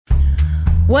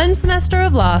1 semester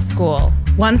of law school.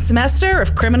 1 semester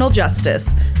of criminal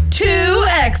justice. 2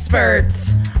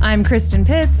 experts. I'm Kristen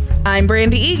Pitts. I'm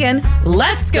Brandy Egan.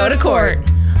 Let's go to court.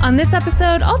 On this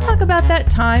episode, I'll talk about that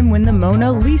time when the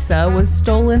Mona Lisa was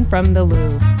stolen from the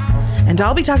Louvre. And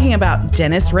I'll be talking about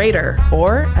Dennis Rader,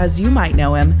 or as you might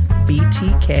know him,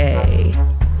 BTK.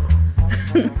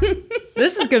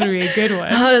 This is going to be a good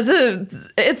one.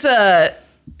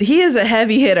 He is a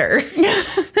heavy hitter.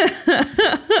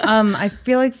 I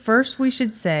feel like first we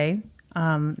should say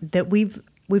that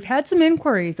we've had some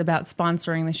inquiries about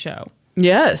sponsoring the show.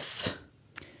 Yes.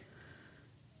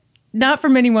 Not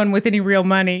from anyone with any real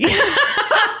money.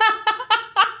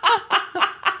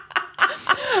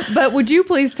 But would you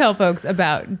please tell folks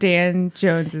about Dan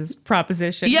Jones's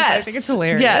proposition? Yes. I think it's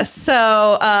hilarious. Yes.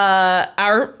 So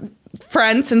our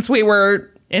friend, since we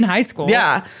were in high school.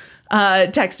 Yeah.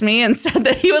 Texted me and said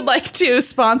that he would like to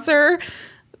sponsor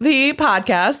the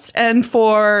podcast. And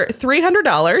for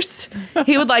 $300,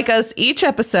 he would like us each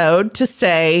episode to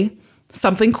say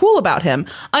something cool about him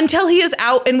until he is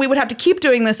out. And we would have to keep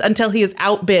doing this until he is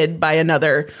outbid by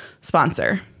another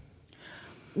sponsor.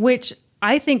 Which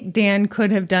I think Dan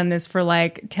could have done this for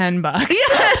like $10.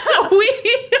 Yes.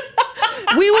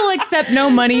 We will accept no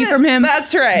money from him.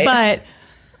 That's right. But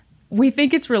we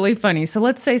think it's really funny. So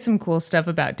let's say some cool stuff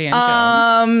about Dan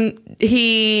Jones.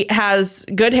 He has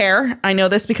good hair. I know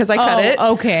this because I cut it.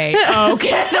 Okay. No,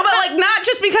 but like not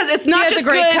just because it's not just a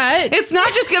great good. Cut. It's not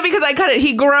just good because I cut it.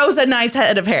 He grows a nice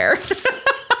head of hair.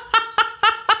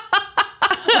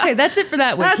 Okay, that's it for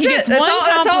that week. That's he gets it. one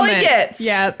That's all he compliment. gets.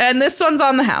 Yeah. And this one's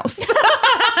on the house.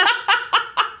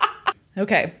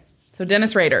 Okay. So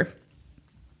Dennis Rader,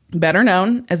 better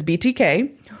known as BTK.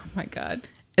 Oh my God.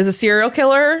 Is a serial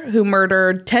killer who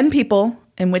murdered 10 people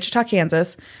in Wichita,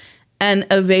 Kansas, and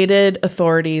evaded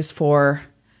authorities for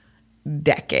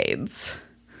decades.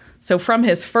 So from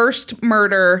his first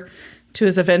murder to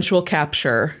his eventual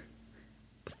capture,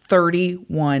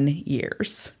 31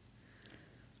 years.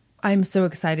 I'm so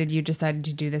excited you decided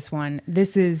to do this one.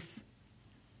 This is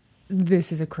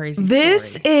a crazy story.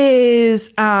 This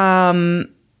is, I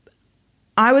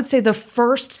would say, the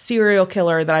first serial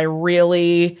killer that I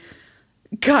really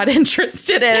got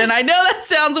interested in. And I know that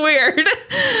sounds weird,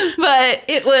 but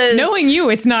it was... Knowing you,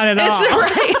 it's not at all.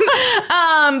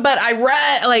 Right. But I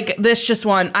read, like, this just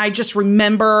one. I just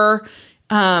remember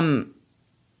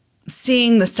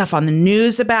seeing the stuff on the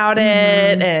news about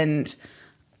it and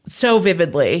so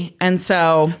vividly. And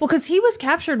so... Well, because he was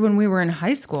captured when we were in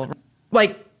high school.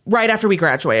 Like, right after we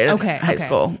graduated high Okay.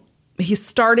 school. He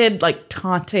started, like,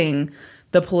 taunting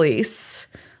the police...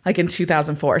 like in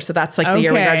 2004. So that's like the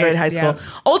year we graduated high school.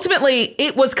 Yeah. Ultimately,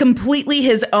 it was completely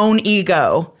his own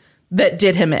ego that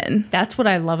did him in. That's what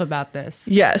I love about this.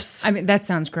 Yes. I mean, that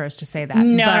sounds gross to say that.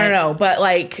 No. But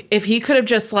like, if he could have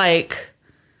just like...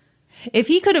 If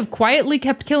he could have quietly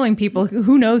kept killing people,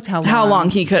 who knows how long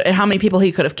how many people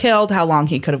he could have killed, how long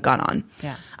he could have gone on.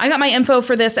 Yeah. I got my info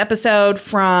for this episode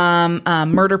from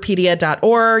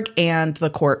murderpedia.org and the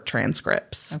court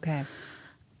transcripts. Okay.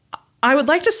 I would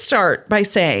like to start by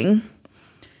saying,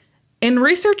 in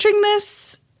researching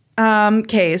this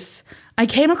case, I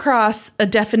came across a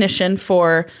definition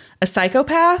for a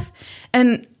psychopath,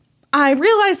 and I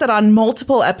realize that on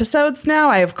multiple episodes now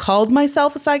I have called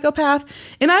myself a psychopath,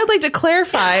 and I would like to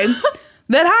clarify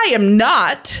that I am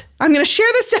not. I'm going to share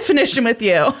this definition with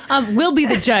you. We'll be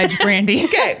the judge, Brandy.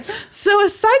 Okay. So a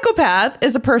psychopath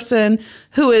is a person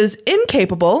who is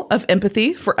incapable of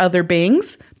empathy for other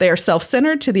beings. They are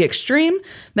self-centered to the extreme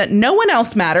that no one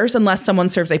else matters unless someone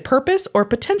serves a purpose or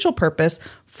potential purpose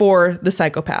for the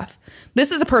psychopath.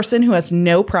 This is a person who has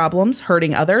no problems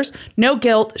hurting others, no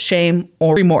guilt, shame,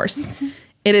 or remorse.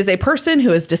 It is a person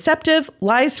who is deceptive,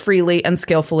 lies freely and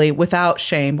skillfully without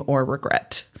shame or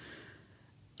regret.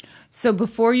 So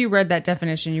before you read that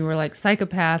definition, you were like,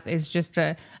 psychopath is just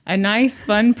a nice,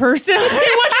 fun person. What did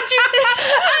you think?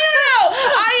 I don't know.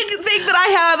 I think that I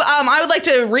have, I would like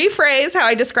to rephrase how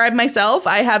I describe myself.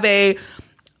 I have a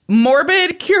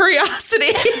morbid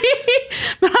curiosity,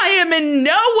 but I am in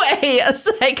no way a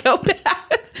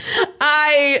psychopath.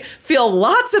 I feel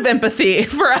lots of empathy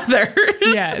for others.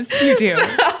 Yes, you do. So,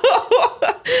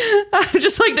 I'd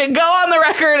just like to go on the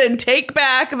record and take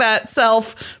back that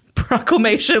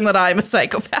proclamation that I'm a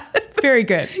psychopath. Very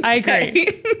good. I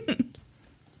agree.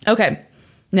 Okay.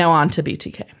 Now on to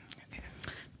BTK. Okay.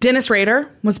 Dennis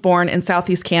Rader was born in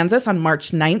Southeast Kansas on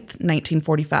March 9th,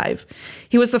 1945.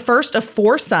 He was the first of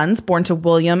 4 sons born to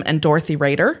William and Dorothy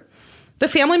Rader. The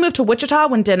family moved to Wichita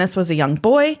when Dennis was a young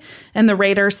boy, and the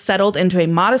Raders settled into a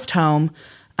modest home,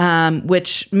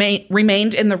 which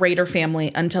remained in the Rader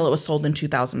family until it was sold in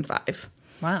 2005.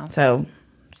 Wow. So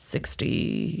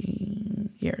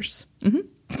 60 years.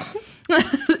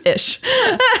 Ish.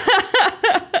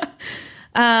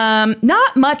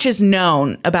 Not much is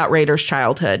known about Rader's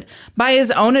childhood. By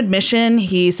his own admission,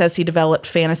 he says he developed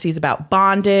fantasies about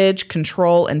bondage,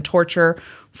 control, and torture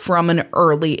from an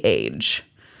early age,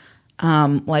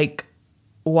 like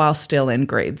while still in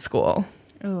grade school.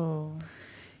 Oh.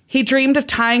 He dreamed of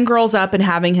tying girls up and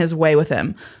having his way with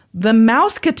him. The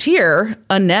Mouseketeer,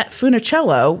 Annette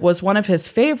Funicello, was one of his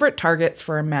favorite targets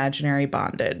for imaginary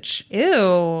bondage.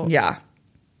 Ew. Yeah.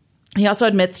 He also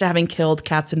admits to having killed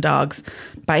cats and dogs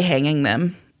by hanging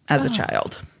them as a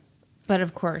child. But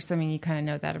of course, I mean, you kind of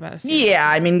know that about us. Yeah,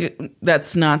 I mean,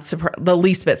 that's not the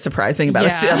least bit surprising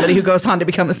about somebody who goes on to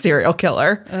become a serial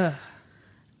killer.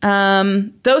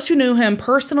 Those who knew him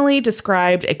personally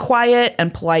described a quiet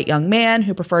and polite young man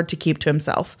who preferred to keep to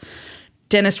himself.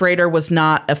 Dennis Rader was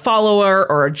not a follower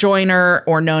or a joiner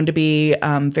or known to be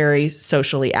very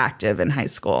socially active in high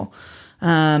school.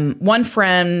 One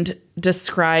friend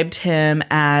described him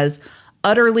as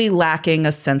utterly lacking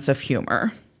a sense of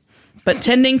humor, but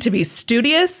tending to be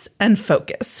studious and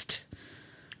focused.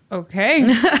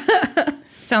 Okay.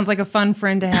 Sounds like a fun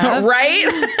friend to have. Right?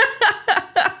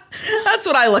 That's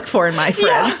what I look for in my friends.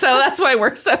 Yeah. So that's why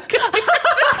we're so good.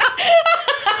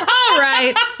 All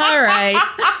right.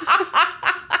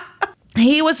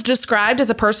 He was described as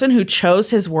a person who chose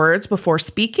his words before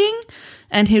speaking,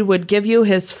 and he would give you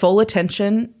his full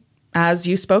attention as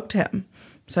you spoke to him.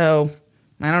 So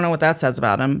I don't know what that says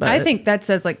about him, but I think that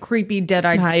says like creepy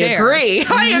dead-eyed stare.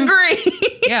 I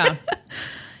agree. Yeah.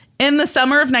 In the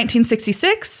summer of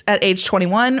 1966, at age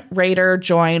 21, Rader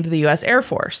joined the U.S. Air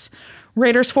Force.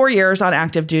 Rader's 4 years on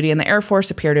active duty in the Air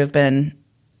Force appear to have been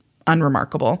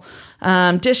unremarkable.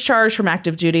 Discharged from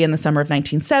active duty in the summer of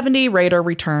 1970, Rader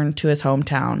returned to his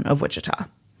hometown of Wichita.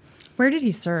 Where did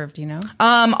he serve? Do you know?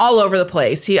 All over the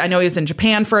place. I know he was in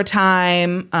Japan for a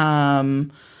time.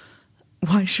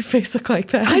 Why does your face look like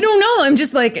that? I don't know. I'm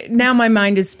just like, now my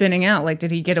mind is spinning out. Like,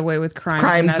 did he get away with crimes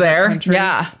in other there? countries?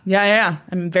 Yeah.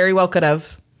 I mean, very well could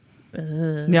have.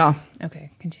 Yeah.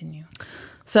 Okay, continue.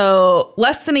 So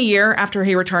less than a year after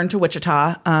he returned to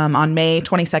Wichita, on May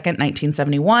 22nd,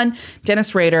 1971,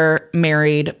 Dennis Rader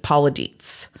married Paula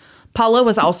Dietz. Paula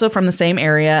was also from the same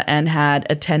area and had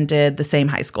attended the same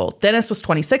high school. Dennis was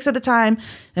 26 at the time,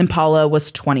 and Paula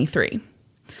was 23.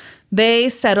 They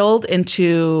settled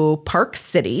into Park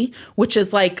City, which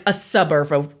is like a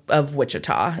suburb of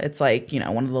Wichita. It's like,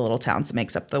 one of the little towns that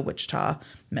makes up the Wichita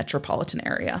metropolitan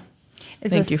area.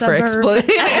 Thank you for explaining. In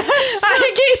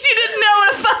case you didn't know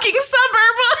what a fucking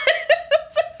suburb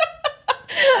was.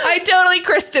 I totally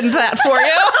christened that for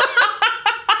you.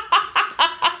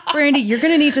 Brandy, you're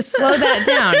going to need to slow that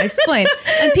down. Explain.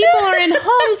 And people are in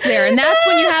homes there, and that's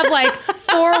when you have like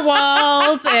 4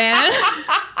 walls and...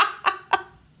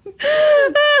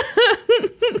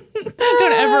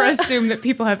 Don't ever assume that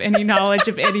people have any knowledge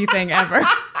of anything ever.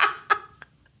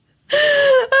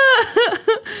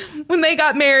 When they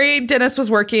got married, Dennis was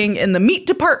working in the meat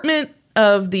department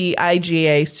of the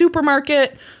IGA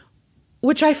supermarket,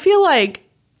 which I feel like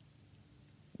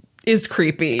is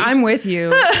creepy. I'm with you.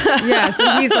 Yeah,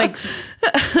 so he's like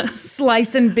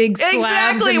slicing big slabs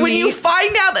Exactly. of When meat. you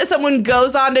find out that someone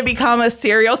goes on to become a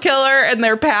serial killer in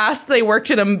their past, they worked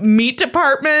in a meat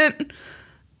department.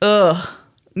 Ugh.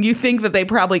 You think that they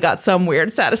probably got some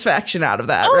weird satisfaction out of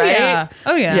that, right? Yeah.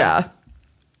 Oh, yeah.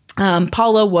 Yeah.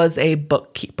 Paula was a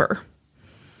bookkeeper.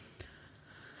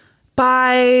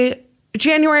 By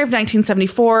January of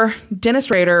 1974,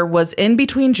 Dennis Rader was in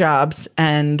between jobs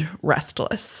and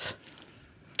restless.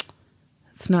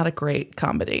 It's not a great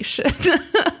combination.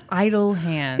 Idle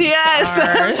hands. Yes,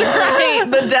 that's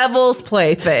right. The devil's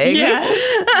plaything. Yes.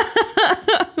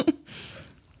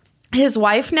 His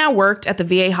wife now worked at the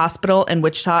VA hospital in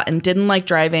Wichita and didn't like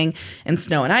driving in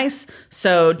snow and ice.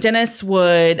 So Dennis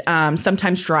would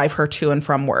sometimes drive her to and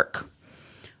from work.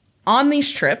 On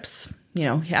these trips,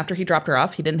 after he dropped her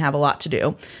off, he didn't have a lot to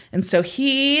do. And so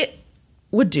he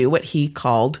would do what he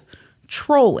called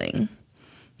trolling.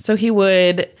 So he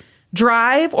would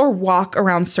drive or walk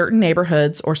around certain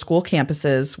neighborhoods or school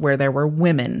campuses where there were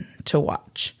women to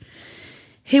watch.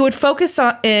 He would focus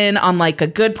in on like a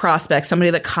good prospect,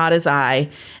 somebody that caught his eye,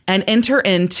 and enter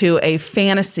into a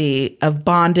fantasy of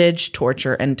bondage,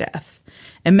 torture, and death,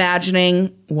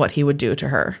 imagining what he would do to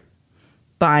her.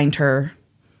 Bind her,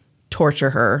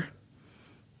 torture her,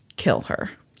 kill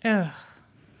her. Ugh.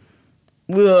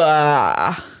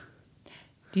 Ugh.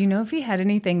 Do you know if he had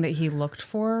anything that he looked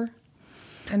for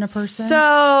in a person?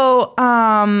 So,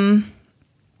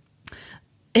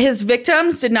 his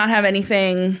victims did not have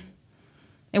anything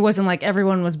It wasn't like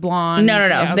everyone was blonde. No.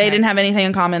 Okay. They didn't have anything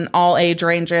in common. All age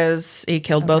ranges. He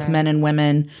killed both men and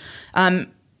women.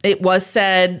 It was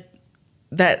said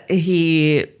that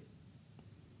he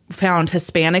found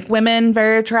Hispanic women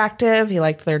very attractive. He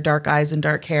liked their dark eyes and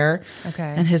dark hair.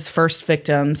 Okay. And his first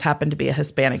victims happened to be a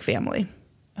Hispanic family.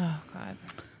 Oh, God.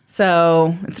 So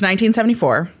it's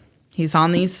 1974. He's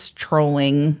on these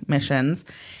trolling missions.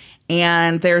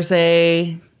 And there's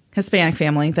a Hispanic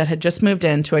family that had just moved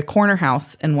into a corner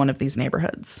house in one of these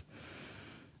neighborhoods.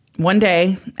 One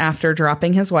day, after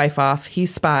dropping his wife off, he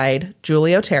spied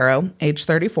Julie Otero, age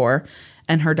 34,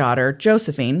 and her daughter,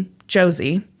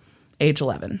 Josie, age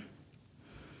 11.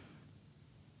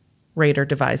 Rader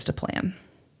devised a plan.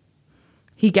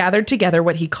 He gathered together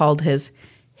what he called his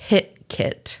hit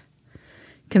kit,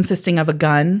 consisting of a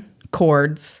gun,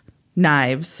 cords,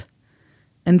 knives,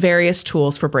 and various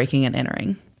tools for breaking and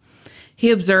entering.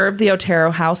 He observed the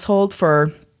Otero household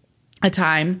for a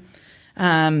time,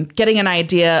 getting an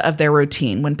idea of their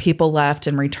routine when people left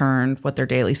and returned, what their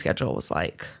daily schedule was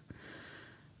like.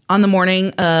 On the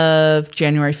morning of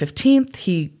January 15th,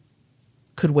 he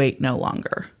could wait no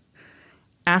longer.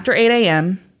 After 8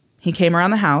 a.m., he came around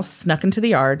the house, snuck into the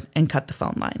yard, and cut the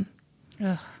phone line.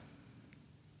 Ugh.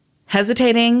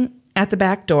 Hesitating at the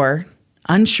back door,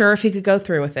 unsure if he could go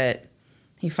through with it,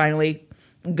 he finally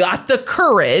got the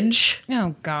courage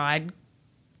Oh, God.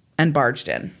 and barged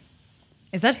in.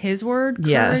 Is that his word? Courage?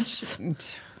 Yes.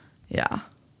 Yeah.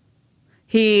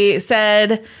 He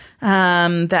said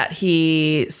that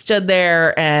he stood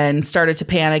there and started to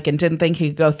panic and didn't think he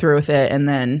could go through with it. And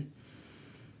then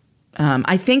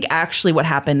I think actually what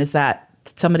happened is that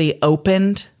somebody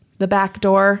opened the back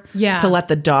door to let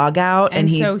the dog out. And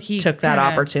so he took that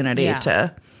opportunity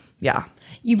to.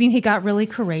 You mean he got really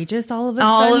courageous all of a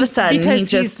sudden? All of a sudden, because he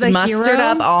just he's the mustered hero?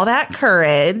 up all that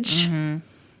courage and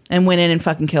went in and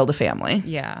fucking killed a family.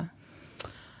 Yeah.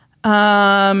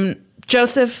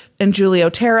 Joseph and Julie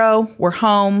Otero were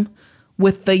home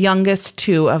with the youngest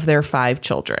two of their 5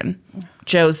 children,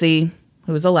 Josie,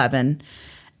 who was 11,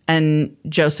 and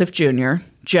Joseph Jr.,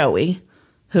 Joey,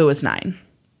 who was 9.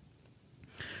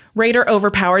 Rader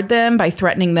overpowered them by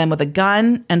threatening them with a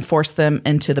gun and forced them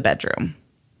into the bedroom.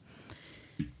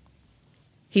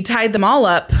 He tied them all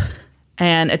up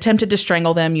and attempted to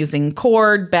strangle them using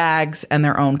cord, bags, and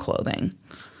their own clothing.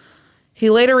 He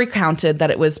later recounted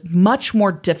that it was much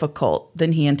more difficult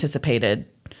than he anticipated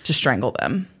to strangle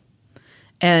them,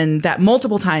 and that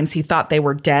multiple times he thought they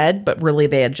were dead, but really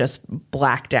they had just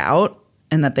blacked out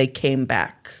and that they came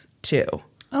back too.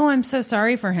 Oh, I'm so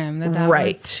sorry for him. That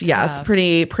Right. was Yeah, tough. it's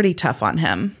pretty tough on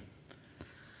him.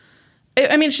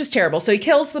 I mean, it's just terrible. So he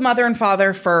kills the mother and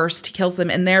father first. He kills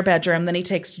them in their bedroom. Then he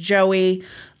takes Joey,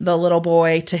 the little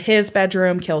boy, to his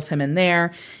bedroom, kills him in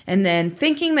there. And then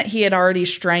thinking that he had already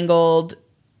strangled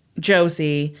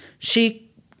Josie,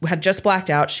 she had just blacked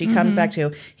out. She comes back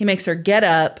too. He makes her get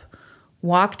up,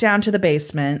 walk down to the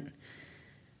basement,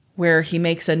 where he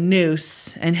makes a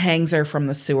noose and hangs her from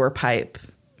the sewer pipe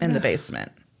in the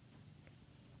basement.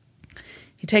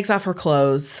 He takes off her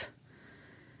clothes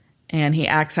and he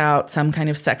acts out some kind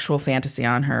of sexual fantasy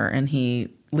on her, and he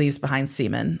leaves behind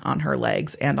semen on her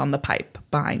legs and on the pipe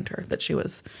behind her that she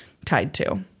was tied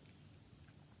to.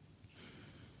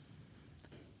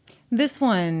 This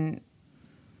one,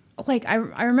 like, I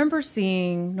remember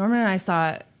seeing, Norman and I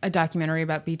saw a documentary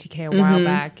about BTK a while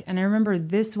back, and I remember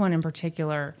this one in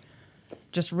particular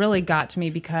just really got to me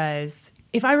because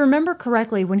if I remember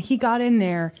correctly, when he got in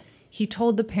there, he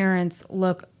told the parents,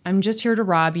 look, I'm just here to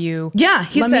rob you. Yeah,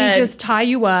 he Let said- me just tie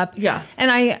you up. Yeah.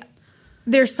 And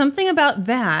there's something about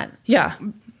that. Yeah.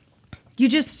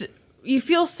 You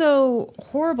feel so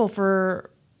horrible for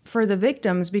the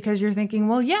victims because you're thinking,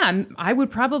 well, yeah, I would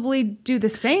probably do the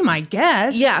same, I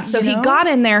guess. Yeah, so you he know? got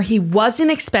in there. He wasn't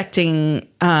expecting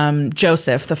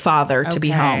Joseph, the father, to be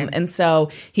Okay. home. And so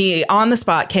he, on the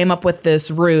spot, came up with this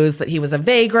ruse that he was a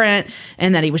vagrant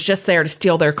and that he was just there to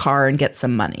steal their car and get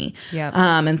some money. Yep.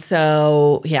 And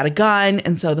so he had a gun,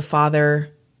 and so the father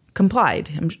complied.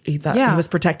 He thought he was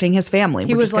protecting his family.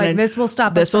 He was like, this will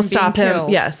stop us from being him.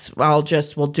 killed. Yes,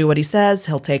 we'll do what he says.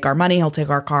 He'll take our money. He'll take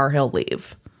our car. He'll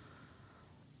leave.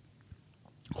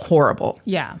 Horrible.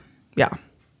 Yeah. Yeah.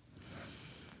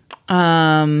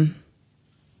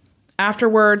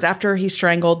 Afterwards, after he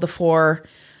strangled the 4,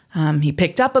 he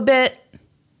picked up a bit,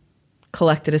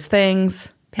 collected his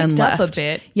things, and Picked up left. a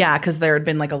bit? Yeah, because there had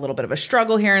been like a little bit of a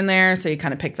struggle here and there, so he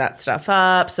kind of picked that stuff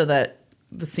up so that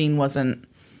the scene wasn't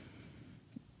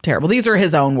terrible. These are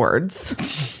his own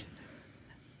words.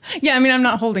 Yeah, I mean, I'm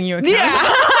not holding you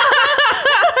accountable.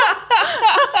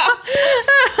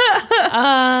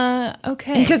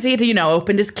 Okay. Because he had,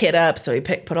 opened his kit up, so he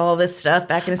put all this stuff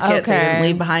back in his kit so he didn't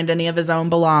leave behind any of his own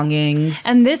belongings.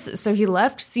 And so he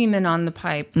left semen on the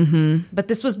pipe. Mm-hmm. But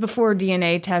this was before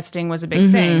DNA testing was a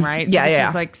big thing, right? So this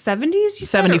was like 70s, you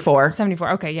said? 74.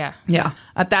 74, okay, yeah. Yeah.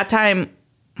 At that time,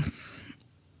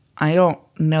 I don't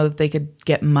know that they could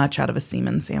get much out of a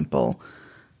semen sample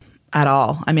at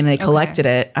all. I mean, they collected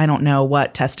it. I don't know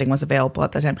what testing was available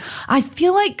at the time. I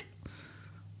feel like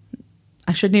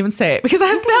I shouldn't even say it because I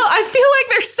feel like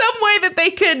there's some way that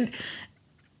they could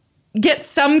get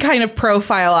some kind of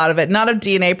profile out of it. Not a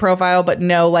DNA profile, but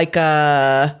like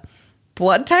a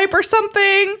blood type or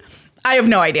something. I have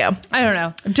no idea. I don't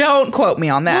know. Don't quote me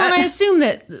on that. Well, and I assume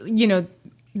that,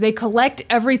 they collect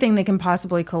everything they can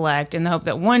possibly collect in the hope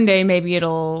that one day maybe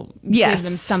it'll give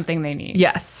them something they need.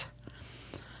 Yes.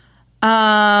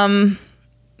 So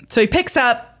he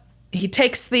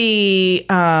takes the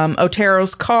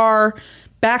Otero's car,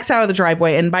 backs out of the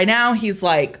driveway, and by now he's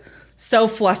like so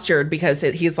flustered because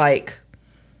he's like,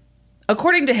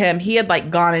 according to him, he had like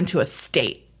gone into a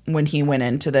state when he went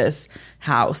into this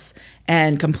house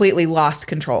and completely lost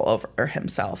control over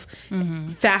himself. Mm-hmm.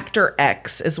 Factor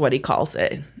X is what he calls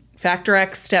it. Factor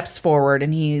X steps forward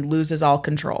and he loses all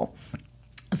control.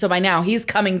 So by now he's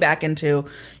coming back into,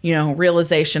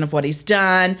 realization of what he's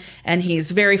done, and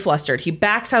he's very flustered. He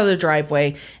backs out of the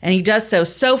driveway, and he does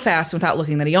so fast without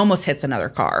looking that he almost hits another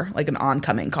car, like an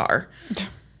oncoming car.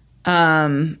 That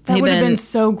would have been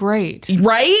so great.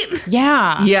 Right?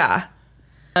 Yeah. Yeah.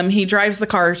 He drives the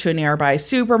car to a nearby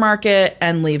supermarket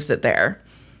and leaves it there.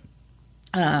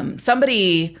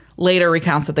 Somebody later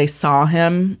recounts that they saw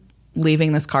him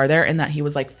leaving this car there and that he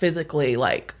was like physically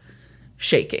like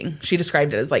shaking. She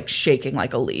described it as like shaking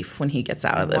like a leaf when he gets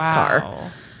out of this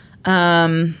car.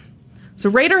 So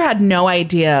Rader had no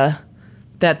idea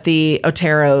that the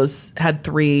Oteros had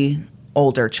 3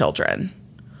 older children,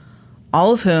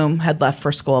 all of whom had left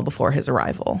for school before his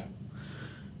arrival.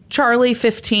 Charlie,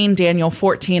 15, Daniel,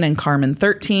 14, and Carmen,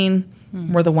 13,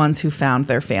 were the ones who found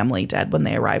their family dead when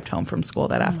they arrived home from school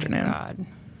that afternoon. My God.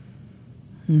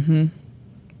 Mm-hmm.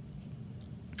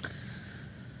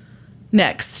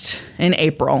 Next, in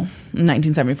April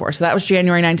 1974. So that was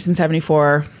January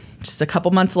 1974. Just a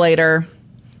couple months later,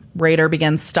 Rader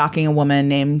begins stalking a woman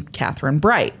named Catherine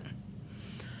Bright.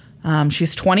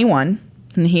 She's 21,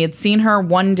 and he had seen her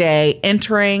one day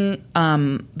entering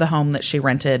the home that she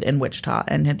rented in Wichita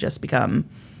and had just become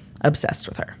obsessed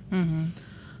with her. Mm-hmm.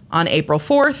 On April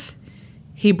 4th,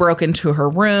 he broke into her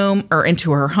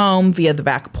home via the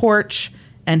back porch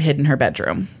and hid in her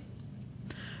bedroom.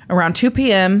 Around 2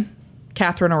 p.m.,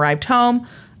 Catherine arrived home,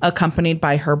 accompanied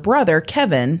by her brother,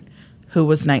 Kevin, who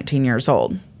was 19 years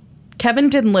old. Kevin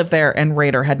didn't live there, and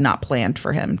Rader had not planned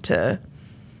for him to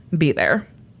be there.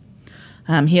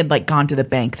 He had like gone to the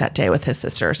bank that day with his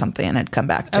sister or something and had come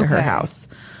back to her house.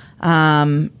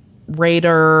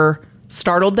 Rader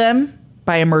startled them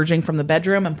by emerging from the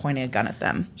bedroom and pointing a gun at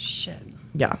them. Shit.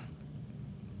 Yeah.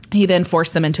 He then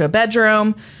forced them into a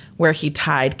bedroom where he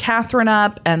tied Catherine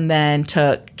up and then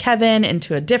took Kevin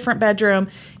into a different bedroom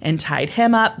and tied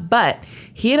him up. But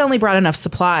he had only brought enough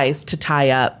supplies to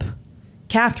tie up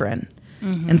Catherine.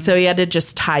 Mm-hmm. And so he had to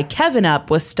just tie Kevin up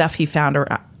with stuff he found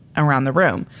around the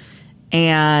room.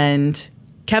 And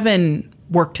Kevin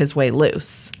worked his way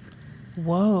loose.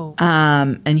 Whoa.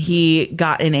 And he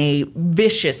got in a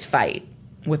vicious fight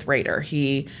with Rader.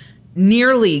 He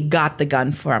nearly got the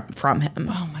gun from him.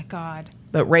 Oh, my God.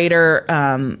 But Rader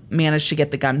managed to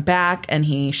get the gun back, and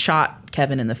he shot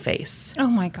Kevin in the face. Oh,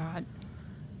 my God.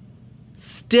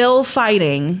 Still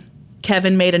fighting,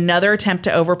 Kevin made another attempt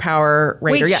to overpower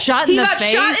Rader. Wait, shot in the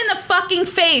face? He got shot in the fucking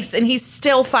face, and he's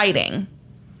still fighting.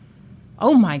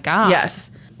 Oh, my God.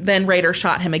 Yes. Then Rader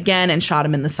shot him again and shot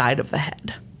him in the side of the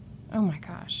head. Oh, my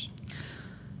gosh.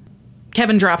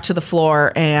 Kevin dropped to the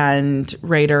floor, and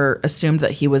Rader assumed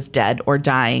that he was dead or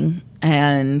dying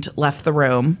and left the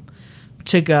room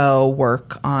to go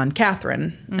work on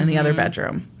Catherine in the other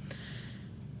bedroom.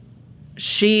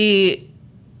 She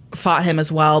fought him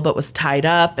as well, but was tied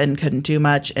up and couldn't do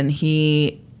much. And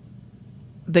the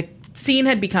scene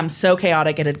had become so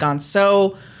chaotic, it had gone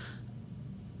so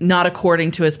not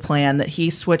according to his plan that he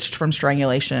switched from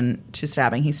strangulation to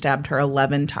stabbing. He stabbed her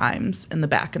 11 times in the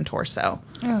back and torso.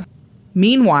 Oh.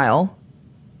 Meanwhile,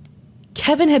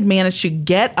 Kevin had managed to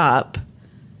get up,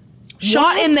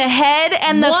 shot in the head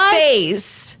and the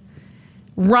face,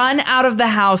 run out of the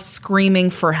house screaming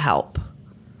for help.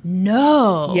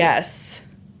 No. Yes.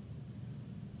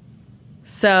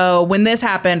 So when this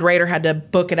happened, Rader had to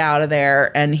book it out of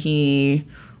there, and he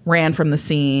ran from the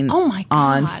scene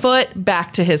on foot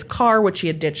back to his car, which he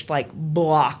had ditched like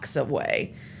blocks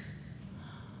away.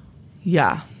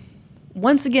 Yeah.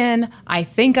 Once again, I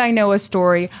think I know a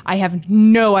story. I have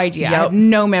no idea. I have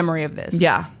no memory of this.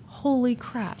 Yeah. Holy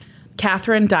crap.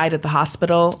 Catherine died at the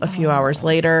hospital a few hours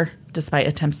later, despite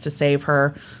attempts to save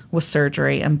her with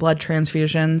surgery and blood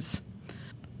transfusions.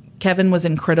 Kevin was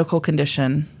in critical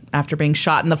condition after being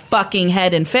shot in the fucking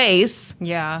head and face.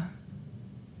 Yeah.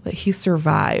 But he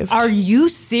survived. Are you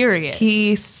serious?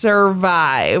 He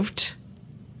survived.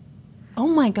 Oh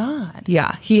my God.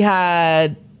 Yeah. He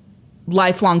had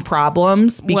lifelong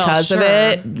problems because of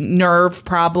it. Nerve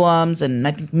problems and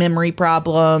I think memory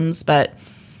problems. But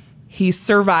he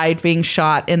survived being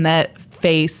shot in the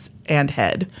face and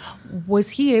head.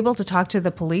 Was he able to talk to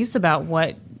the police about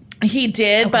what? He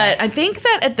did, but I think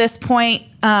that at this point,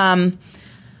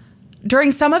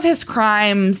 during some of his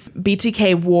crimes,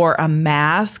 BTK wore a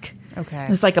mask. Okay. It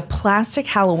was like a plastic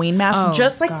Halloween mask,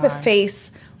 just like the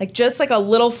face, like just like a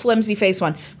little flimsy face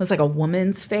one. It was like a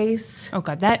woman's face. Oh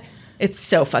God, that... It's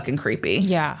so fucking creepy.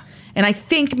 Yeah. And I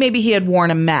think maybe he had worn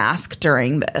a mask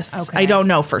during this. Okay. I don't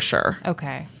know for sure.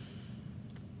 Okay.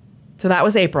 So that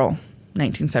was April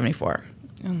 1974.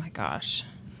 Oh my gosh.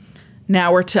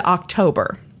 Now we're to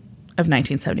October of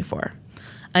 1974.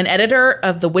 An editor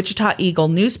of the Wichita Eagle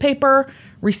newspaper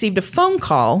received a phone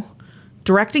call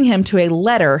directing him to a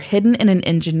letter hidden in an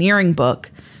engineering book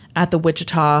at the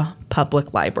Wichita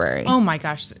Public Library. Oh my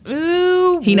gosh.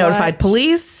 Ooh. He notified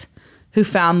police, who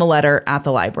found the letter at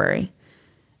the library.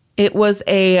 It was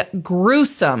a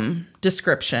gruesome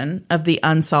description of the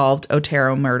unsolved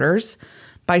Otero murders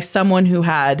by someone who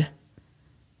had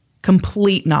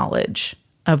complete knowledge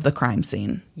of the crime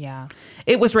scene. Yeah.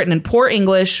 It was written in poor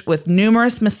English with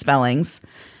numerous misspellings.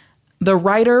 The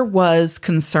writer was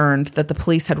concerned that the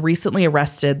police had recently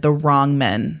arrested the wrong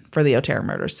men for the Otero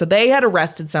murders. So they had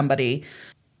arrested somebody,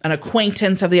 an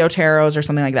acquaintance of the Oteros or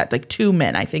something like that, like 2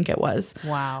 men, I think it was.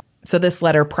 Wow. So this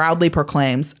letter proudly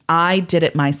proclaims, "I did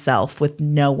it myself with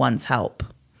no one's help."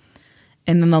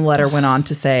 And then the letter went on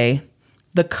to say,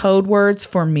 "The code words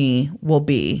for me will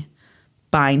be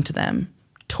bind them,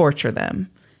 torture them,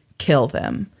 kill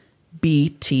them,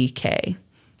 BTK."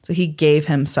 So he gave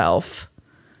himself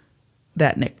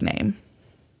that nickname.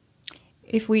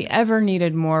 If we ever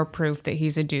needed more proof that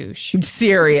he's a douche.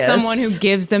 Serious. Someone who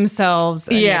gives themselves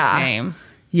a nickname.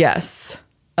 Yes.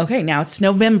 Okay, now it's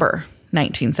November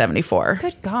 1974.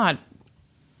 Good God.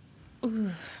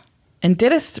 And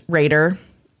Dennis Rader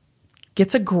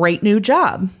gets a great new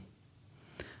job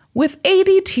with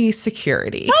ADT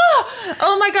Security.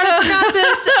 Oh my God, I forgot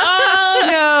this. Oh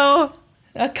no.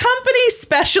 A company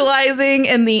specializing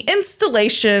in the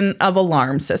installation of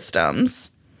alarm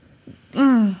systems.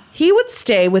 He would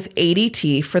stay with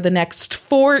ADT for the next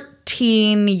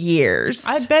 14 years.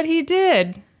 I bet he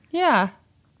did. Yeah.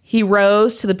 He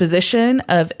rose to the position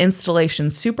of installation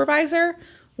supervisor,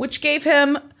 which gave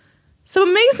him some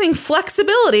amazing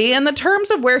flexibility in the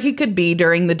terms of where he could be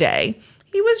during the day.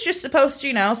 He was just supposed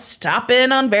to, stop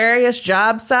in on various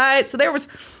job sites. So there was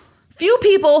few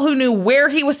people who knew where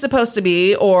he was supposed to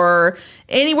be or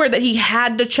anywhere that he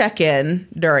had to check in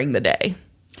during the day.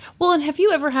 Well, and have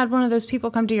you ever had one of those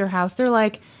people come to your house? They're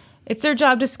like, it's their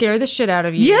job to scare the shit out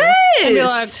of you. Yes. And be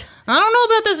like, I don't know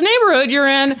about this neighborhood you're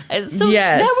in. So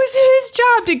yes. That was his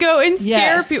job to go and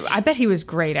scare Yes. people. I bet he was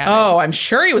great at it. Oh, I'm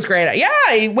sure he was great at it.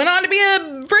 Yeah, he went on to be a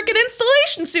freaking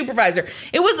installation supervisor.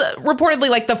 It was reportedly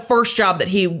like the first job that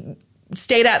he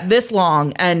stayed at this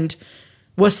long and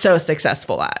was so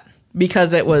successful at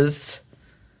because it was,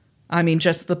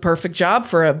 just the perfect job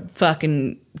for a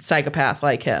fucking psychopath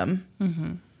like him.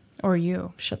 Mm-hmm. Or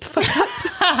you. Shut the fuck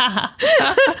up.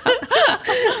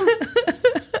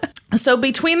 So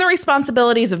between the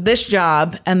responsibilities of this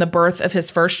job and the birth of his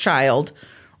first child,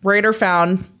 Rader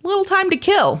found little time to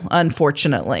kill,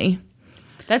 unfortunately.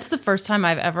 That's the first time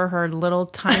I've ever heard little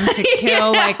time to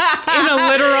kill, like in a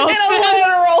literal sense. In a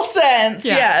literal sense,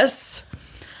 Yeah. yes.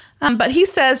 But he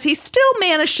says he still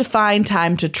managed to find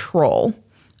time to troll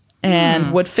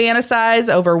and would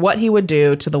fantasize over what he would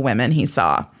do to the women he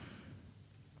saw.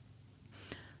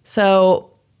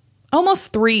 So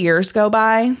almost 3 years go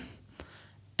by,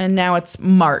 and now it's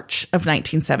March of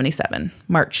 1977,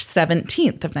 March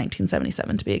 17th of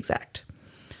 1977 to be exact.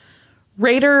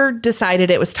 Rader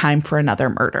decided it was time for another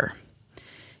murder.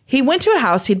 He went to a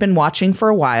house he'd been watching for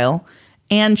a while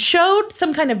and showed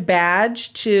some kind of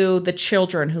badge to the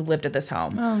children who lived at this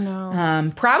home. Oh,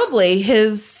 no. Probably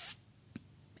his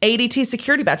ADT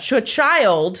security badge. To a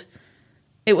child,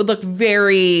 it would look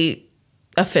very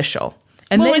official.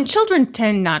 And And children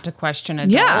tend not to question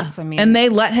adults. Yeah, and they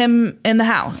let him in the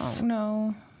house. Oh,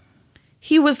 no.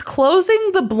 He was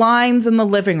closing the blinds in the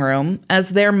living room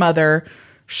as their mother,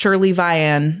 Shirley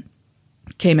Vian,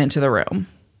 came into the room.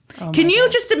 Oh Can my you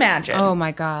God. just imagine? Oh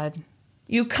my God.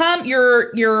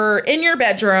 You're in your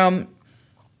bedroom.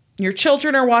 Your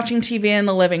children are watching TV in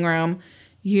the living room.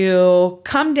 You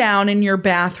come down in your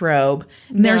bathrobe,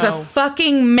 and there's a No.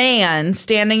 fucking man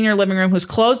standing in your living room who's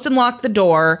closed and locked the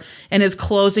door and is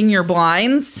closing your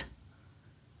blinds.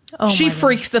 Oh She my God.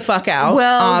 freaks the fuck out,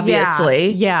 Well,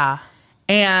 obviously, Yeah.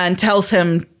 and tells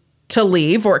him to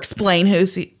leave or explain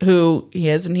who he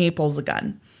is, and he pulls a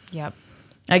gun. Yep.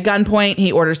 At gunpoint,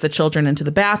 he orders the children into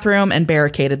the bathroom and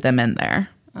barricaded them in there.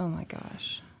 Oh my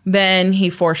gosh. Then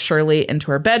he forced Shirley into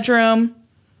her bedroom,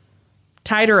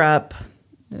 tied her up,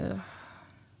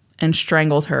 and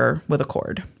strangled her with a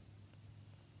cord.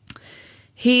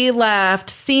 He left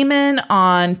semen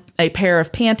on a pair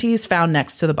of panties found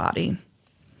next to the body.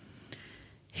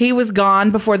 He was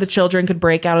gone before the children could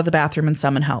break out of the bathroom and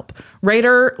summon help.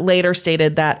 Rader later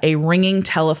stated that a ringing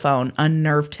telephone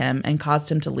unnerved him and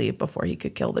caused him to leave before he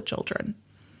could kill the children.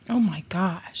 Oh my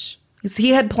gosh.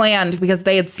 He had planned, because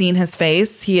they had seen his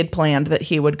face, he had planned that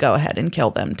he would go ahead and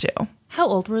kill them too. How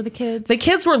old were the kids? The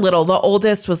kids were little. The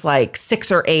oldest was like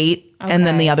 6 or 8, and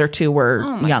then Okay. the other 2 were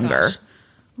Oh my younger. gosh.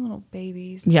 Little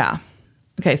babies. Yeah.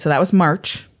 Okay, so that was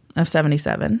March of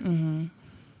 77.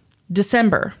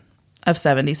 December of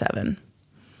 77.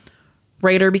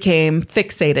 Rader became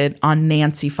fixated on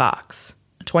Nancy Fox,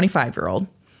 a 25-year-old.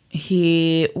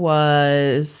 He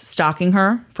was stalking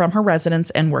her from her residence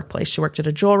and workplace. She worked at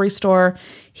a jewelry store.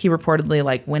 He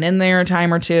reportedly went in there a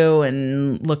time or two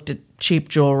and looked at cheap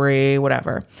jewelry,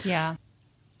 whatever. Yeah.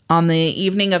 On the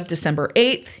evening of December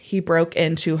 8th, he broke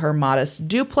into her modest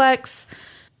duplex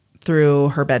through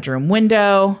her bedroom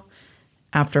window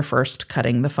after first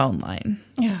cutting the phone line.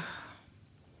 Yeah.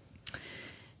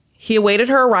 He awaited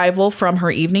her arrival from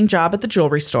her evening job at the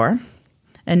jewelry store,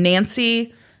 and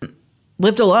Nancy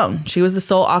lived alone. She was the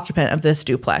sole occupant of this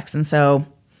duplex, and so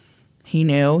he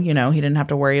knew, he didn't have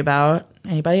to worry about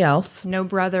anybody else. No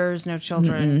brothers, no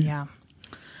children. Yeah.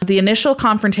 The initial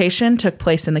confrontation took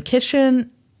place in the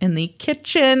kitchen,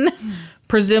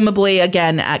 presumably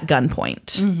again at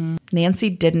gunpoint. Nancy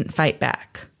didn't fight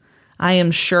back. I am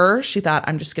sure she thought,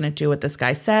 I'm just going to do what this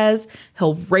guy says.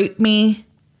 He'll rape me,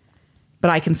 but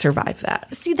I can survive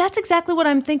that. See, that's exactly what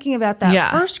I'm thinking about that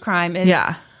Yeah. first crime is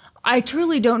Yeah. I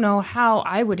truly don't know how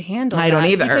I would handle I that. don't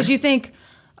either. Because you think,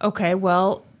 okay,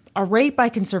 well, a rape I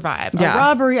can survive. Yeah. A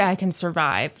robbery I can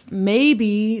survive.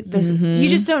 Maybe this you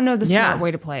just don't know the smart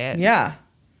way to play it. Yeah.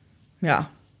 Yeah.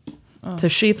 So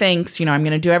she thinks, I'm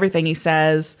going to do everything he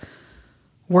says.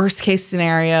 Worst case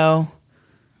scenario,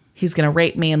 he's going to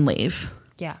rape me and leave.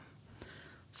 Yeah.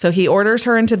 So he orders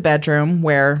her into the bedroom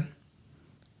where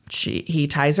he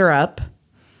ties her up,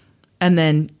 and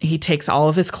then he takes all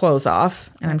of his clothes off.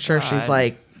 And I'm sure she's God.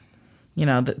 like,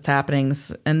 that's happening.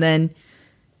 And then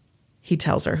he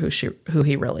tells her who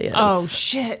he really is. Oh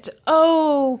shit.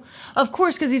 Oh, of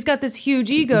course, because he's got this huge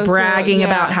ego. Bragging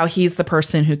about how he's the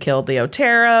person who killed the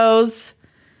Oteros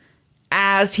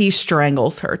as he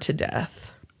strangles her to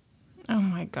death. Oh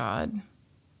my God.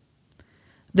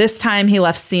 This time he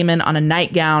left semen on a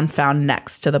nightgown found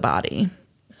next to the body.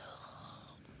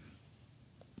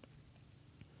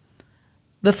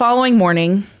 The following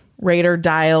morning, Rader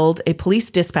dialed a police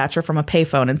dispatcher from a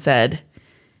payphone and said,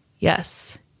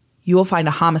 "Yes, you will find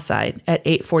a homicide at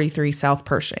 843 South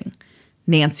Pershing,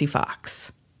 Nancy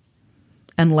Fox,"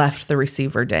 and left the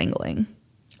receiver dangling.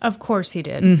 Of course he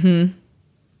did.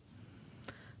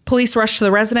 Police rushed to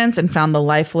the residence and found the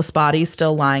lifeless body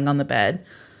still lying on the bed.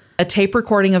 A tape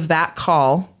recording of that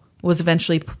call was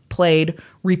eventually played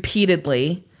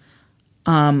repeatedly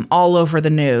all over the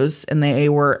news, and they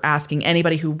were asking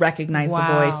anybody who recognized the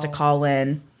voice to call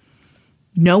in.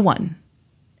 No one,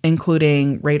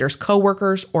 including Rader's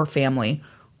coworkers or family,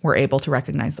 were able to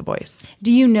recognize the voice.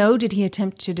 Do you know, did he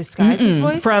attempt to disguise his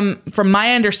voice? From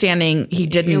my understanding, he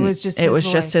didn't. It was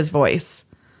just his voice.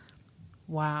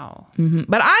 Wow.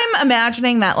 But I'm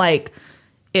imagining that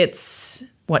it's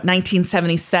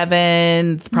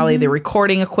 1977, probably the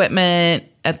recording equipment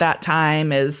at that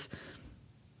time it's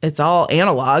all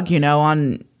analog,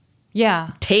 on Yeah.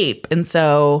 tape. And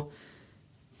so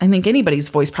I think anybody's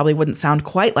voice probably wouldn't sound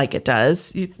quite like it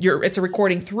does. It's a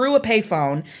recording through a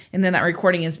payphone, and then that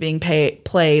recording is being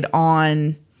played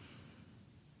on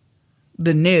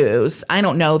the news. I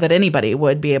don't know that anybody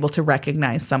would be able to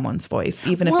recognize someone's voice,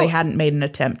 even if they hadn't made an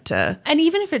attempt to. And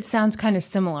even if it sounds kind of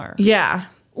similar. Yeah.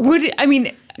 You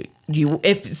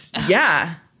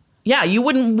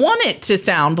wouldn't want it to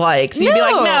sound like. So you'd be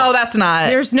like, no, that's not.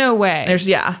 There's no way.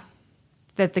 Yeah.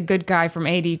 That the good guy from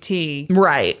ADT.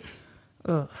 Right.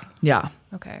 Ugh. Yeah.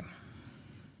 Okay.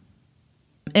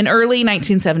 In early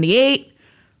 1978,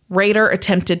 Rader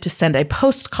attempted to send a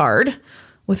postcard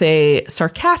with a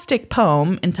sarcastic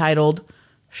poem entitled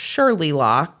Shirley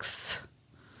Locks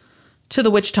to the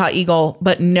Wichita Eagle,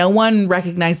 but no one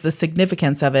recognized the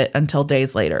significance of it until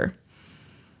days later.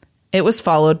 It was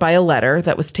followed by a letter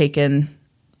that was taken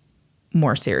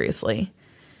more seriously.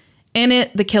 In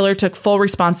it, the killer took full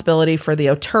responsibility for the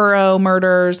Otero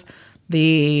murders,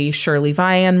 the Shirley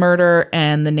Vian murder,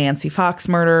 and the Nancy Fox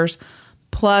murders,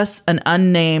 plus an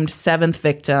unnamed seventh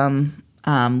victim,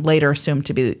 later assumed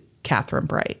to be Catherine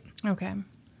Bright. Okay.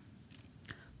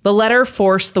 The letter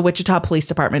forced the Wichita Police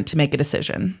Department to make a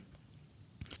decision.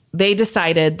 They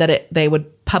decided that they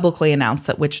would publicly announce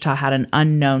that Wichita had an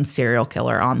unknown serial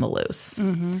killer on the loose.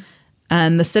 Mm-hmm.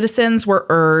 And the citizens were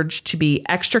urged to be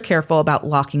extra careful about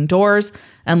locking doors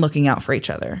and looking out for each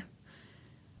other.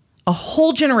 A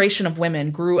whole generation of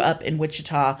women grew up in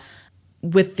Wichita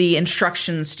with the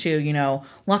instructions to,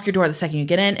 lock your door the second you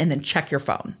get in and then check your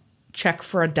phone. Check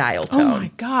for a dial tone. Oh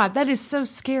my God, that is so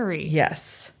scary.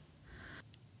 Yes.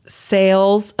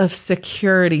 Sales of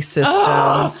security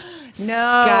systems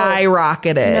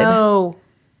skyrocketed. No.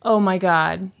 Oh my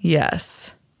God.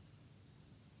 Yes.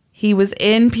 He was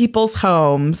in people's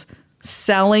homes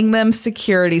selling them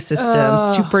security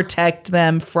systems to protect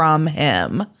them from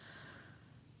him.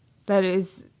 That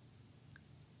is...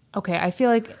 Okay, I feel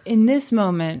like in this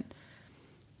moment,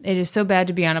 it is so bad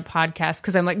to be on a podcast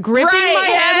because I'm like gripping my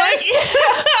head.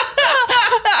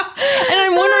 And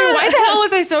I'm wondering, why the hell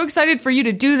was I so excited for you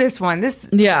to do this one? This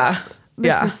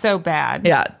is so bad.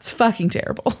 Yeah, it's fucking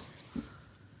terrible.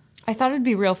 I thought it'd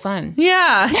be real fun.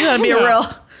 Yeah, it's going to be a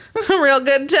real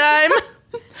good time.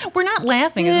 We're not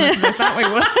laughing as much as I thought we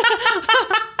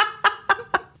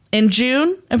would. In June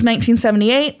of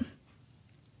 1978,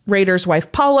 Rader's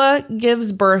wife Paula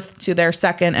gives birth to their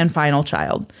second and final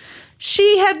child.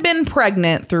 She had been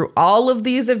pregnant through all of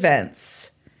these events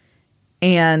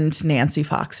and Nancy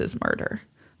Fox's murder.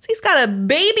 So he's got a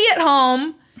baby at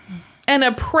home and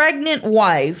a pregnant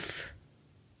wife.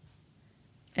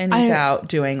 And he's out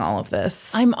doing all of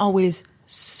this. I'm always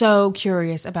so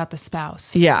curious about the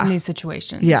spouse in these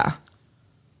situations. Yeah.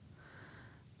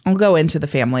 I'll go into the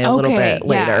family a little bit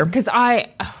later. Because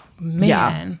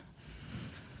man.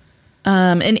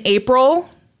 In April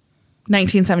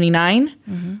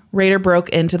 1979, Rader broke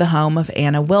into the home of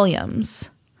Anna Williams,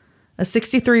 a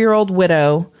 63-year-old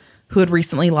widow who had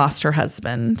recently lost her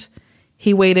husband.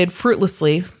 He waited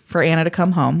fruitlessly for Anna to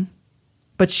come home,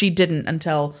 but she didn't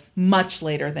until much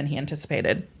later than he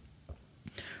anticipated.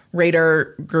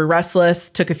 Rader grew restless,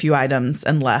 took a few items,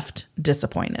 and left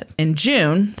disappointed. In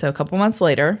June, so a couple months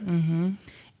later,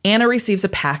 Anna receives a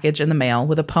package in the mail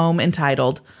with a poem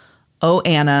entitled, "Oh,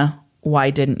 Anna, Why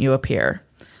Didn't You Appear?"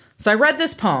 So I read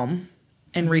this poem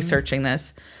in researching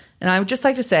this, and I would just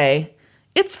like to say,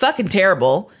 it's fucking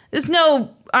terrible. This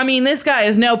guy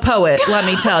is no poet, let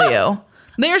me tell you.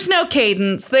 There's no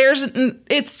cadence.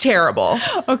 It's terrible.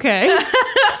 Okay.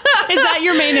 Is that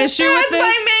your main issue with this? That's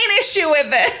my main issue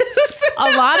with this.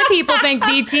 A lot of people think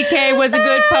BTK was a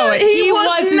good poet. He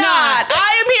was not.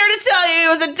 I am here to tell you he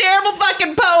was a terrible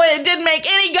fucking poet. It didn't make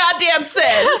any goddamn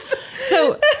sense.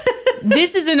 So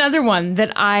this is another one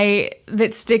that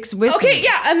sticks with me. Okay,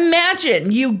 yeah.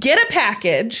 Imagine you get a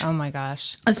package. Oh my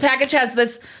gosh. This package has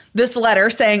this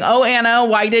letter saying, "Oh, Anna,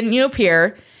 why didn't you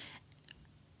appear?"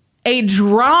 A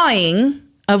drawing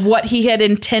of what he had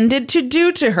intended to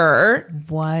do to her.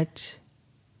 What?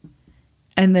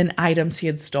 And then items he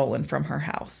had stolen from her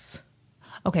house.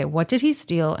 Okay, what did he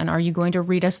steal? And are you going to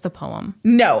read us the poem?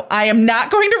 No, I am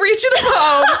not going to read you the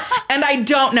poem. And I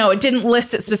don't know. It didn't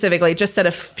list it specifically. It just said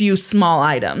a few small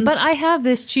items. But I have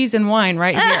this cheese and wine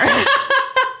right here.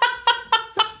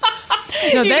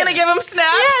 You're going to give him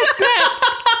snaps?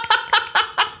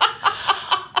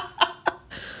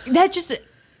 Yeah, snaps.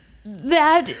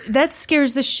 That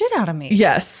scares the shit out of me.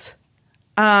 Yes.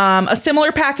 A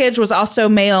similar package was also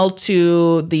mailed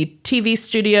to the TV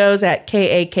studios at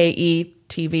KAKE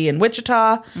TV in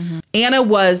Wichita. Anna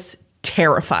was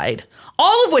terrified.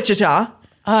 All of Wichita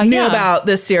knew about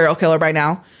this serial killer by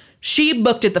now. She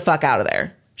booked it the fuck out of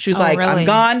there. She was like, really? I'm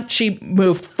gone. She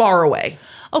moved far away.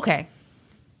 Okay.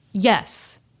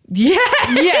 Yes.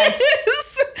 Yes.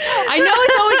 I know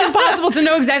it's always impossible to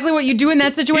know exactly what you do in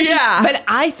that situation. Yeah. But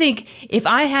I think if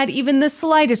I had even the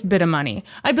slightest bit of money,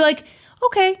 I'd be like,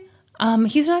 okay,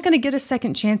 he's not going to get a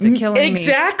second chance at killing me.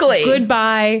 Exactly.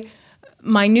 Goodbye.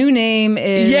 My new name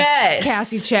is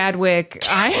Cassie Chadwick.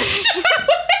 Shout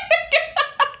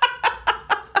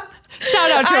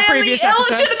out to a previous episode. I am the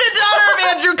illegitimate daughter of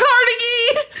Andrew Carnegie.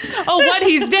 Oh, what?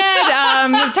 He's dead.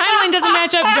 The timeline doesn't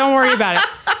match up. Don't worry about it.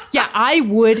 Yeah, I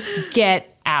would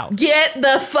get out. Get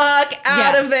the fuck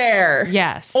out of there.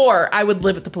 Yes. Or I would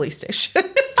live at the police station.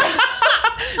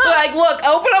 Like, look,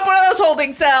 open up one of those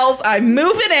holding cells. I'm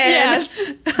moving in. Yes.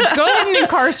 Go ahead and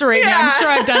incarcerate me. I'm sure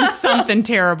I've done something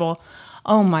terrible.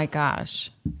 Oh my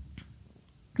gosh.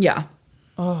 Yeah.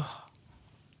 Oh.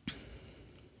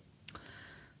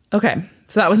 Okay.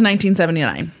 So that was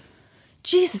 1979.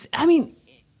 Jesus. I mean,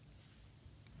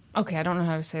 okay, I don't know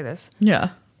how to say this. Yeah.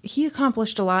 He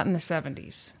accomplished a lot in the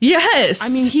 70s. Yes. I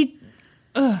mean,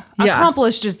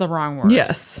 accomplished is the wrong word.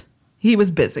 Yes. He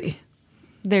was busy.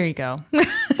 There you go. And he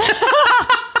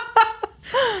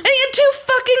had 2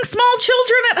 fucking small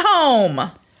children at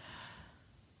home.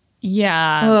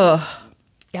 Yeah. Ugh.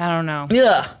 I don't know.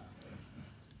 Ugh.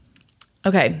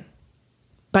 Okay.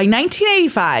 By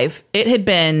 1985, it had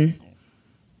been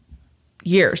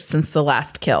years since the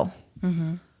last kill.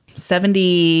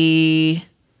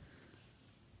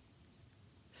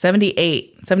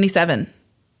 78, 77.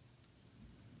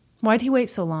 Why'd he wait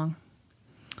so long?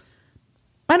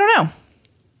 I don't know.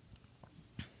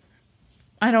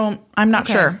 I'm not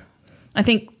sure. I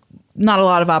think not a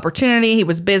lot of opportunity. He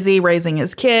was busy raising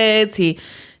his kids. He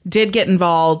did get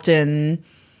involved in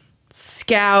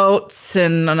scouts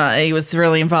and he was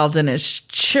really involved in his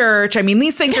church. I mean,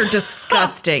 these things are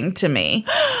disgusting to me.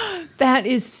 That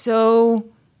is so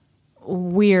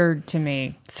weird to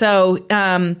me. So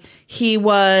he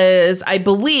was, I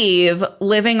believe,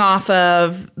 living off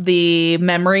of the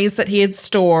memories that he had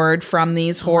stored from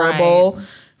these horrible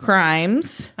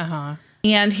crimes. Uh-huh.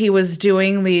 And he was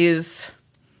doing these.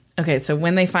 Okay, so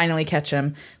when they finally catch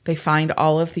him, they find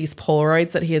all of these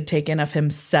Polaroids that he had taken of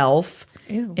himself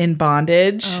in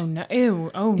bondage. Oh, no. Ew.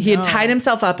 Oh, no. He had tied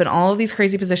himself up in all of these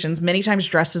crazy positions, many times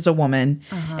dressed as a woman.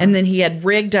 And then he had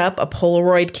rigged up a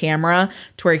Polaroid camera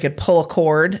to where he could pull a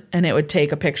cord and it would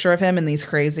take a picture of him in these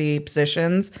crazy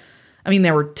positions. I mean,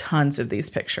 there were tons of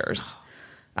these pictures.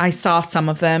 I saw some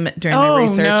of them during my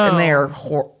research, and they are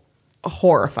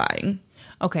horrifying.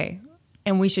 Okay.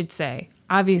 And we should say,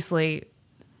 obviously,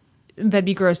 that'd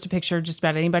be gross to picture just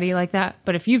about anybody like that.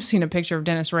 But if you've seen a picture of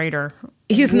Dennis Rader,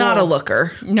 he's not a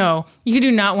looker. No, you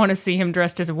do not want to see him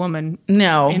dressed as a woman.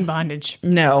 No, in bondage.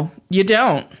 No, you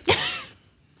don't.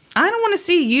 I don't want to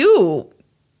see you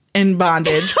in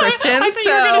bondage, Kristen. I thought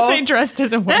you were going to say dressed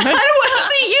as a woman. I don't want to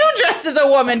see you dressed as a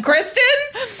woman, Kristen.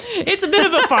 It's a bit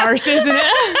of a farce, isn't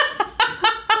it?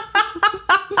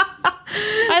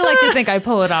 I like to think I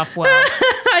pull it off well.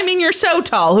 I mean, you're so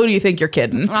tall. Who do you think you're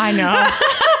kidding? I know.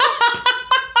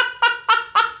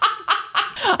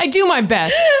 I do my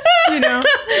best, you know.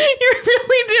 You're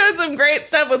really doing some great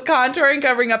stuff with contouring,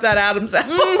 covering up that Adam's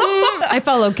apple. I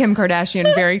follow Kim Kardashian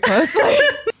very closely.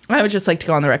 I would just like to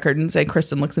go on the record and say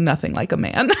Kristen looks nothing like a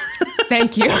man.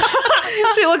 Thank you.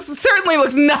 She certainly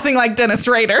looks nothing like Dennis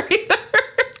Rader either.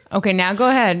 Okay, now go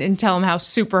ahead and tell him how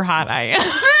super hot I am.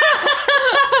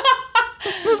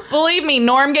 Believe me,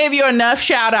 Norm gave you enough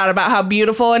shout out about how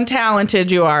beautiful and talented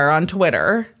you are on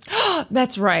Twitter.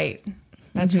 That's right.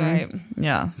 That's right.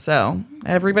 Yeah, so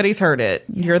everybody's heard it.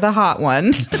 You're the hot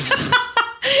one.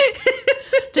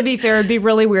 To be fair, it'd be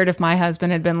really weird if my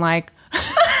husband had been like,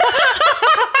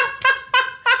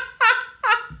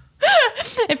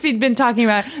 if he'd been talking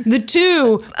about the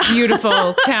 2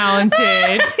 beautiful,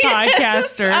 talented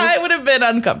podcasters. Yes, I would have been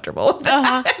uncomfortable with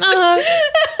that.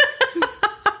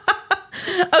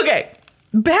 Okay,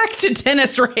 back to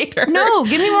Dennis Rader. No,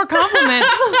 give me more compliments.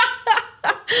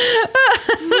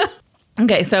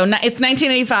 Okay, so it's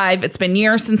 1985. It's been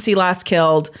years since he last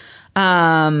killed.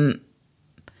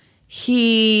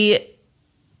 He,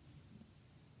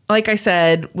 like I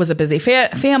said, was a busy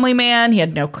family man. He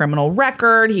had no criminal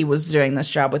record. He was doing this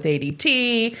job with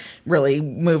ADT, really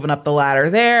moving up the ladder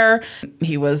there.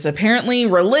 He was apparently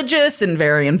religious and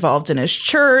very involved in his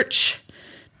church.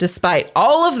 Despite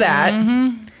all of that,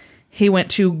 he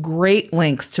went to great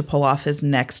lengths to pull off his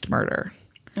next murder.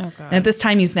 Oh, God. And at this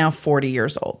time, he's now 40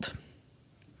 years old.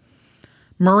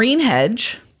 Maureen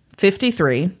Hedge,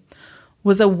 53,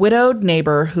 was a widowed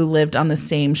neighbor who lived on the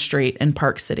same street in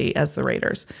Park City as the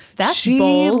Raiders. She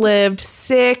bold. lived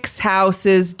 6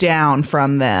 houses down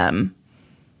from them.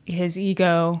 His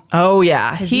ego. Oh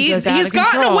yeah, He's gotten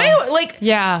control. away with, like,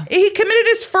 yeah. He committed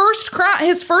his first crime,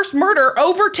 his first murder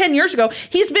over 10 years ago.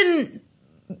 He's been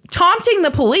taunting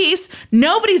the police.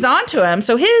 Nobody's onto him,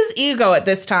 so his ego at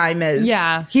this time is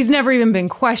He's never even been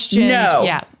questioned.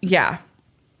 Yeah.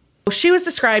 She was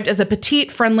described as a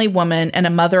petite, friendly woman and a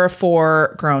mother of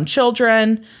 4 grown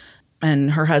children,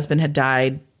 and her husband had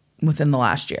died within the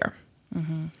last year.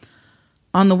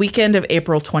 On the weekend of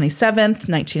April 27th,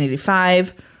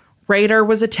 1985, Rader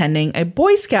was attending a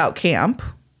Boy Scout camp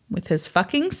with his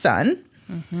fucking son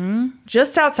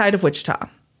just outside of Wichita.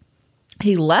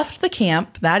 He left the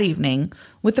camp that evening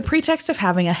with the pretext of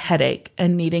having a headache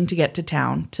and needing to get to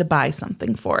town to buy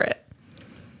something for it.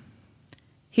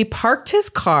 He parked his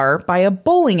car by a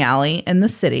bowling alley in the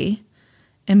city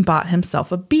and bought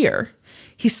himself a beer.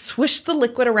 He swished the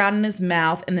liquid around in his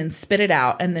mouth and then spit it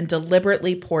out, and then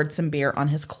deliberately poured some beer on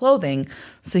his clothing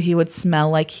so he would smell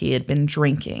like he had been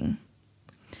drinking.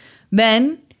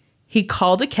 Then he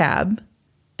called a cab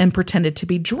and pretended to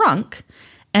be drunk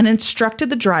and instructed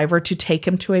the driver to take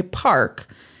him to a park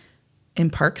in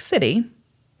Park City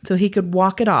so he could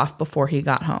walk it off before he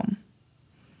got home.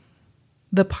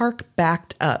 The park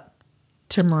backed up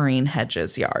to Maureen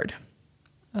Hedges' yard.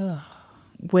 Ugh.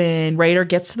 When Rader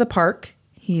gets to the park,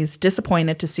 he's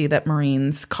disappointed to see that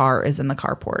Maureen's car is in the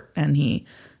carport, and he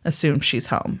assumes she's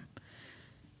home.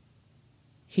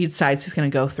 He decides he's going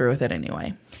to go through with it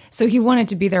anyway. So he wanted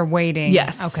to be there waiting.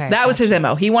 Yes. Okay. That was his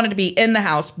MO. He wanted to be in the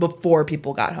house before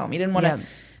people got home. He didn't want to...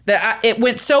 It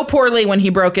went so poorly when he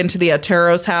broke into the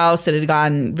Otero's house. It had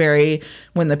gone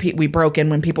we broke in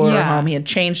when people were home. He had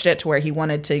changed it to where he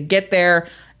wanted to get there,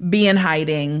 be in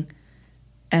hiding,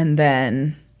 and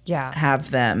then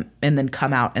have them, and then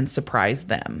come out and surprise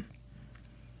them.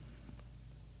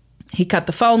 He cut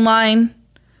the phone line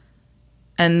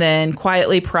and then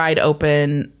quietly pried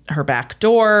open her back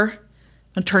door.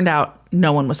 It turned out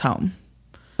no one was home.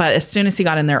 But as soon as he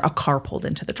got in there, a car pulled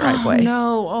into the driveway. Oh,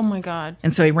 no. Oh, my God.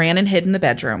 And so he ran and hid in the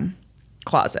bedroom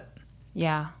closet.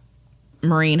 Yeah.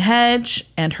 Maureen Hedge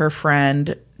and her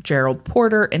friend Gerald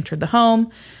Porter entered the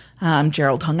home.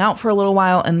 Gerald hung out for a little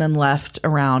while and then left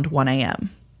around 1 a.m.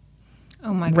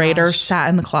 Oh, my gosh. Rader sat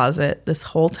in the closet this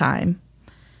whole time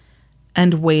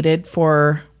and waited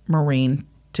for Maureen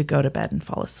to go to bed and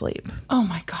fall asleep. Oh,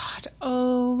 my God.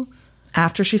 Oh.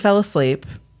 After she fell asleep,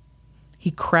 he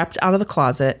crept out of the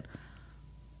closet,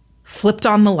 flipped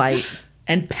on the light,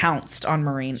 and pounced on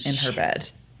Maureen in her bed.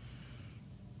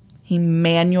 He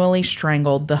manually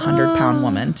strangled the 100-pound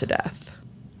woman to death.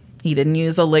 He didn't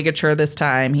use a ligature this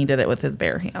time. He did it with his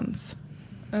bare hands.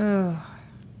 Ugh.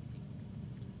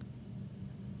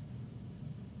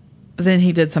 Then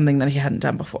he did something that he hadn't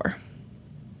done before.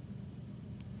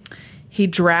 He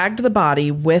dragged the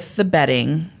body with the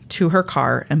bedding to her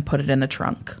car and put it in the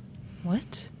trunk.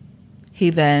 What? He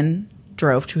then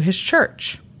drove to his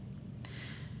church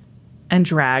and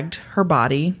dragged her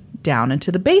body down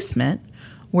into the basement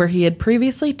where he had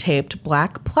previously taped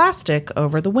black plastic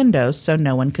over the windows so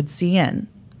no one could see in.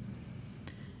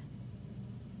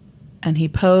 And he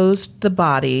posed the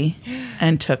body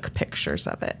and took pictures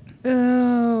of it.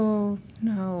 Oh,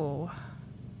 no.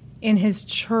 In his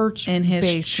church basement. In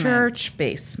his church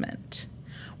basement,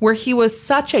 where he was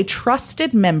such a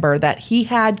trusted member that he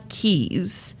had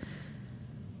keys.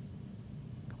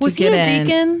 Was he a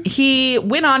deacon? He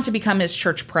went on to become his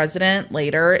church president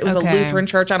later. It was a Lutheran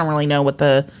church. I don't really know what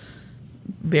the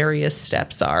various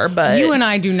steps are, but... You and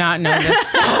I do not know this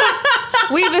stuff.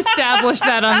 We've established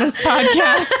that on this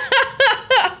podcast.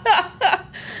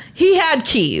 He had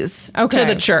keys to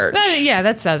the church.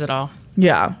 That says it all.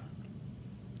 Yeah.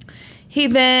 He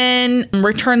then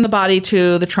returned the body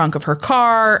to the trunk of her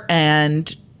car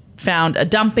and found a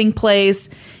dumping place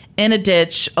in a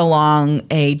ditch along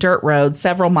a dirt road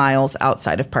several miles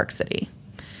outside of Park City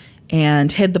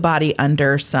and hid the body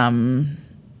under some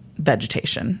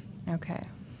vegetation. Okay.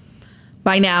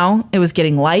 By now, it was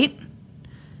getting light,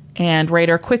 and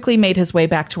Rader quickly made his way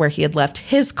back to where he had left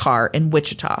his car in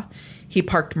Wichita. He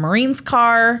parked Maureen's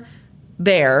car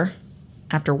there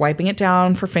after wiping it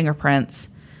down for fingerprints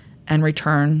and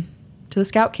returned to the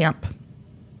scout camp.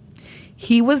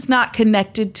 He was not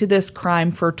connected to this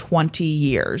crime for 20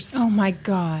 years. Oh, my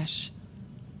gosh.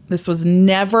 This was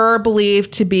never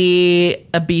believed to be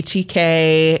a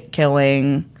BTK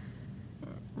killing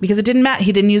because it didn't match.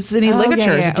 He didn't use any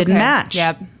ligatures. It didn't match.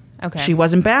 Yep. Okay. She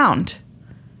wasn't bound.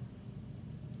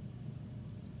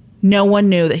 No one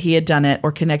knew that he had done it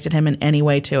or connected him in any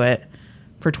way to it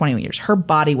for 20 years. Her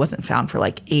body wasn't found for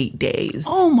like 8 days.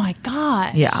 Oh, my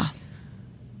gosh. Yeah.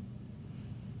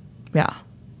 Yeah.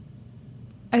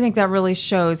 I think that really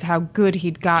shows how good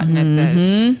he'd gotten at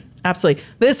this. Absolutely.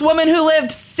 This woman who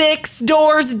lived 6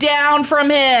 doors down from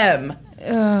him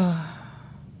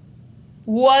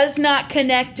was not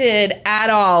connected at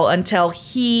all until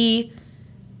he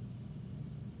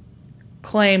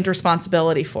claimed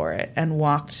responsibility for it and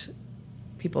walked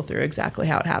people through exactly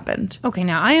how it happened. Okay,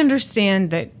 now I understand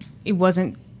that it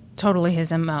wasn't totally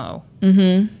his MO.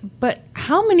 Mm-hmm. But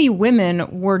how many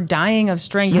women were dying of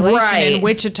strangulation in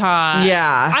Wichita?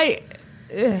 Yeah.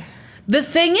 The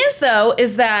thing is, though,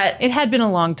 is that... It had been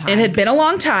a long time. It had been a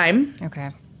long time. Okay.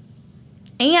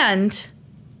 And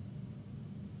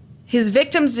his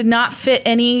victims did not fit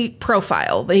any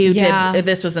profile.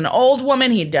 This was an old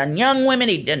woman. He'd done young women.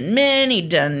 He'd done men. He'd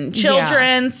done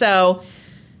children. So,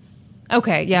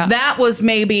 okay, yeah. That was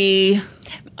maybe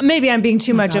I'm being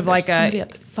too much of like somebody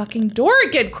at the fucking door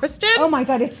again, Kristen. Oh my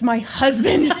God, it's my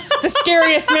husband, the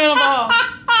scariest man of all.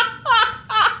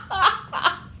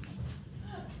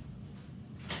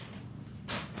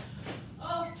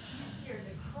 Oh, you scared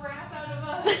the crap out of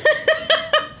us.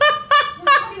 We're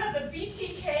talking about the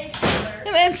BTK killer.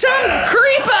 And then some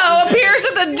creepo appears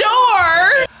at the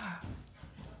door.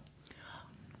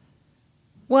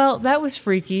 Well, that was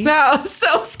freaky. That was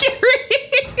so scary.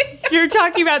 You're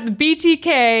talking about the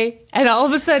BTK, and all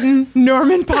of a sudden,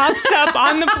 Norman pops up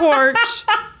on the porch.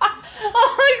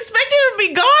 I expected him to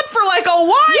be gone for like a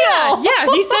while. Yeah,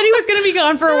 he said he was going to be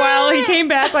gone for a while. He came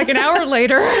back like an hour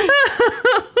later.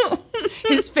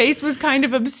 His face was kind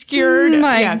of obscured. Oh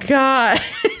my God.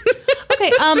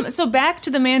 Okay, so back to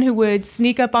the man who would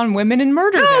sneak up on women and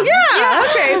murder them. Oh, yeah.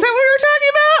 Okay, is that what we were talking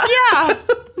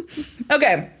about? Yeah.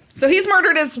 Okay, so he's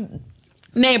murdered his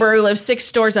neighbor who lives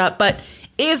 6 doors up, but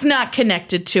is not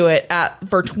connected to it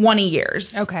for 20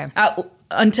 years. Okay.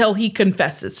 Until he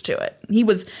confesses to it.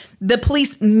 The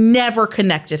police never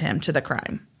connected him to the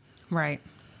crime. Right.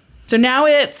 So now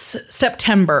it's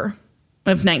September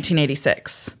of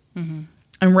 1986. Mm-hmm.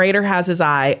 And Rader has his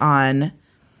eye on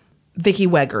Vicki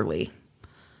Wegerle,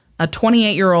 a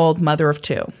 28-year-old mother of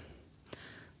 2.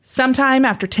 Sometime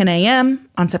after 10 a.m.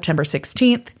 on September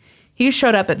 16th, he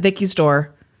showed up at Vicki's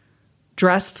door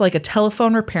dressed like a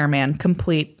telephone repairman,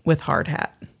 complete with hard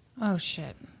hat. Oh,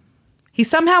 shit. He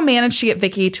somehow managed to get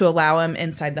Vicki to allow him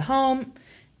inside the home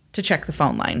to check the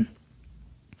phone line.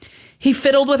 He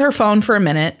fiddled with her phone for a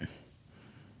minute,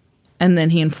 and then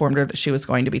he informed her that she was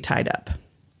going to be tied up.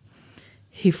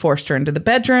 He forced her into the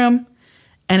bedroom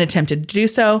and attempted to do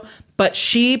so, but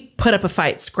she put up a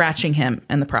fight, scratching him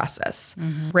in the process.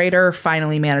 Mm-hmm. Rader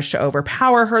finally managed to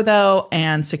overpower her, though,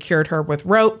 and secured her with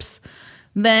ropes,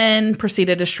 then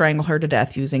proceeded to strangle her to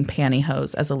death using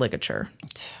pantyhose as a ligature.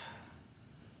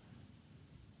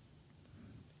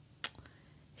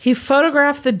 He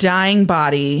photographed the dying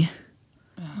body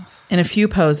in a few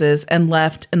poses and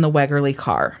left in the Wegerle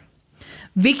car.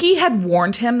 Vicki had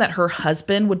warned him that her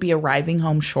husband would be arriving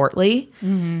home shortly.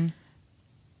 Mm-hmm.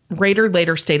 Rader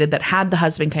later stated that had the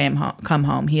husband come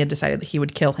home, he had decided that he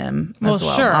would kill him as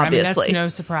well, sure. obviously. I mean, that's no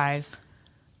surprise.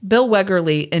 Bill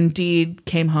Wegerle indeed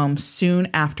came home soon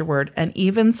afterward and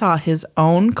even saw his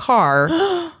own car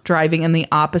driving in the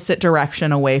opposite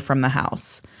direction away from the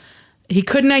house. He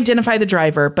couldn't identify the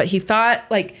driver, but he thought,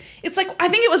 it's like, I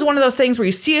think it was one of those things where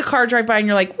you see a car drive by and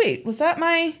you're like, wait, was that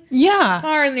my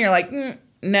car? And you're like,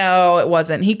 no, it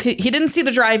wasn't. He didn't see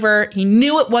the driver. He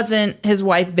knew it wasn't his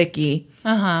wife, Vicki.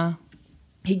 Uh-huh.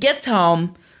 He gets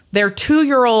home. Their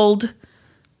 2-year-old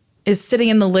is sitting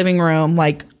in the living room,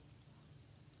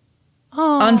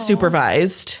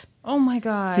 unsupervised. Oh, my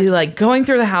God. He's going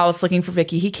through the house looking for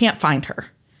Vicki. He can't find her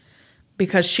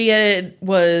because she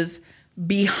was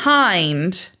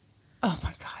behind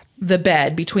the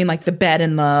bed, between the bed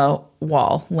and the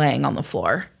wall, laying on the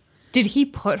floor. Did he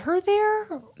put her there?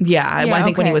 Yeah, I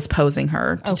think when he was posing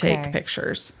her to take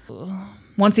pictures.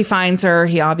 Once he finds her,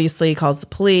 he obviously calls the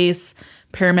police.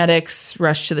 Paramedics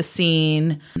rush to the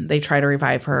scene. They try to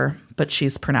revive her, but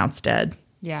she's pronounced dead.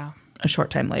 Yeah. A short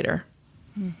time later.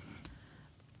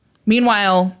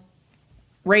 Meanwhile,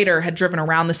 Rader had driven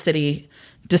around the city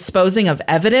disposing of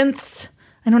evidence.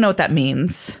 I don't know what that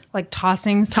means. Like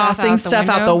tossing stuff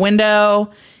out the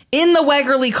window in the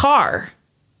Wegerle car.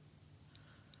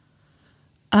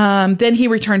 Then he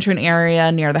returned to an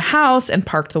area near the house and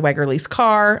parked the Wegerle's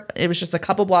car. It was just a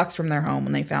couple blocks from their home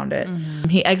when they found it. Mm-hmm.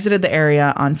 He exited the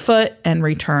area on foot and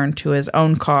returned to his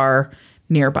own car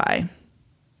nearby.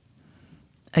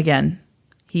 Again,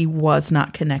 he was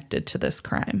not connected to this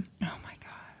crime. Oh, my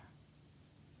God.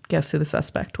 Guess who the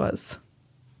suspect was?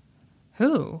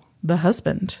 Who? The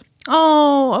husband.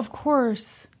 Oh, of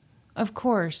course. Of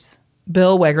course.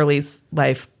 Bill Wegerle's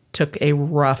life took a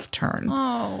rough turn.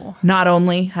 Oh. Not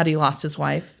only had he lost his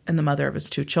wife and the mother of his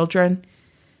 2 children,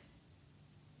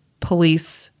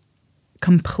 police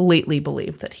completely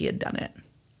believed that he had done it.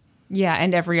 Yeah,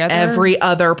 and every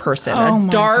other person. A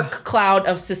dark cloud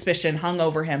of suspicion hung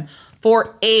over him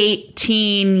for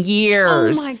 18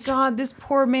 years. Oh, my God. This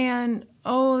poor man.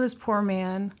 Oh, this poor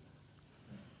man.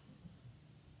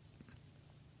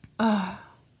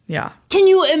 Yeah. Can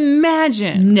you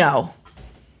imagine? No.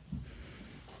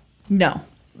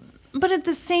 But at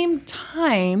the same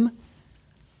time,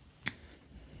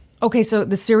 Okay, so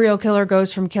the serial killer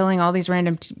goes from killing all these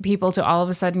random people to all of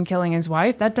a sudden killing his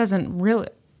wife? That doesn't really...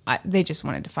 they just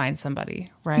wanted to find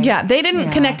somebody, right? Yeah, they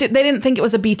didn't connect it. They didn't think it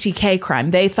was a BTK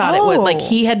crime. They thought it would, like,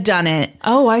 he had done it.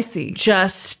 Oh, I see.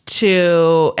 Just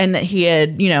to, and that he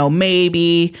had,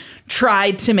 maybe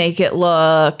tried to make it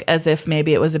look as if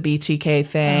maybe it was a BTK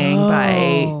thing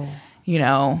by,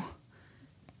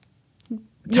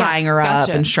 tying her up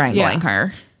and strangling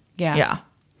her. Yeah. Yeah.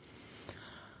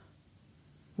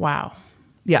 Wow.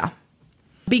 Yeah.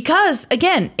 Because,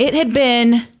 again, it had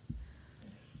been,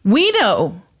 we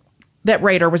know that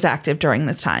Rader was active during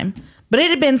this time, but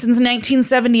it had been since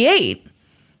 1978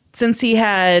 since he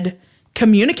had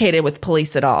communicated with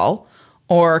police at all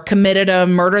or committed a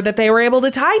murder that they were able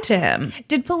to tie to him.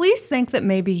 Did police think that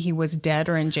maybe he was dead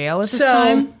or in jail at this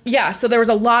time? Yeah, so there was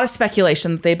a lot of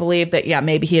speculation that they believed that,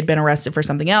 maybe he had been arrested for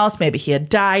something else. Maybe he had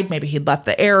died. Maybe he'd left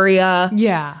the area.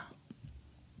 Yeah.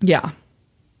 Yeah.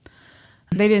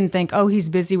 They didn't think, he's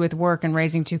busy with work and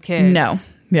raising 2 kids. No.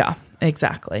 Yeah,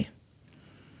 exactly.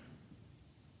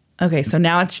 Okay, so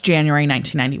now it's January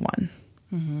 1991.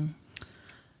 Mm-hmm.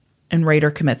 And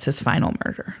Rader commits his final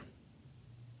murder.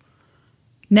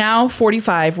 Now,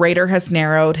 45, Rader has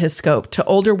narrowed his scope to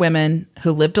older women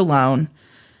who lived alone,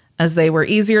 as they were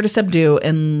easier to subdue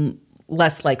and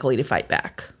less likely to fight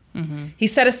back. Mm-hmm. He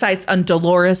set his sights on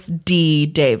Dolores D.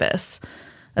 Davis,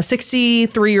 a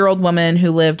 63-year-old woman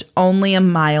who lived only 1.5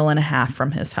 miles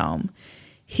from his home.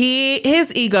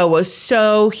 His ego was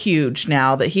so huge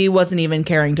now that he wasn't even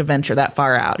caring to venture that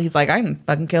far out. He's like, I can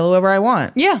fucking kill whoever I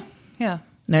want. Yeah. Yeah.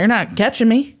 No, you're not catching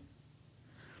me.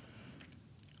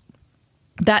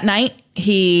 That night,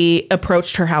 he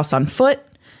approached her house on foot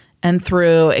and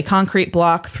threw a concrete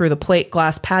block through the plate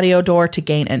glass patio door to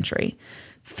gain entry.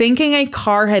 Thinking a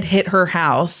car had hit her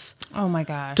house, oh my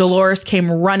gosh, Dolores came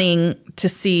running to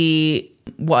see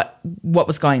what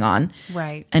was going on.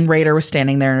 Right. And Rader was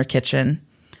standing there in her kitchen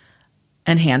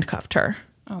and handcuffed her.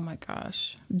 Oh my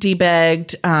gosh. Dee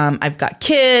begged, I've got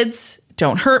kids.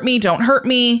 Don't hurt me. Don't hurt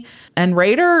me. And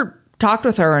Rader talked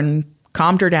with her and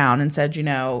calmed her down and said,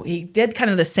 he did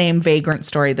kind of the same vagrant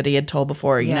story that he had told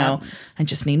before. I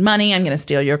just need money. I'm going to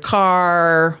steal your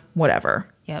car, whatever.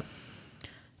 Yep.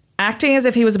 Acting as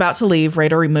if he was about to leave,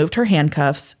 Rader removed her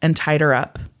handcuffs and tied her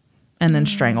up and then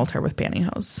strangled her with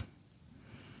pantyhose.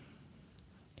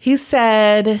 He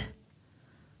said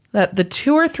that the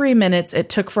 2 or 3 minutes it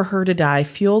took for her to die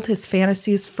fueled his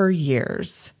fantasies for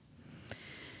years.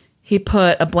 He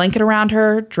put a blanket around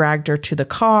her, dragged her to the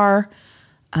car,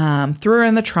 threw her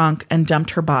in the trunk, and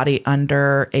dumped her body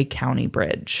under a county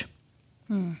bridge.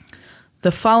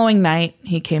 The following night,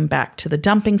 he came back to the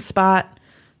dumping spot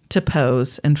to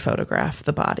pose and photograph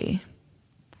the body.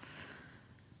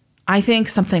 I think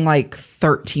something like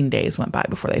 13 days went by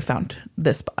before they found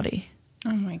this body.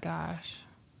 Oh my gosh.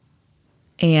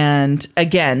 And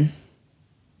again,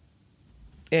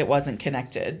 it wasn't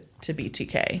connected to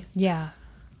BTK. Yeah.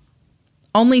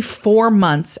 Only 4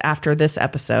 months after this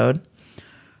episode,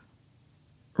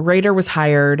 Rader was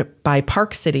hired by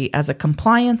Park City as a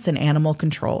compliance and animal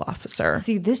control officer.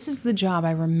 See, this is the job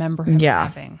I remember him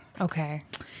having. Okay.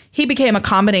 He became a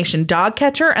combination dog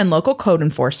catcher and local code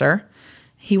enforcer.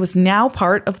 He was now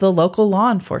part of the local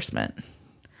law enforcement.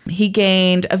 He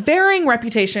gained a varying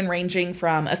reputation ranging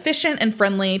from efficient and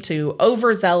friendly to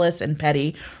overzealous and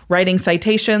petty, writing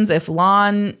citations if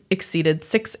lawn exceeded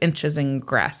 6 inches in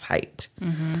grass height.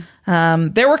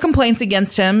 Mm-hmm. There were complaints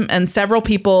against him, and several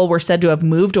people were said to have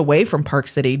moved away from Park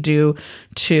City due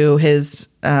to his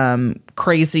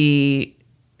crazy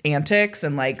antics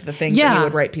and like the things that he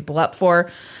would write people up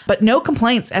for. But no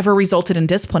complaints ever resulted in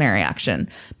disciplinary action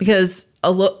because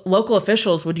local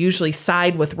officials would usually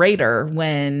side with Rader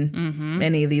when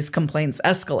any of these complaints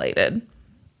escalated.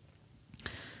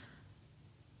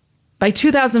 By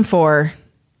 2004,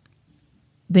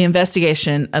 the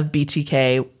investigation of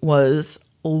BTK was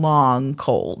long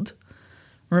cold.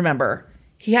 Remember,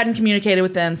 he hadn't communicated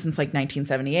with them since like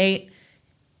 1978.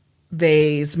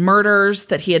 These murders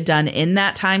that he had done in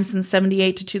that time since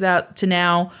 78 to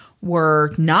now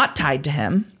were not tied to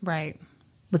him. Right.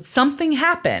 But something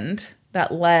happened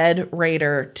that led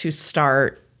Rader to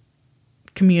start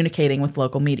communicating with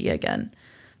local media again.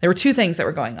 There were 2 things that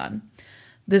were going on.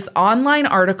 This online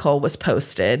article was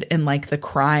posted in like the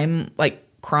crime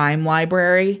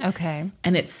library. Okay.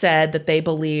 And it said that they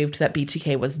believed that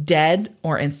BTK was dead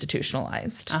or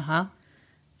institutionalized. Uh-huh.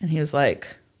 And he was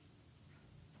like,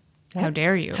 how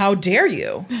dare you? How dare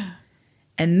you?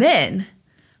 And then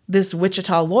this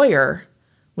Wichita lawyer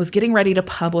was getting ready to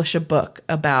publish a book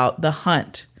about the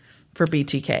hunt for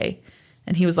BTK.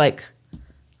 And he was like,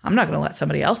 I'm not going to let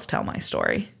somebody else tell my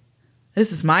story.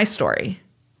 This is my story.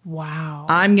 Wow.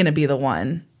 I'm going to be the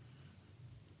one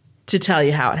to tell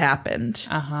you how it happened.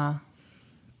 Uh-huh.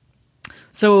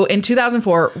 So in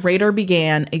 2004, Rader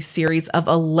began a series of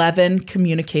 11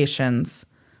 communications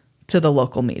to the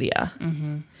local media.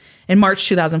 Mm-hmm. In March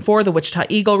 2004, the Wichita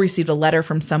Eagle received a letter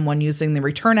from someone using the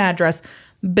return address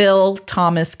Bill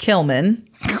Thomas Kilman,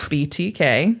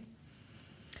 BTK.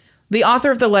 The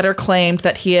author of the letter claimed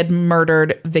that he had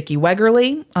murdered Vicki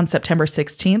Wegerly on September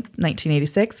 16th,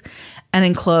 1986, and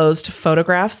enclosed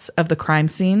photographs of the crime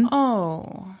scene.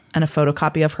 Oh. And a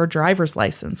photocopy of her driver's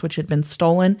license, which had been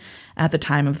stolen at the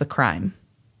time of the crime.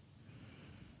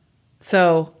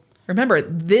 So remember,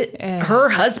 her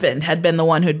husband had been the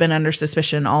one who'd been under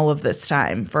suspicion all of this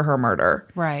time for her murder.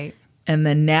 Right. And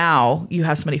then now you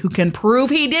have somebody who can prove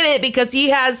he did it because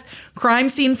he has crime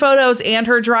scene photos and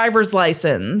her driver's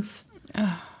license.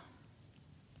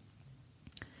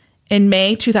 In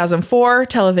May 2004,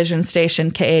 television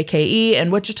station KAKE in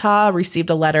Wichita received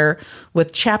a letter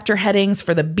with chapter headings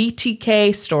for the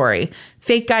BTK story,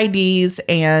 fake IDs,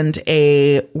 and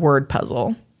a word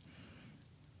puzzle,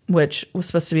 which was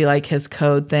supposed to be like his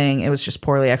code thing. It was just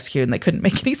poorly executed and they couldn't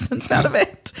make any sense out of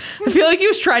it. I feel like he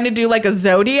was trying to do like a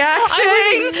Zodiac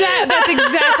thing. That's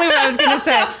exactly what I was going to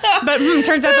say. But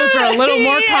turns out those are a little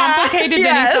more complicated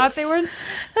than he thought they were.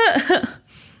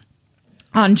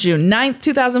 On June 9th,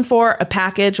 2004, a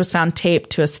package was found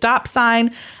taped to a stop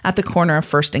sign at the corner of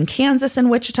First and Kansas in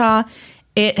Wichita.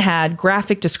 It had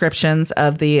graphic descriptions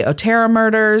of the Otero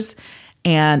murders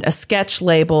and a sketch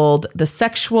labeled "The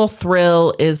Sexual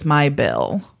Thrill Is My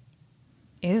Bill."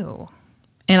 Ew.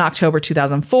 In October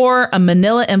 2004, a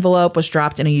manila envelope was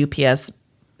dropped in a UPS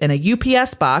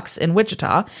box in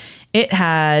Wichita. It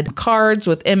had cards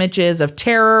with images of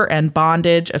terror and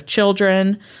bondage of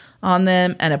children on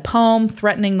them and a poem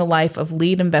threatening the life of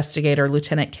lead investigator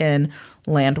Lieutenant Ken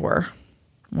Landwehr.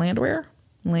 Landwehr?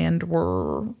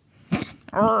 Landwehr.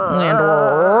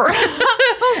 Landwehr.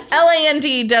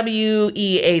 Landwehr.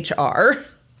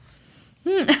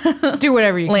 Do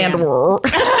whatever you can. Landwehr.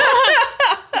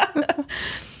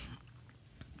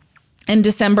 In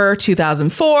December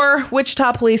 2004,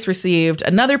 Wichita police received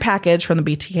another package from the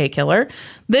BTK killer.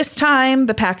 This time,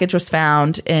 the package was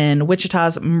found in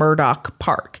Wichita's Murdoch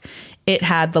Park. It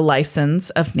had the license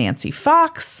of Nancy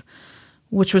Fox,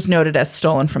 which was noted as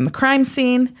stolen from the crime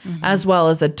scene, as well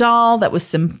as a doll that was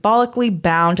symbolically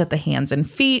bound at the hands and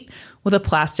feet with a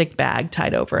plastic bag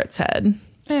tied over its head.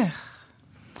 Ugh.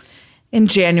 In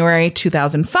January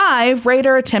 2005,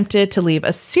 Rader attempted to leave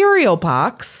a cereal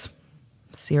box.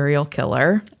 Serial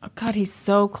killer. Oh, God, he's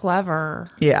so clever.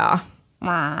 Yeah.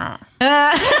 I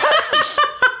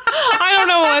don't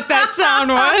know what that sound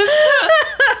was.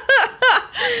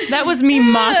 That was me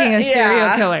mocking a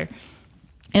serial killer.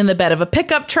 In the bed of a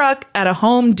pickup truck at a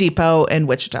Home Depot in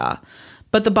Wichita.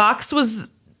 But the box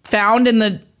was found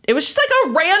it was just like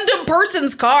a random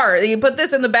person's car. You put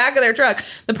this in the back of their truck.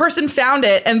 The person found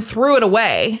it and threw it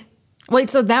away.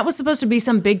 Wait, so that was supposed to be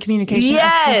some big communication?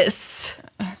 Yes.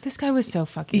 This guy was so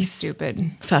fucking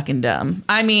stupid. Fucking dumb.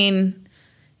 I mean,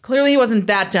 clearly he wasn't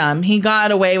that dumb. He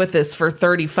got away with this for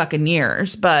 30 fucking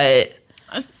years, but...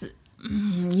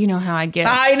 You know how I get.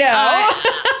 I know.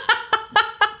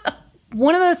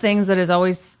 One of the things that has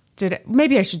always stood...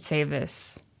 Maybe I should save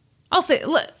this. I'll say...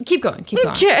 Keep going. Keep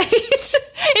going. Okay.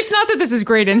 It's not that this is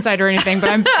great insight or anything, but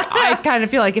I kind of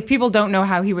feel like if people don't know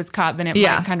how he was caught, then it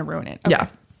might kind of ruin it. Okay, yeah.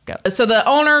 Go. So the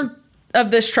owner of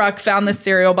this truck found this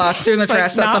cereal box threw in the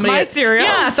trash. Like, not my cereal.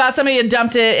 Yeah, thought somebody had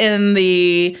dumped it in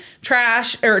the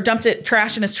trash or dumped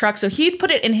trash in his truck. So he'd put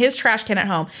it in his trash can at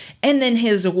home. And then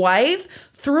his wife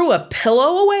threw a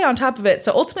pillow away on top of it.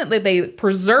 So ultimately they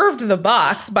preserved the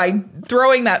box by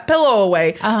throwing that pillow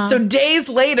away. Uh-huh. So days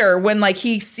later, when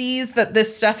he sees that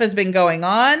this stuff has been going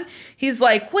on, he's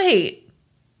like, wait,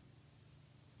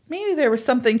 maybe there was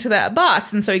something to that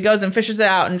box. And so he goes and fishes it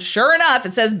out. And sure enough,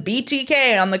 it says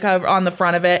BTK on the cover, on the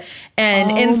front of it.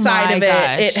 And inside of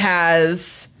it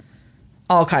has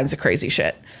all kinds of crazy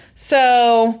shit.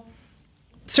 So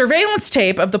surveillance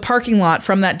tape of the parking lot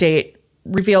from that date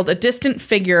revealed a distant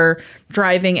figure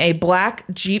driving a black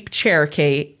Jeep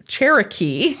Cherokee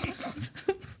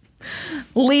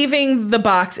leaving the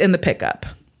box in the pickup.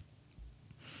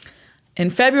 In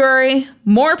February,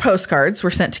 more postcards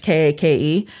were sent to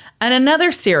KAKE, and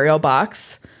another cereal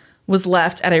box was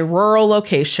left at a rural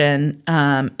location,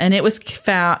 and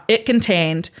it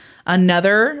contained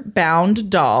another bound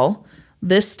doll.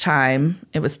 This time,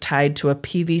 it was tied to a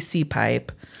PVC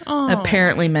pipe,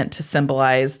 apparently meant to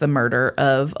symbolize the murder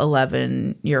of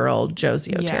 11-year-old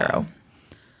Josie Otero.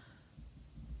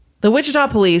 The Wichita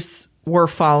police were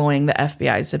following the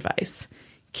FBI's advice.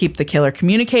 Keep the killer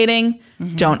communicating.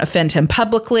 Don't offend him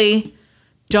publicly.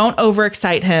 Don't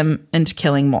overexcite him into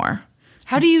killing more.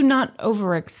 How do you not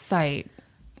overexcite?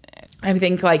 I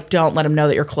think, like, don't let him know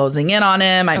that you're closing in on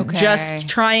him. Just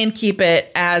try and keep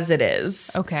it as it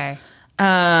is. Okay.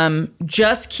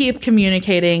 Just keep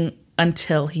communicating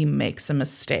until he makes a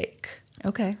mistake.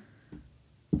 Okay.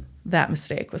 That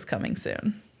mistake was coming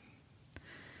soon.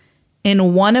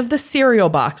 In one of the cereal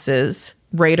boxes,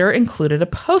 Rader included a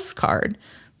postcard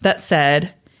that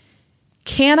said,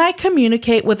 "Can I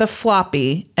communicate with a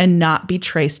floppy and not be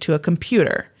traced to a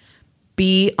computer?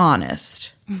 Be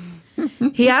honest."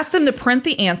 He asked them to print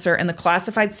the answer in the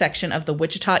classified section of the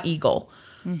Wichita Eagle.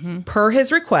 Per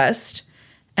his request,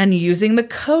 and using the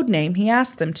code name he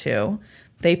asked them to,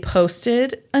 they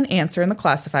posted an answer in the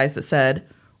classifieds that said,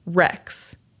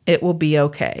 "Rex, it will be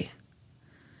okay."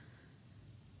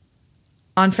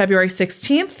 On February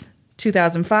 16th,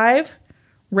 2005,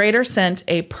 Rader sent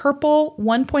a purple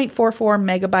 1.44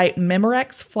 megabyte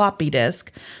Memorex floppy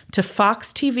disk to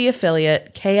Fox TV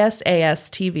affiliate KSAS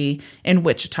TV in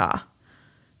Wichita.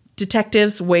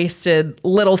 Detectives wasted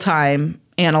little time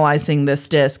analyzing this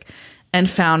disk and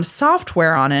found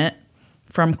software on it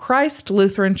from Christ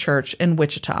Lutheran Church in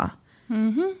Wichita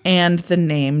and the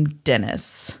name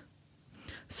Dennis.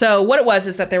 So what it was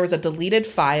is that there was a deleted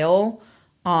file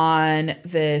on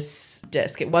this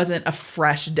disc. It wasn't a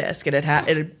fresh disc. He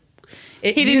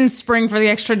didn't spring for the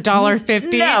extra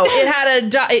 $1.50. No,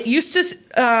 it used to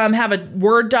have a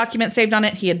Word document saved on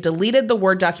it. He had deleted the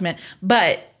Word document,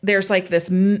 but there's like this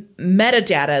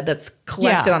metadata that's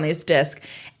collected on these discs,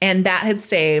 and that had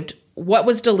saved what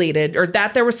was deleted, or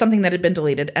that there was something that had been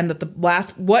deleted, and that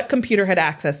what computer had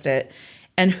accessed it,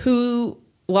 and who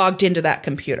logged into that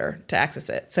computer to access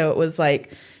it. So it was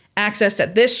like accessed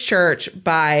at this church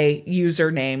by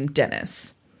username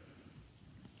Dennis.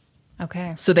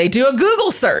 Okay. So they do a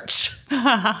Google search.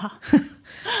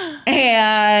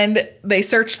 And they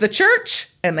search the church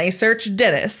and they search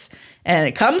Dennis. And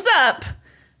it comes up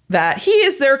that he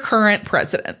is their current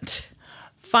president.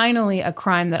 Finally, a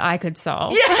crime that I could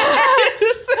solve.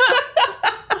 Yes.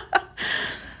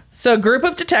 So a group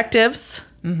of detectives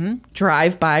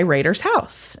drive by Rader's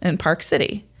house in Park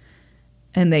City.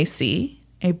 And they see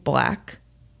a black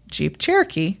Jeep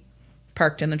Cherokee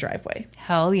parked in the driveway.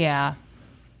 Hell yeah.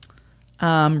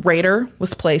 Rader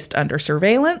was placed under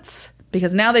surveillance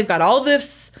because now they've got all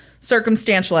this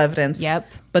circumstantial evidence.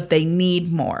 Yep. But they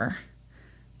need more.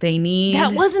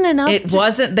 That wasn't enough. It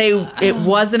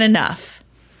wasn't enough.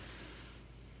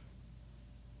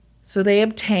 So they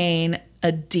obtain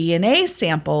a DNA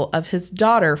sample of his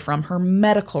daughter from her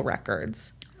medical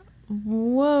records.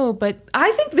 Whoa, but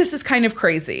I think this is kind of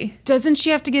crazy. Doesn't she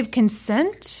have to give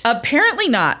consent? Apparently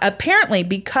not. Apparently,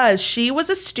 because she was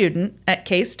a student at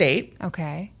K-State.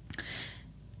 Okay.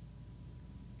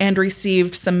 And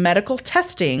received some medical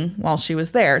testing while she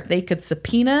was there, they could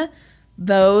subpoena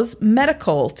those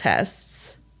medical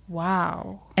tests.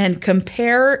 Wow. And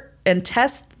compare and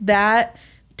test that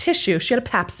tissue. She had a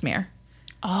pap smear.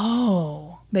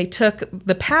 Oh. They took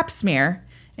the pap smear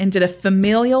and did a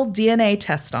familial DNA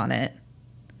test on it.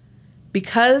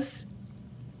 Because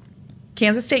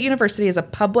Kansas State University is a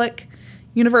public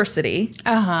university,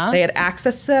 they had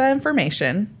access to that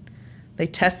information. They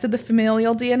tested the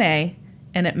familial DNA,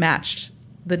 and it matched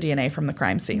the DNA from the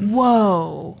crime scenes.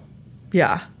 Whoa.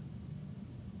 Yeah.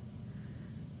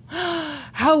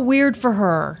 How weird for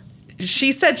her.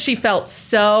 She said she felt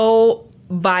so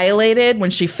violated when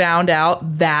she found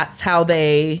out that's how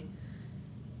they...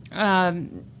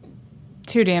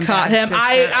 Too damn caught bad, him. sister.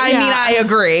 I mean, I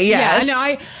agree. Yes. Yeah,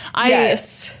 no,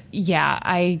 yes. Yeah,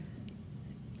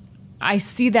 I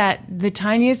see that the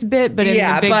tiniest bit, but in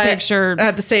the big picture,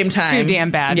 at the same time, too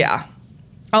damn bad. Yeah.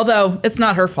 Although it's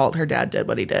not her fault. Her dad did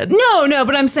what he did. No,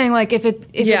 but I'm saying, like, if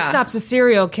it stops a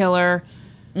serial killer,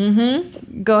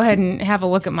 go ahead and have a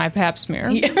look at my pap smear.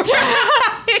 Yeah.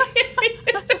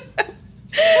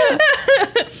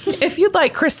 If you'd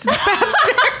like Kristen's pap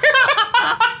smear.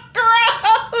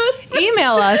 Gross.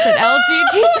 Email us at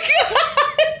LGT.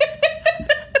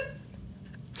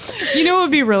 You know what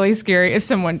would be really scary if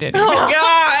someone did. Oh,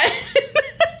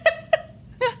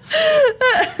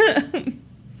 God.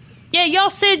 Yeah, y'all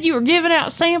said you were giving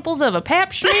out samples of a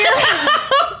pap smear.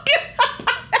 Oh,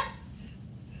 God.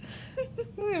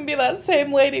 It's going to be that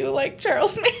same lady who liked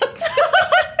Charles Manson.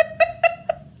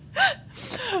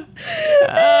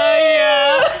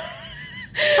 Yeah.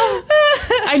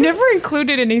 I never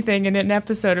included anything in an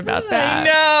episode about that. I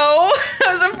know.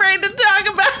 I was afraid to talk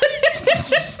about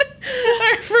it.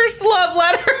 Our first love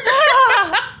letter.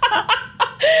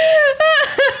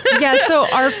 Yeah, so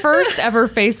our first ever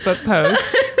Facebook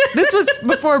post, this was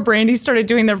before Brandy started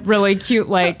doing the really cute,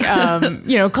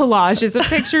 collages of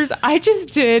pictures. I just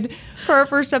did, for our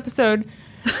first episode,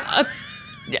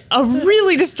 a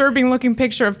really disturbing looking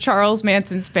picture of Charles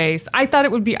Manson's face. I thought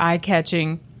it would be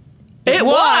eye-catching. It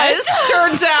was,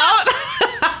 turns out.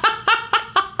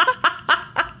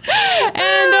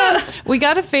 And we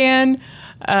got a fan.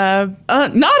 Not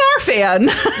our fan.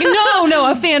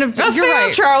 No, a fan of... You're right.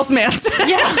 Of Charles Manson.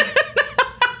 Yeah.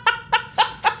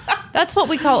 That's what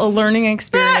we call a learning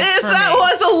experience. That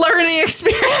was a learning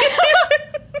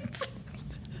experience.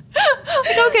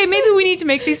 Okay, maybe we need to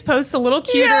make these posts a little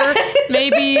cuter. Yeah.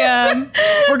 Maybe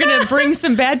we're going to bring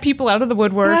some bad people out of the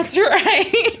woodwork. That's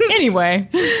right. Anyway.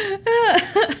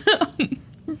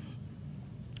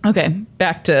 Okay,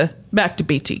 back to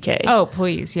BTK. Oh,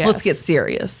 please, yes. Let's get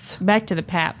serious. Back to the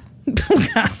pap.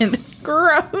 God,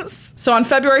 gross. So on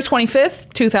February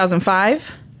 25th,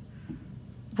 2005,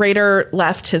 Rader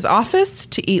left his office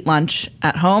to eat lunch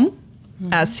at home,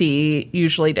 as he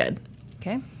usually did.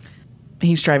 Okay.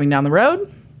 He's driving down the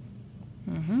road,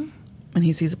 and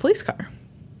he sees a police car.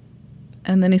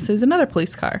 And then he sees another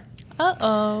police car.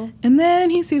 Uh-oh. And then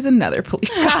he sees another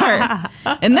police car.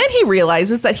 And then he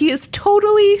realizes that he is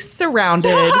totally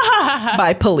surrounded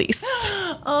by police.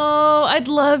 Oh, I'd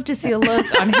love to see a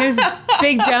look on his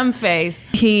big dumb face.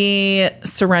 He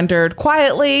surrendered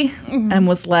quietly and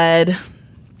was led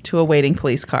to a waiting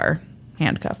police car,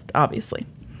 handcuffed, obviously.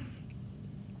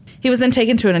 He was then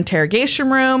taken to an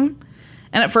interrogation room,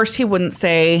 and at first he wouldn't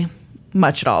say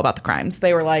much at all about the crimes.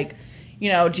 They were like, do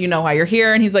you know why you're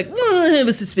here? And he's like, I have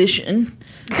a suspicion.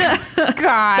 God.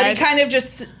 But he kind of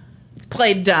just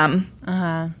played dumb.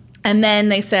 Uh-huh. And then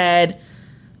they said,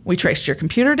 we traced your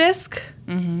computer disk.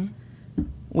 Mm-hmm.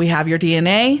 We have your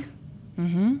DNA.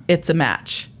 Mm-hmm. It's a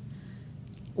match.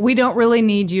 We don't really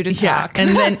need you to talk.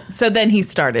 Yeah. And then he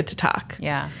started to talk.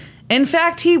 Yeah. In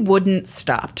fact, he wouldn't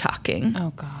stop talking.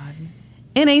 Oh, God.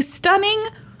 In a stunning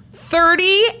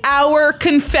 30-hour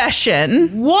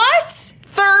confession. What?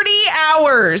 30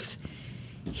 hours.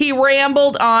 He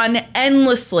rambled on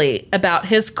endlessly about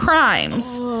his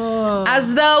crimes,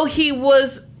 as though he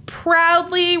was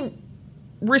proudly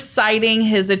reciting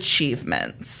his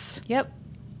achievements. Yep.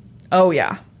 Oh,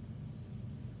 yeah.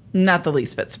 Not the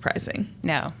least bit surprising.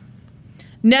 No.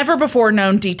 Never before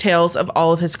known details of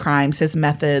all of his crimes, his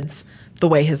methods, the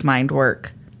way his mind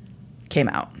worked, came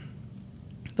out.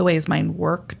 The way his mind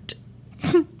worked.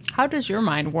 How does your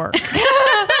mind work?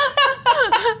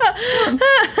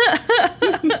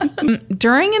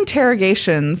 During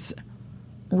interrogations,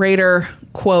 Rader,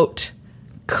 quote,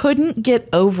 couldn't get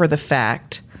over the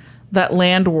fact that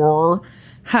Landwehr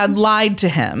had lied to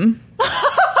him.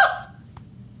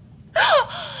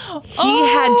 He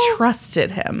had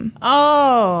trusted him.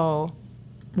 Oh.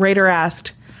 Rader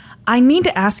asked, I need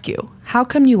to ask you, how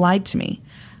come you lied to me?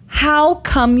 How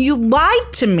come you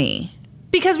lied to me?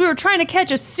 Because we were trying to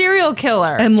catch a serial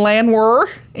killer. And Landwehr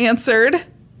answered,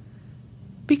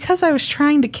 because I was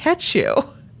trying to catch you.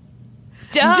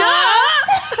 Duh!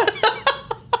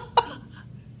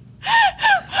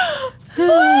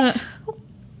 What?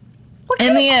 What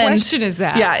kind of question is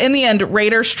that? Yeah, in the end,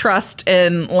 Rader's trust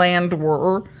in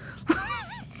Landwehr.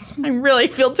 I really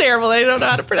feel terrible. I don't know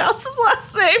how to pronounce his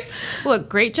last name. Look,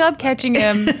 great job catching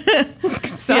him.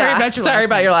 Sorry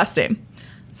about your last name.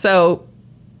 So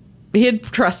he had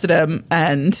trusted him,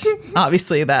 and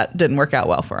obviously that didn't work out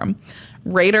well for him.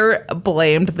 Rader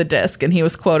blamed the disc, and he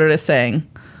was quoted as saying,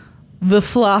 the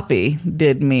floppy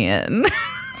did me in.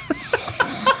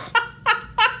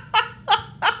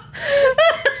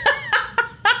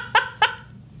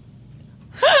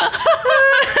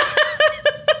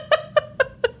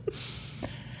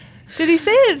 Did he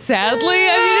say it sadly?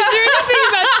 I mean, is there anything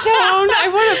about tone? I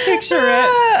want to picture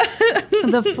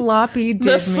it. The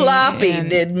floppy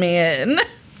did me in.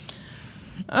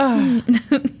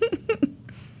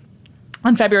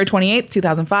 On February 28th,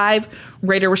 2005,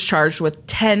 Rader was charged with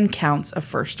 10 counts of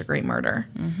first-degree murder.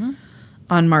 Mm-hmm.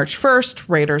 On March 1st,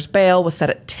 Rader's bail was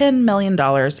set at $10 million,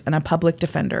 and a public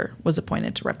defender was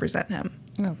appointed to represent him.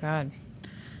 Oh, God.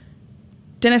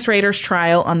 Dennis Rader's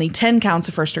trial on the 10 counts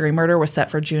of first-degree murder was set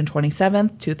for June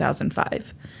 27th,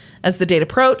 2005. As the date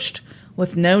approached,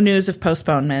 with no news of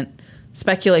postponement,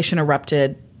 speculation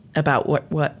erupted about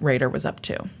what Rader was up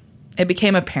to. It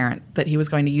became apparent that he was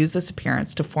going to use this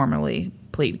appearance to formally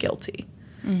plead guilty.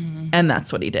 Mm-hmm. And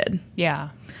that's what he did. Yeah.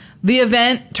 The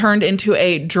event turned into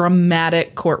a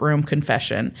dramatic courtroom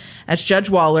confession as Judge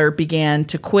Waller began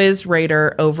to quiz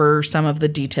Rader over some of the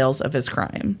details of his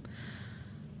crime.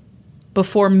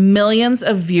 Before millions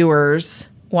of viewers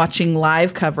watching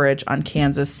live coverage on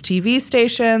Kansas TV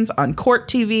stations, on court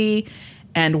TV,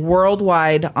 and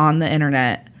worldwide on the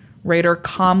internet, Rader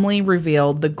calmly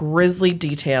revealed the grisly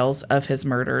details of his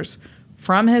murders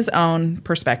from his own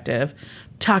perspective,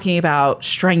 talking about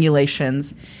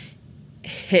strangulations,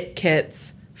 hit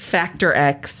kits, Factor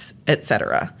X,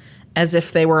 etc., as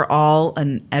if they were all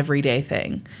an everyday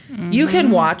thing. Mm-hmm. You can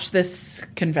watch this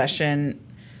confession,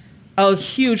 a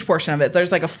huge portion of it.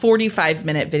 There's like a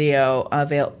 45-minute video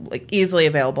easily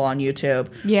available on YouTube.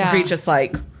 Yeah. Where he just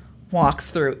like walks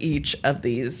through each of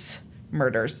these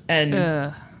murders.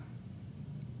 And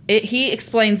he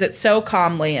explains it so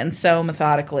calmly and so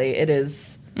methodically. It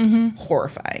is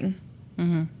horrifying.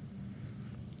 Mm-hmm.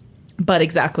 But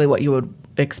exactly what you would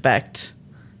expect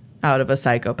out of a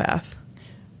psychopath.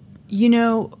 You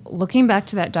know, looking back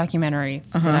to that documentary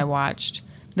that I watched,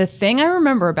 the thing I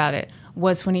remember about it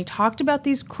was when he talked about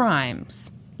these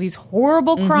crimes, these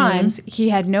horrible crimes, he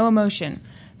had no emotion.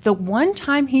 The one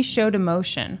time he showed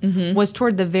emotion was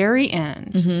toward the very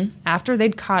end, after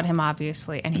they'd caught him,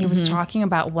 obviously, and he was talking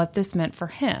about what this meant for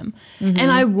him. And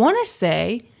I want to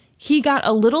say he got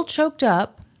a little choked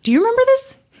up. Do you remember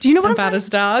this? Do you know what about his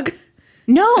dog?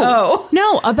 No.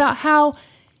 No, about how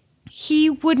he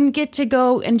wouldn't get to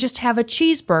go and just have a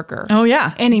cheeseburger. Oh,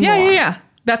 yeah. Anymore. Yeah.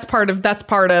 That's part of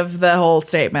the whole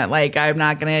statement. Like, I can't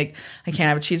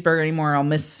have a cheeseburger anymore. I'll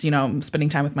miss, spending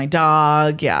time with my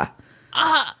dog. Yeah.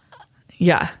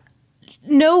 Yeah.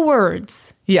 No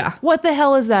words. Yeah. What the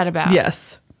hell is that about?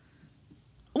 Yes.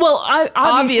 Well,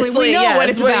 obviously we know what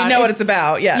it's about. We know what it's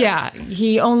about. Yes. Yeah.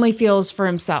 He only feels for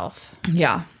himself.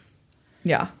 Yeah.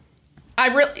 Yeah.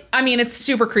 It's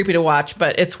super creepy to watch,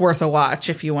 but it's worth a watch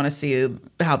if you want to see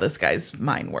how this guy's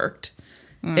mind worked.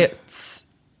 It's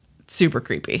super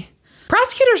creepy.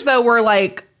 Prosecutors, though, were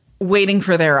like waiting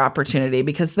for their opportunity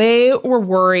because they were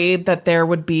worried that there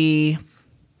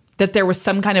was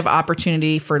some kind of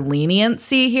opportunity for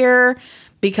leniency here,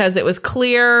 because it was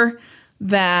clear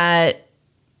that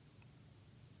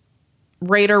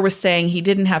Rader was saying he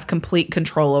didn't have complete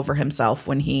control over himself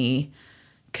when he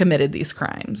committed these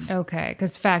crimes. Okay,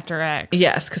 because Factor X.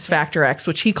 Yes, because Factor X,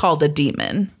 which he called a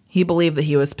demon. He believed that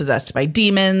he was possessed by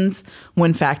demons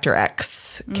when Factor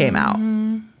X came out.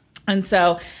 And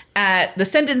so at the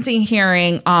sentencing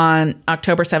hearing on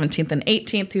October 17th and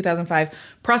 18th, 2005,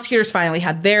 prosecutors finally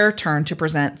had their turn to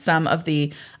present some of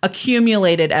the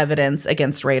accumulated evidence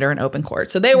against Rader in open court.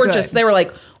 So they were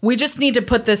like, we just need to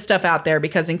put this stuff out there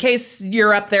because in case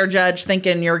you're up there, judge,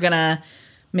 thinking you're going to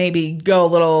maybe go a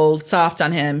little soft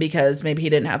on him because maybe he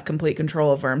didn't have complete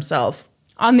control over himself.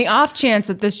 On the off chance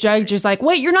that this judge is like,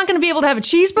 wait, you're not going to be able to have a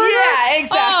cheeseburger? Yeah,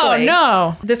 exactly. Oh,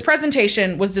 no. This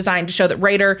presentation was designed to show that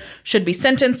Rader should be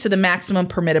sentenced to the maximum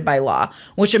permitted by law,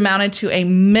 which amounted to a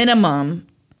minimum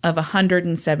of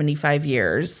 175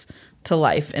 years to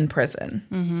life in prison.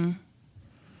 Mm-hmm.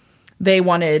 They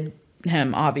wanted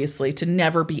him, obviously, to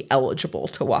never be eligible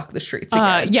to walk the streets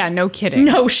again. Yeah, no kidding.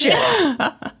 No shit.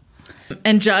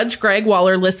 And Judge Greg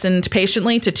Waller listened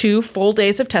patiently to 2 full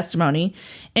days of testimony.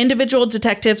 Individual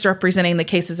detectives representing the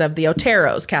cases of the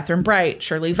Oteros, Catherine Bright,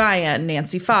 Shirley Vian,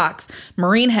 Nancy Fox,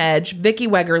 Maureen Hedge, Vicki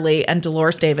Wegerle, and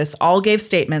Dolores Davis all gave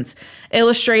statements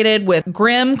illustrated with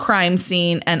grim crime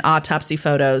scene and autopsy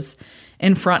photos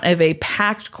in front of a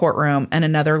packed courtroom and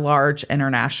another large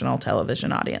international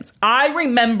television audience. I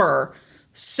remember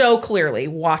so clearly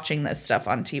watching this stuff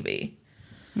on TV.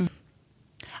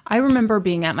 I remember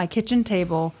being at my kitchen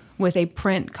table with a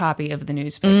print copy of the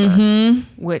newspaper,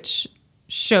 which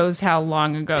shows how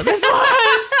long ago this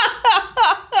was.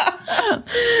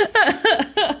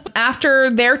 After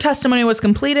their testimony was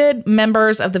completed,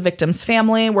 members of the victim's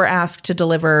family were asked to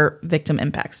deliver victim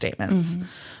impact statements.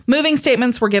 Moving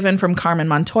statements were given from Carmen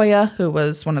Montoya, who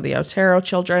was one of the Otero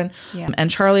children, and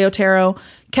Charlie Otero,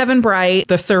 Kevin Bright,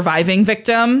 the surviving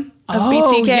victim of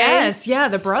BTK. Yes, yeah,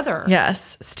 the brother.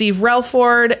 Yes, Steve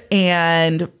Relford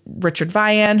and Richard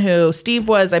Vian, who Steve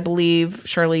was, I believe,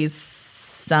 Shirley's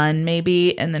son,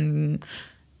 maybe, and then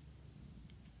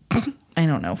I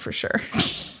don't know for sure.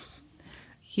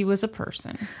 He was a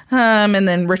person. And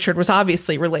then Richard was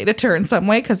obviously related to her in some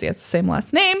way because he has the same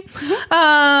last name.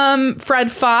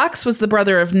 Fred Fox was the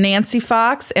brother of Nancy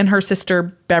Fox and her sister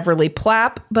Beverly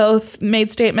Plapp both made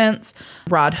statements.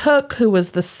 Rod Hook, who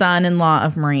was the son-in-law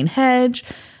of Maureen Hedge,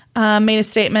 made a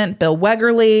statement. Bill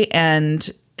Wegerle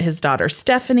and his daughter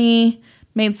Stephanie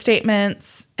made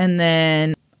statements. And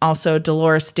then also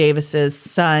Dolores Davis's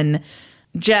son,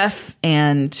 Jeff,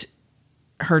 and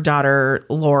her daughter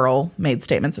Laurel made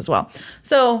statements as well.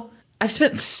 So I've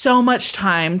spent so much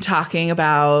time talking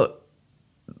about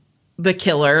the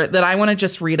killer that I want to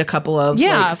just read a couple of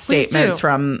like, statements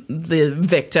from the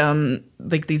victim,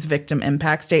 like these victim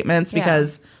impact statements,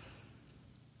 because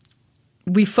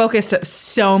we focus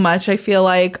so much, I feel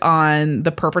like, on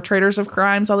the perpetrators of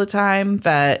crimes all the time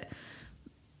that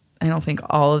I don't think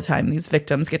all the time these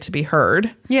victims get to be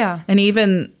heard. Yeah. And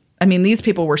even, I mean, these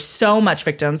people were so much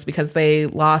victims because they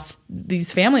lost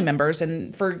these family members.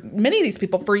 And for many of these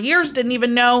people, for years, didn't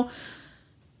even know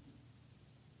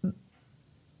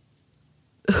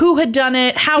who had done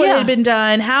it, how it had been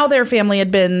done, how their family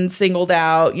had been singled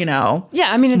out, you know.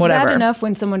 Yeah, I mean, it's whatever. bad enough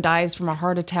when someone dies from a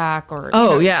heart attack or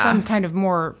some kind of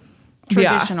more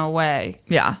traditional way.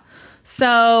 Yeah.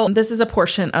 So this is a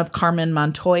portion of Carmen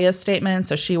Montoya's statement.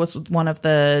 So she was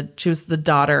she was the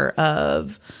daughter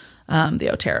of the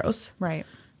Oteros. Right.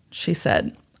 She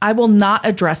said, "I will not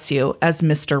address you as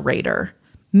Mr. Rader.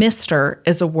 Mr.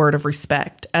 is a word of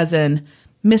respect, as in,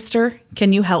 Mr.,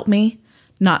 can you help me?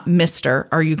 Not Mr.,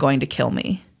 are you going to kill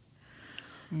me?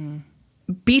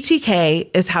 BTK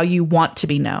is how you want to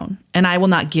be known, and I will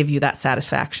not give you that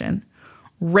satisfaction.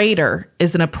 Raider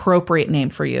is an appropriate name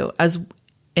for you, as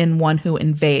in one who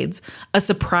invades, a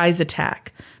surprise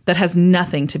attack that has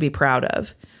nothing to be proud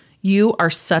of. You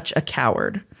are such a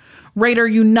coward. Raider,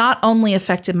 you not only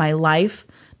affected my life,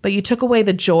 but you took away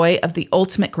the joy of the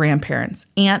ultimate grandparents,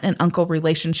 aunt and uncle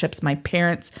relationships my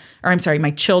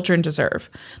children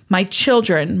deserve. My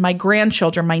children, my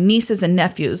grandchildren, my nieces and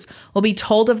nephews will be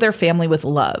told of their family with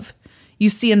love.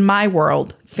 You see, in my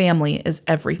world, family is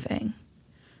everything.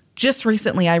 Just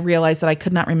recently, I realized that I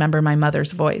could not remember my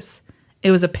mother's voice. It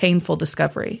was a painful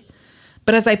discovery.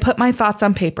 But as I put my thoughts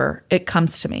on paper, it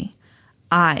comes to me.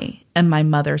 I am my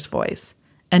mother's voice,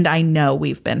 and I know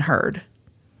we've been heard."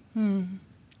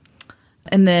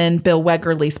 And then Bill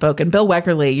Wegerle spoke. And Bill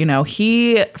Wegerle, you know,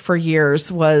 he for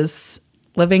years was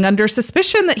living under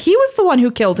suspicion that he was the one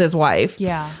who killed his wife.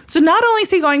 Yeah. So not only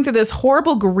is he going through this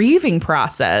horrible grieving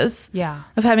process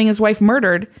of having his wife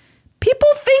murdered, people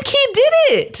think he did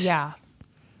it. Yeah.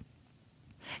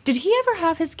 Did he ever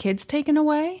have his kids taken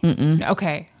away? Mm-mm.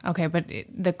 Okay. But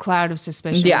the cloud of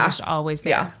suspicion was just always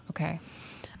there. Yeah. Okay.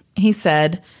 He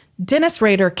said, "Dennis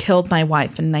Rader killed my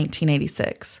wife in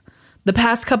 1986. The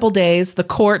past couple days, the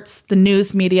courts, the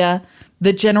news media,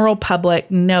 the general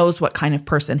public knows what kind of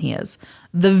person he is.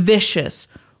 The vicious,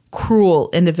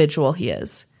 cruel individual he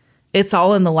is. It's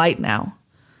all in the light now.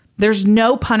 There's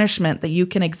no punishment that you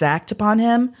can exact upon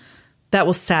him that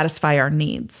will satisfy our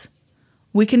needs.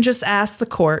 We can just ask the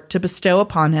court to bestow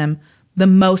upon him the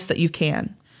most that you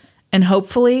can. And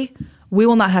hopefully, we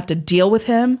will not have to deal with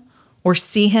him or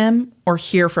see him or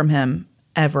hear from him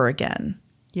ever again."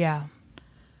 Yeah.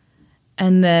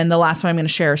 And then the last one I'm going to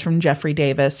share is from Jeffrey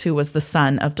Davis, who was the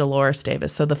son of Dolores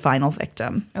Davis, so the final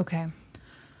victim. Okay.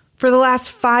 "For the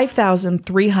last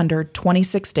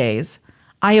 5,326 days,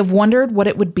 I have wondered what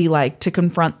it would be like to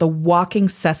confront the walking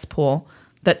cesspool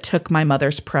that took my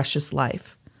mother's precious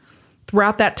life.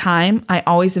 Throughout that time, I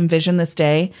always envisioned this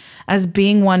day as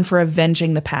being one for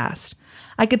avenging the past.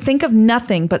 I could think of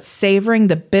nothing but savoring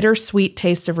the bittersweet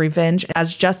taste of revenge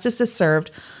as justice is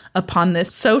served upon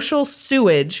this social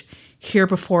sewage here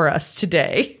before us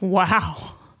today.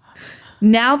 Wow.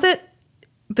 Now that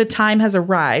the time has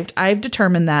arrived, I've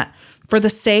determined that for the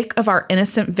sake of our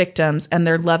innocent victims and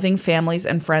their loving families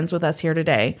and friends with us here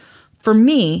today, for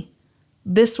me,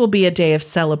 this will be a day of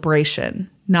celebration,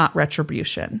 not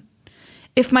retribution.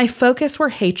 If my focus were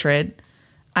hatred,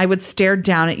 I would stare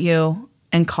down at you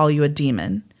and call you a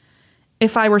demon.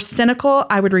 If I were cynical,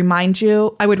 I would remind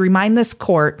this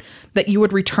court that you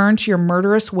would return to your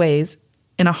murderous ways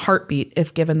in a heartbeat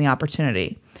if given the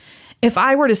opportunity. If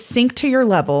I were to sink to your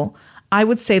level, I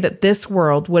would say that this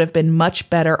world would have been much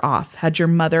better off had your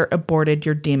mother aborted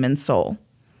your demon soul."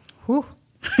 Whew.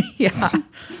 Yeah.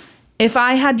 "If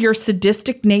I had your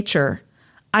sadistic nature,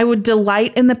 I would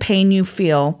delight in the pain you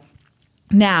feel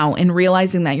now in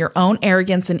realizing that your own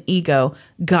arrogance and ego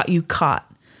got you caught.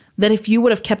 That if you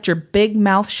would have kept your big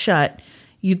mouth shut,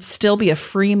 you'd still be a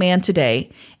free man today,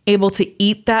 able to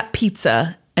eat that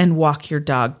pizza and walk your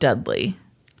dog Dudley."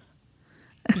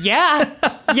 Yeah.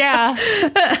 Yeah.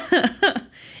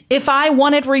 "If I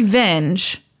wanted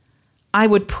revenge, I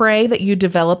would pray that you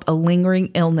develop a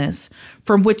lingering illness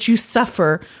from which you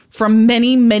suffer from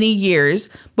many, many years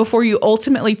before you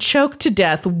ultimately choke to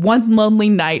death one lonely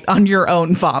night on your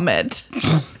own vomit.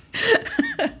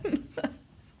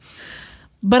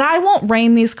 But I won't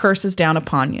rain these curses down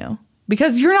upon you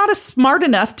because you're not smart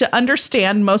enough to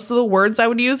understand most of the words I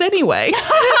would use anyway."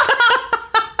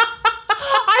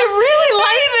 I really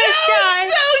like this guy.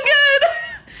 So good.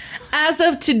 "As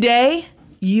of today,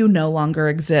 you no longer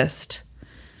exist.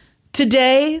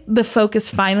 Today, the focus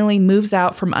finally moves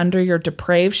out from under your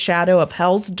depraved shadow of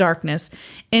hell's darkness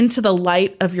into the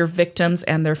light of your victims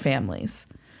and their families.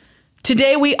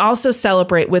 Today, we also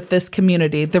celebrate with this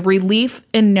community the relief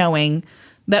in knowing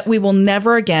that we will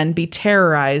never again be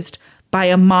terrorized by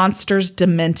a monster's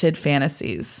demented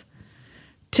fantasies.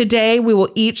 Today, we will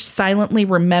each silently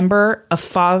remember a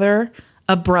father,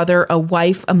 a brother, a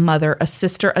wife, a mother, a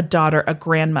sister, a daughter, a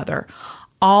grandmother,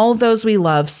 all those we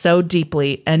love so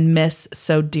deeply and miss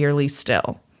so dearly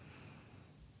still.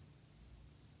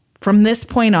 From this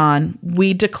point on,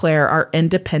 we declare our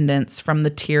independence from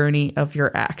the tyranny of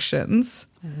your actions.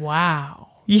 Wow.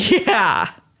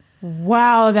 Yeah.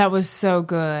 Wow, that was so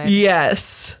good.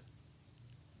 Yes.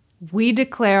 We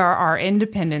declare our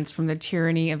independence from the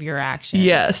tyranny of your actions.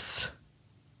 Yes.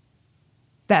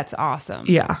 That's awesome.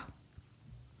 Yeah.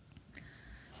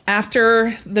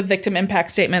 After the victim impact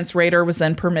statements, Rader was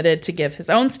then permitted to give his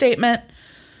own statement.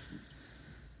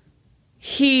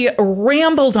 He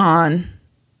rambled on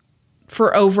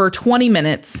for over 20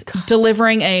 minutes,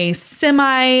 delivering a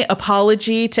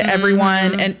semi-apology to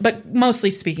everyone, but mostly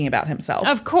speaking about himself.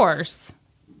 Of course.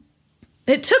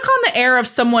 It took on the air of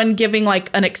someone giving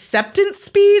like an acceptance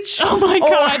speech. Oh my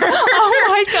God.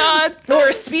 Oh my God. Or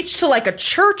a speech to like a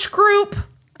church group.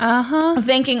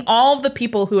 Thanking all of the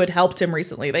people who had helped him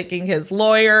recently, thanking his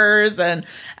lawyers and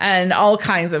all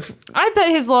kinds of... I bet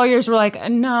his lawyers were like,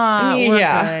 nah, we're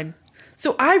good.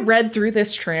 So I read through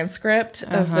this transcript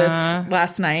of this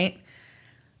last night.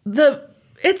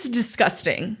 It's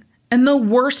disgusting. And the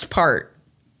worst part,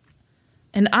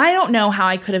 and I don't know how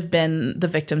I could have been the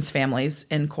victims' families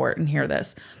in court and hear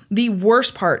this. The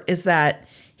worst part is that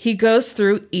he goes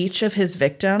through each of his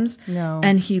victims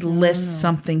and he lists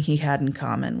something he had in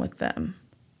common with them.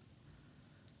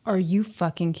 Are you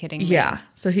fucking kidding me? Yeah.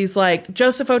 So he's like,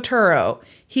 Joseph Otero,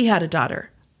 he had a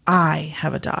daughter. I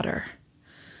have a daughter.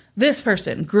 This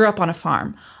person grew up on a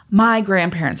farm. My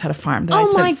grandparents had a farm that I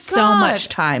spent so much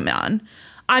time on.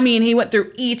 I mean, he went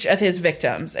through each of his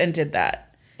victims and did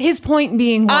that. His point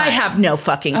being what? I have no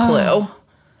fucking clue.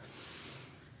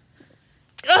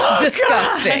 Oh,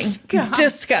 disgusting. God.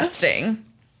 Disgusting.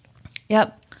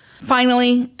 Yep.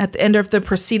 Finally, at the end of the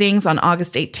proceedings on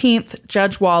August 18th,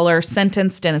 Judge Waller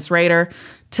sentenced Dennis Rader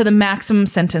to the maximum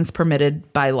sentence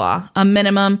permitted by law, a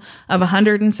minimum of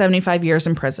 175 years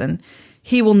in prison.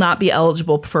 He will not be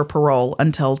eligible for parole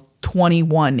until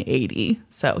 2180,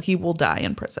 so he will die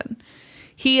in prison.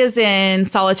 He is in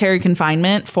solitary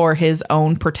confinement for his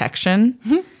own protection.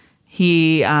 Mm-hmm.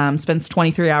 He spends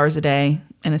 23 hours a day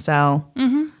in a cell.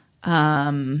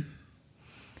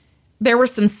 There were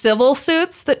some civil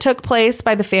suits that took place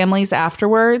by the families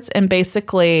afterwards, and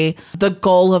basically the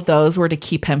goal of those were to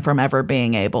keep him from ever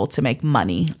being able to make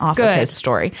money off of his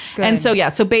story. Good. And so,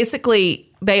 so basically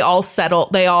they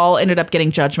all ended up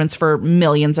getting judgments for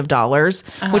millions of dollars,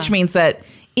 which means that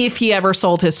if he ever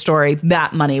sold his story,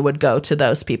 that money would go to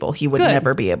those people. He would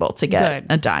never be able to get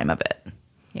a dime of it.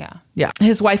 Yeah. Yeah.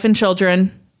 His wife and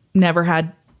children never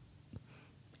had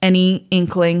any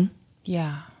inkling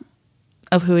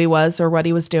of who he was or what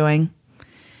he was doing.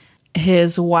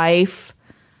 His wife,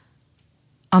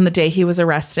 on the day he was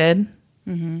arrested,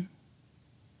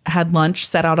 had lunch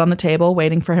set out on the table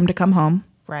waiting for him to come home.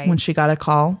 Right. When she got a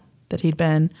call that he'd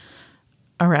been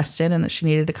arrested and that she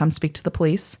needed to come speak to the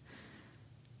police.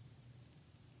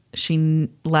 She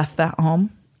left that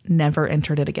home, never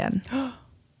entered it again.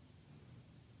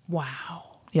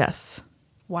 Wow. Yes.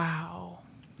 Wow.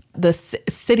 The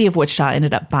city of Wichita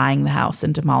ended up buying the house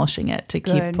and demolishing it to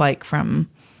keep from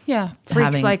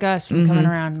freaks like us from coming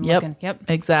around and looking. Yep.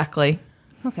 Exactly.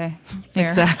 Okay. Fair.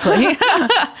 Exactly.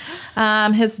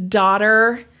 His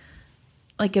daughter,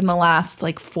 like in the last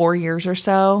 4 years or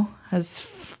so,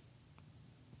 has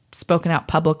spoken out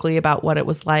publicly about what it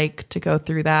was like to go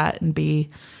through that and be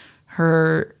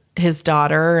his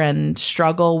daughter and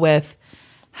struggle with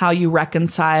how you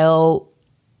reconcile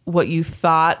what you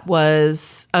thought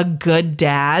was a good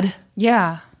dad.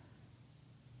 Yeah.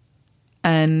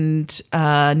 And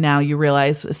now you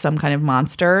realize it's some kind of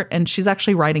monster. And she's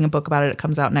actually writing a book about it. It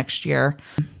comes out next year.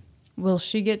 Will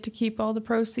she get to keep all the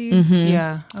proceeds?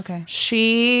 Yeah. Okay.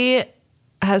 She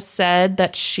has said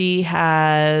that she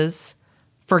has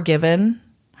forgiven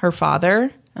her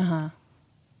father,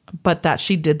 but that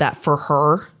she did that for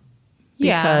her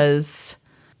because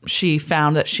she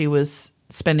found that she was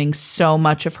spending so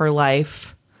much of her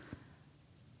life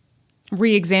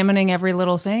re-examining every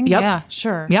little thing. Yep. Yeah,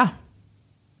 sure. Yeah.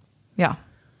 Yeah.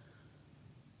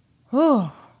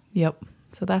 Oh. Yep.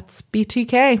 So that's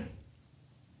BTK.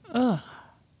 Ugh.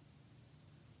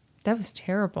 That was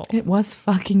terrible. It was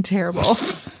fucking terrible.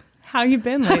 How you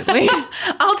been lately?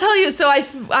 I'll tell you. So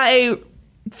I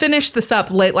finished this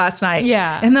up late last night.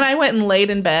 Yeah. And then I went and laid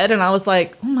in bed and I was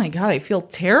like, oh my God, I feel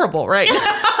terrible right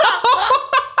now.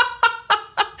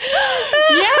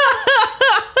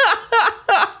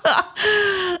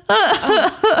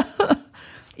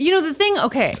 You know, the thing,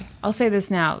 okay, I'll say this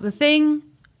now. The thing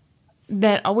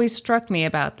that always struck me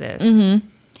about this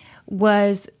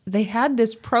was they had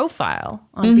this profile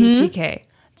on BTK.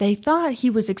 They thought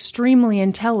he was extremely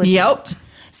intelligent. Yep.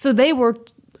 So they were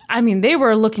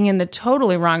looking in the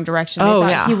totally wrong direction. They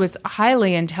thought he was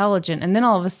highly intelligent. And then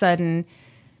all of a sudden,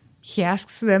 he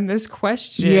asks them this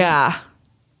question. Yeah.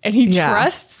 And he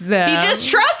trusts them. He just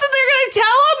trusts that they're going to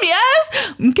tell him,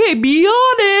 yes. Okay, be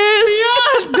honest.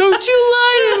 Yeah, don't you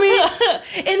lie to me.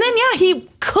 And then, he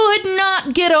could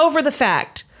not get over the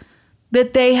fact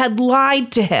that they had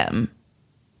lied to him.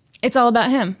 It's all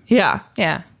about him. Yeah.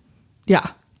 Yeah.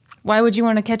 Yeah. Why would you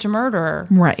want to catch a murderer?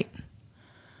 Right.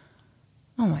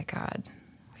 Oh, my God.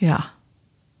 Yeah. Oh,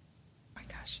 my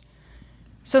gosh.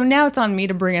 So now it's on me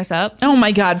to bring us up. Oh,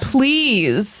 my God,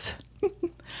 please.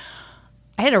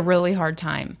 I had a really hard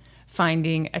time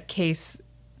finding a case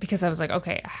because I was like,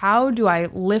 okay, how do I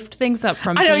lift things up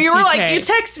from I know, BTK? you were like, you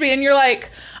text me and you're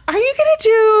like, are you going to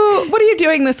do, what are you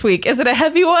doing this week? Is it a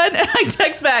heavy one? And I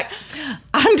text back,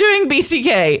 I'm doing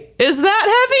BTK. Is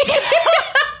that heavy?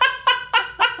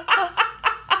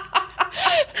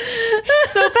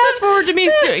 So fast forward to me,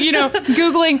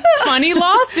 Googling funny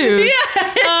lawsuits.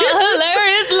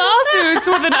 Hilarious lawsuits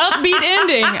with an upbeat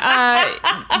ending.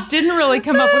 Didn't really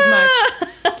come up with much.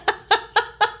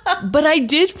 But I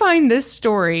did find this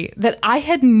story that I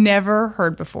had never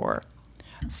heard before.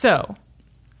 So,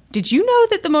 did you know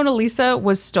that the Mona Lisa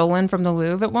was stolen from the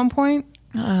Louvre at one point?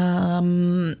 I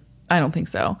don't think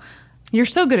so. You're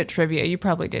so good at trivia, you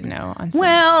probably did know.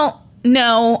 Well,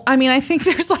 no. I mean, I think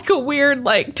there's like a weird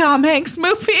Tom Hanks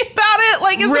movie about it.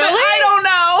 Like, isn't Really? it? I don't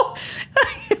know.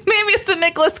 Maybe it's a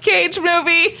Nicolas Cage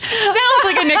movie. Sounds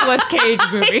like a Nicolas Cage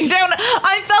movie. I don't know.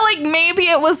 I felt like maybe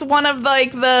it was one of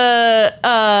the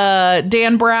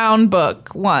Dan Brown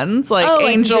book ones, like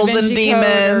Angels Da and Vinci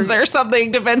Demons Code or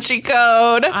something, Da Vinci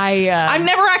Code. I've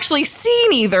never actually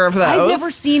seen either of those. I've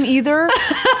never seen either.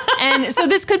 And so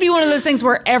this could be one of those things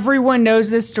where everyone knows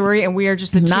this story and we are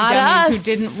just the two Not dummies us.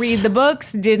 who didn't read the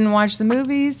books, didn't watch the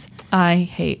movies. I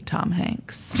hate Tom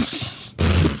Hanks.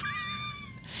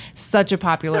 Such a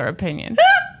popular opinion.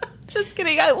 Just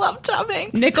kidding. I love Tom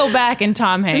Hanks. Nickelback and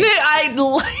Tom Hanks.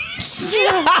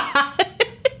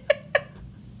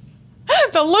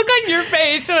 The look on your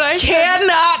face when I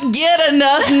cannot get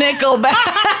enough Nickelback.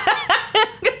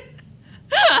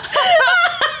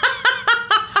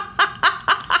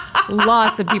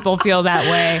 Lots of people feel that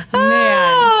way.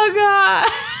 Man. Oh, God.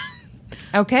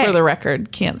 Okay. For the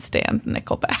record, can't stand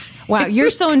Nickelback. Wow, you're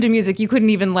so into music, you couldn't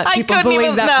even let people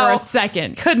believe that for a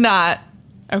second. Could not.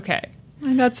 Okay.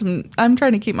 I'm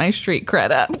trying to keep my street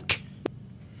cred up.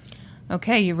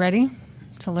 Okay, you ready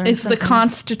to learn Is something? the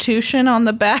Constitution on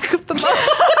the back of the Mona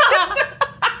Lisa?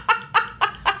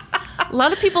 A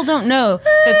lot of people don't know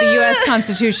that the U.S.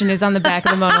 Constitution is on the back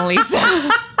of the Mona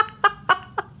Lisa.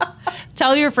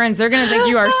 Tell your friends. They're going to think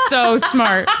you are so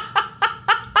smart.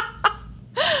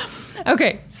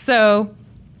 Okay, so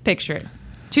picture it.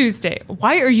 Tuesday.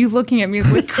 Why are you looking at me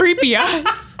with creepy eyes?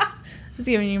 I was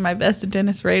giving you my best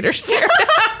Dennis Rader stare.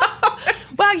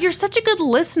 Wow, you're such a good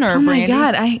listener, Oh my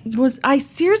Brandy. God, I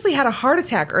seriously had a heart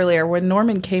attack earlier when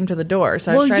Norman came to the door,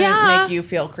 so I was trying to make you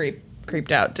feel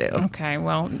creeped out too. Okay,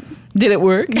 well, Did it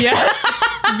work? yes.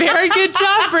 Very good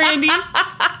job, Brandy.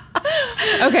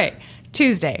 Okay,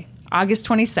 Tuesday, August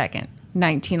 22nd,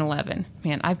 1911.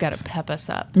 Man, I've got to pep us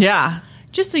up. Yeah.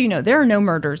 Just so you know, there are no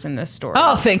murders in this story.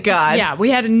 Oh, thank God. Yeah, we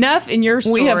had enough in your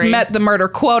story. We have met the murder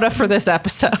quota for this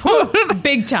episode.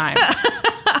 Big time.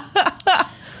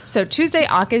 So Tuesday,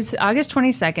 August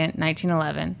 22nd,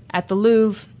 1911, at the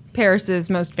Louvre, Paris's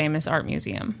most famous art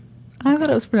museum. I thought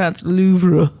it was pronounced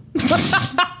Louvre.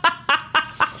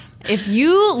 If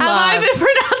you love... Have I been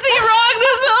pronouncing it wrong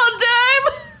this whole time?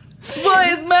 Boy,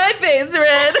 is my face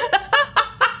red.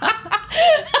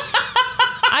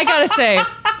 I gotta say,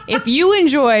 if you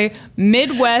enjoy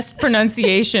Midwest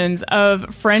pronunciations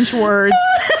of French words,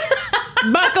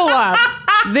 buckle up.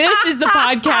 This is the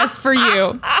podcast for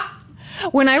you.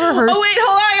 When I rehearse... Oh, wait,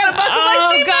 hold on. I gotta buckle my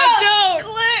seatbelt. God, don't.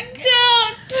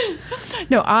 Click.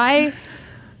 No,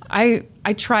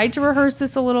 I tried to rehearse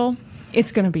this a little.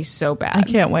 It's going to be so bad. I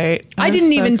can't wait. I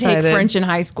didn't even take French in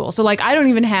high school. So, I don't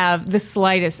even have the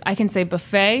slightest. I can say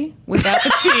buffet without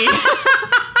the T.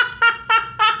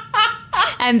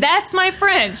 And that's my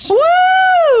French.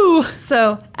 Woo!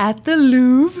 So, at the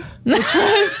Louvre, which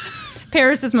was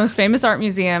Paris's most famous art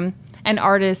museum, an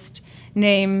artist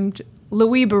named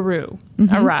Louis Barou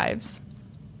arrives.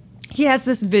 He has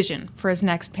this vision for his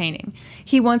next painting.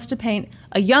 He wants to paint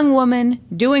a young woman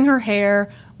doing her hair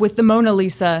with the Mona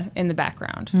Lisa in the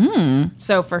background.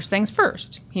 So first things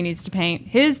first, he needs to paint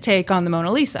his take on the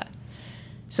Mona Lisa.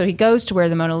 So he goes to where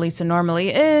the Mona Lisa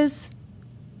normally is,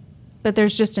 but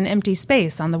there's just an empty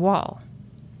space on the wall.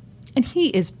 And he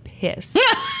is pissed.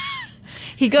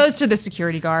 He goes to the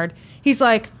security guard. He's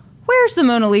like, "Where's the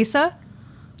Mona Lisa?"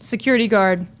 Security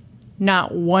guard,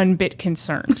 not one bit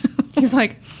concerned. He's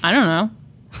like, "I don't know.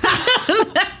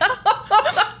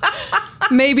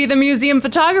 Maybe the museum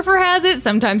photographer has it.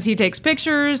 Sometimes he takes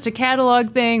pictures to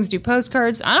catalog things, do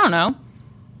postcards. I don't know.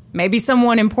 Maybe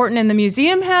someone important in the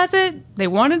museum has it. They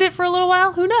wanted it for a little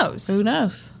while. Who knows?" Who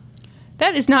knows?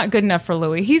 That is not good enough for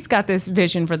Louis. He's got this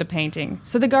vision for the painting.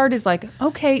 So the guard is like,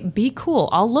 "Okay, be cool.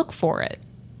 I'll look for it."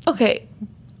 Okay.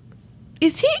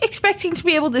 Is he expecting to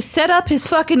be able to set up his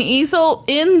fucking easel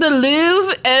in the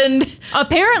Louvre and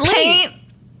Apparently. paint?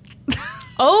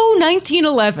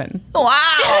 1911.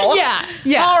 Wow.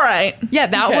 Yeah. All right. Yeah,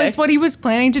 that Okay. was what he was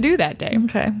planning to do that day.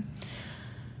 Okay.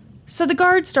 So the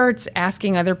guard starts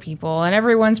asking other people, and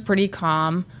everyone's pretty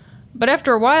calm. But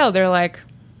after a while, they're like,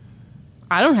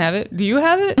 "I don't have it. Do you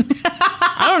have it?"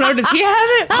 "I don't know. Does he have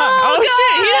it?" Oh,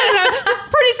 shit. He doesn't have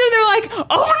it. Pretty soon, they're like,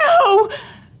 "Oh, no.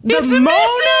 It's The Mona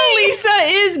missing!" Lisa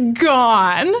is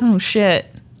gone." Oh, shit.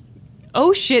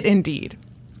 Oh, shit, indeed.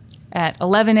 At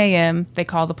 11 a.m., they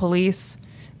call the police.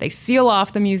 They seal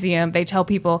off the museum. They tell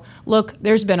people, "Look,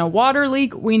 there's been a water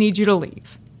leak. We need you to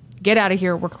leave. Get out of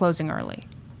here. We're closing early."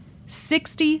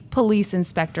 60 police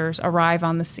inspectors arrive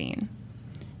on the scene.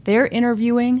 They're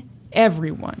interviewing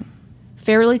everyone.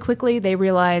 Fairly quickly, they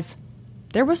realize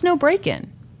there was no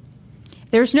break-in.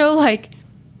 There's no,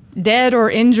 dead or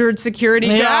injured security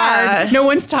guard. No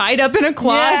one's tied up in a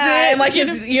closet. Yeah, and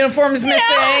his uniform's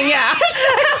missing. Yeah.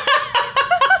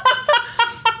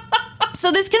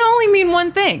 So this can only mean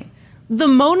one thing. The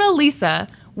Mona Lisa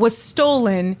was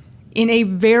stolen in a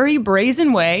very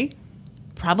brazen way,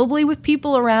 probably with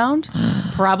people around,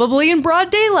 probably in broad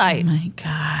daylight. My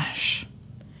gosh.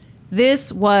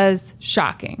 This was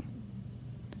shocking.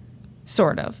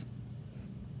 Sort of.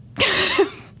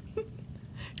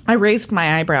 I raised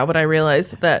my eyebrow, but I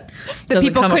realized that doesn't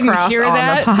people come couldn't across hear on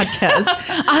that? the podcast.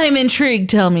 I'm intrigued.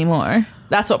 Tell me more.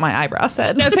 That's what my eyebrow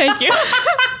said. No, thank you.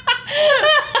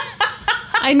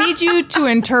 I need you to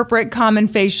interpret common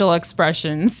facial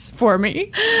expressions for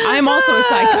me. I am also a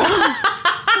psycho.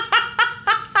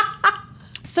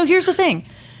 So here's the thing.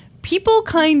 People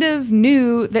kind of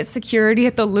knew that security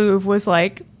at the Louvre was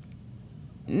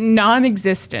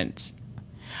non-existent.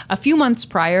 A few months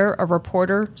prior, a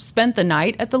reporter spent the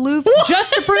night at the Louvre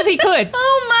just to prove he could.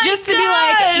 Oh my Just to God.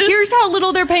 be like, here's how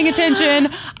little they're paying attention.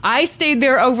 I stayed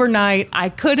there overnight. I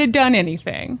could have done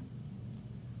anything.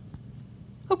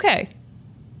 Okay.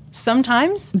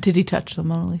 Sometimes, Did he touch the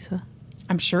Mona Lisa?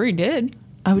 I'm sure he did.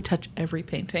 I would touch every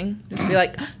painting. Just be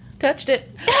like, touched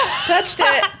it. Touched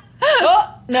it.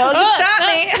 Oh, no, you stopped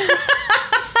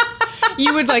me.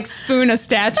 You would spoon a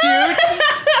statue.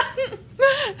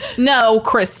 No,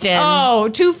 Kristen. Oh,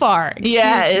 too far. Excuse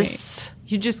yes. me.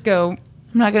 You just go, I'm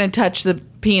not going to touch the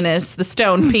penis, the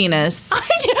stone penis.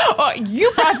 oh,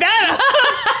 you brought that up.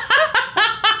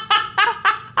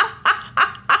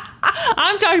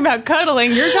 I'm talking about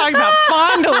cuddling. You're talking about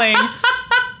fondling.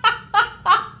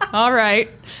 All right.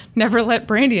 Never let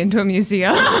Brandy into a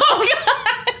museum.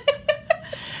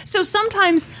 So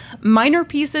sometimes minor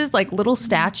pieces like little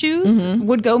statues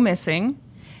would go missing.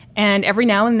 And every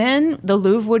now and then, the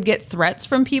Louvre would get threats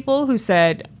from people who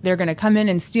said they're going to come in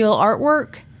and steal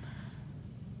artwork.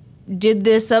 Did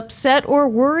this upset or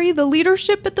worry the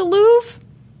leadership at the Louvre?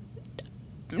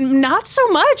 Not so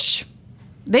much.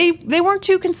 They weren't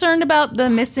too concerned about the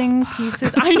missing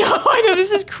pieces. I know,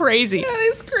 this is crazy. That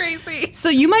is crazy. So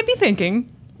you might be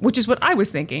thinking, which is what I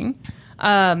was thinking,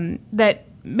 that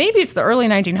maybe it's the early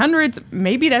 1900s.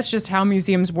 Maybe that's just how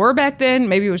museums were back then.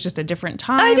 Maybe it was just a different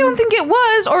time. I don't think it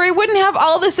was, or he wouldn't have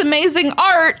all this amazing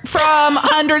art from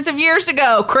hundreds of years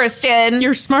ago, Kristen.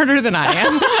 You're smarter than I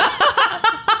am.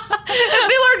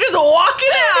 People are just walking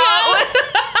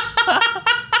out.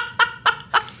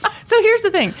 So here's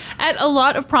the thing. At a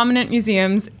lot of prominent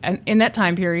museums in that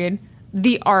time period,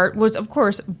 the art was, of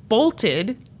course, bolted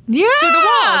to the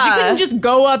walls. You couldn't just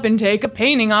go up and take a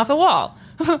painting off the wall.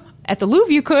 At the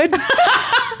Louvre, you could.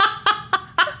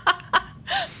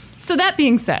 So that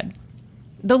being said,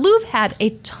 the Louvre had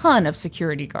a ton of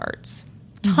security guards.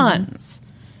 Tons.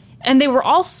 And they were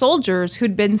all soldiers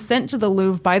who'd been sent to the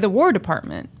Louvre by the War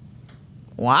Department.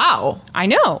 Wow. I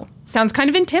know. Sounds kind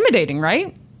of intimidating,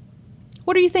 right?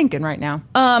 What are you thinking right now?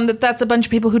 That's a bunch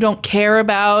of people who don't care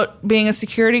about being a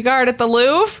security guard at the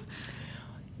Louvre.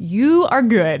 You are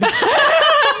good.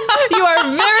 You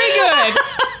are very good.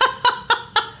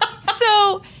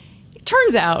 So, it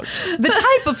turns out the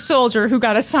type of soldier who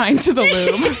got assigned to the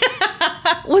Louvre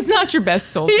was not your best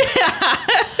soldier. Yeah.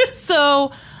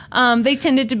 So, they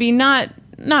tended to be not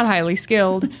highly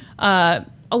skilled. A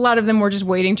lot of them were just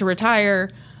waiting to retire.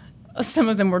 Some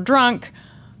of them were drunk.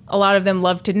 A lot of them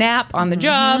loved to nap on the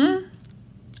job.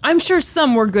 I'm sure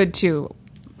some were good too,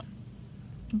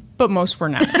 but most were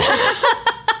not.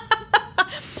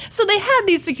 So they had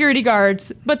these security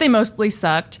guards, but they mostly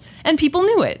sucked, and people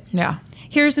knew it. Yeah.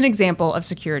 Here's an example of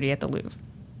security at the Louvre.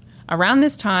 Around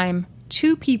this time,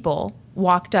 2 people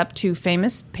walked up to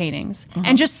famous paintings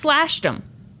and just slashed them.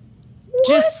 What?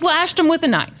 Just slashed them with a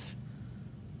knife.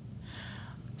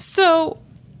 So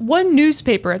one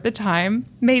newspaper at the time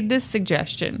made this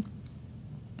suggestion.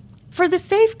 For the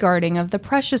safeguarding of the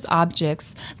precious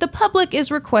objects, the public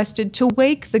is requested to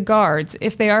wake the guards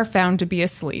if they are found to be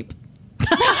asleep. If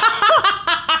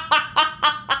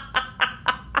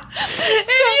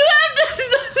you have to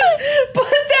put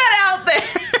that out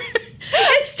there,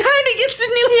 it's time to get some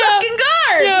new fucking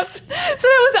guards. Yeah. So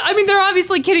that was, I mean, they're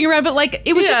obviously kidding around, but like,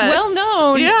 it was just well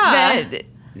known that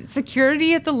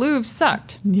security at the Louvre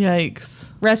sucked. Yikes.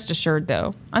 Rest assured,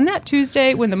 though, on that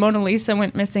Tuesday when the Mona Lisa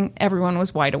went missing, everyone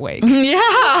was wide awake.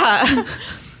 Yeah.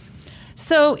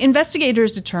 So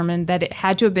investigators determined that it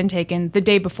had to have been taken the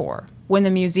day before, when the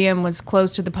museum was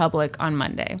closed to the public on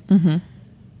Monday.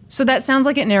 So that sounds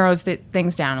like it narrows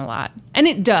things down a lot. And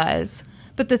it does.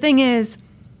 But the thing is,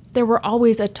 there were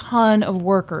always a ton of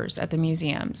workers at the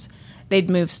museums. They'd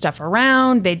move stuff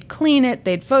around, they'd clean it,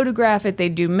 they'd photograph it,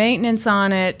 they'd do maintenance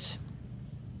on it.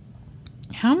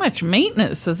 How much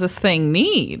maintenance does this thing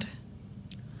need?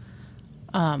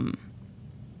 I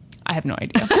have no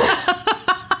idea.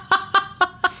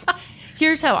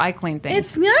 Here's how I clean things.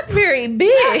 It's not very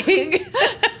big.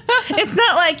 It's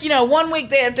not like, 1 week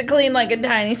they have to clean like a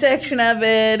tiny section of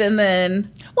it and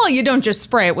then... Well, you don't just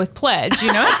spray it with Pledge,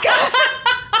 It's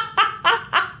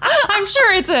I'm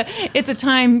sure it's a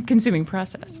time-consuming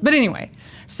process. But anyway,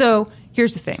 so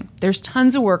here's the thing. There's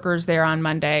tons of workers there on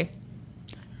Monday.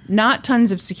 Not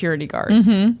tons of security guards.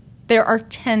 There are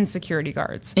 10 security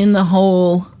guards. In the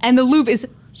whole... And the Louvre is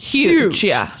huge.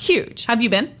 Yeah. Huge. Have you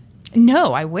been?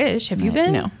 No, I wish. Have you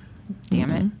been? No.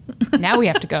 Damn it. Now we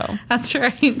have to go. That's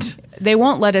right. They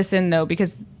won't let us in, though,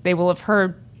 because they will have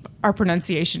heard our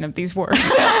pronunciation of these words.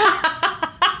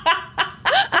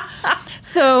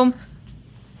 So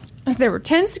there were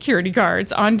 10 security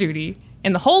guards on duty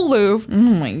in the whole Louvre. Oh,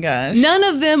 my gosh. None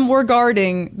of them were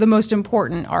guarding the most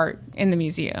important art in the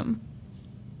museum.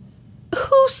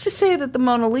 Who's to say that the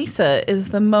Mona Lisa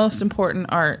is the most important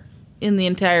art in the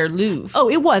entire Louvre? Oh,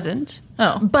 it wasn't.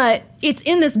 Oh. But it's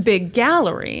in this big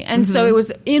gallery. And so it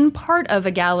was in part of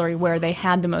a gallery where they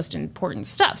had the most important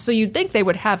stuff. So you'd think they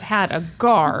would have had a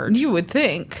guard. You would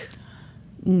think.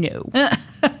 No. No.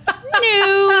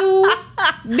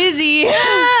 Busy.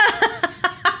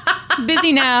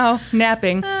 Busy now.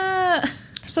 Napping.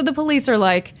 So the police are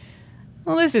like,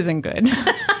 well, this isn't good.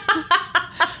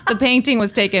 The painting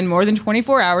was taken more than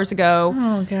 24 hours ago.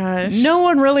 Oh, gosh. No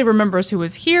one really remembers who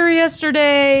was here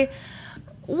yesterday.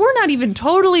 We're not even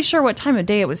totally sure what time of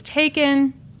day it was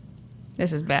taken.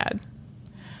 This is bad.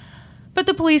 But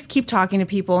the police keep talking to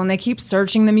people, and they keep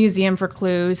searching the museum for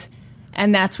clues.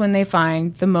 And that's when they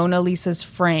find the Mona Lisa's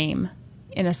frame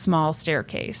in a small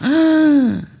staircase. She's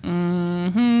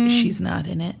not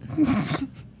in it.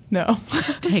 No.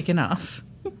 She's taken off.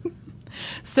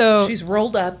 So She's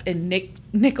rolled up in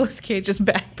Nicolas Cage's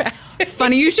backpack.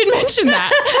 funny you should mention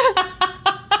that.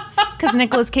 Because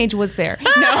Nicolas Cage was there.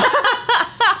 No.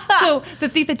 So the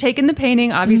thief had taken the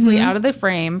painting, obviously, out of the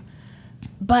frame.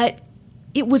 But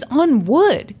it was on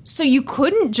wood. So you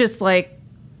couldn't just,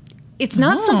 it's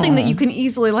not something that you can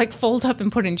easily, fold up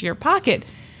and put into your pocket.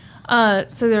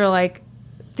 So they're like,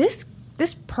 this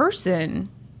person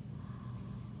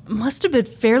must have been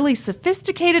fairly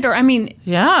sophisticated, or,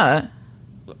 Yeah.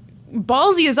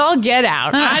 ballsy as all get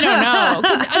out. I don't know.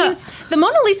 'Cause, the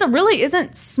Mona Lisa really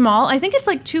isn't small. I think it's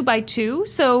 2 by 2,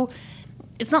 so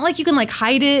it's not like you can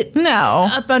hide it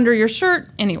up under your shirt.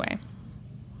 Anyway,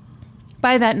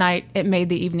 by that night, it made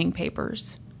the evening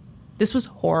papers. This was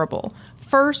horrible.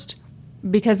 First,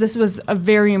 because this was a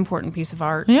very important piece of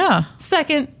art. Yeah.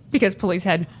 Second, because police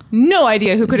had no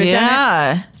idea who could have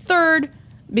done it. Third,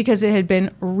 because it had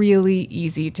been really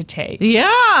easy to take.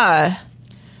 Yeah.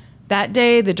 That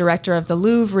day, the director of the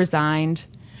Louvre resigned.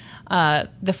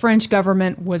 The French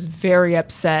government was very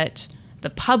upset. The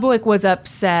public was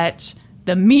upset.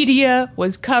 The media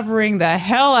was covering the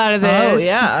hell out of this. Oh,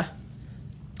 yeah.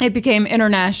 It became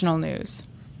international news.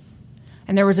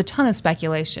 And there was a ton of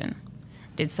speculation.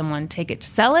 Did someone take it to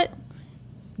sell it?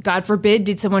 God forbid,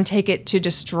 did someone take it to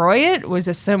destroy it? Was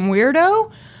this some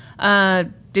weirdo?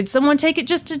 Did someone take it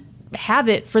just to have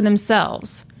it for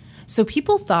themselves? So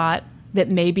people thought that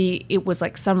maybe it was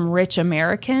like some rich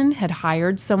American had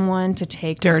hired someone to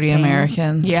take Dirty this painting.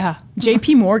 Americans. Yeah.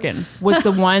 J.P. Morgan was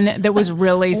the one that was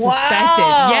really suspected.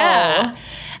 Wow.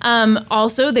 Yeah.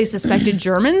 Also, they suspected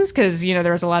Germans because,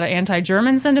 there was a lot of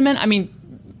anti-German sentiment. I mean,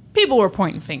 people were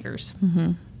pointing fingers.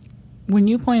 Mm-hmm. When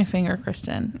you point a finger,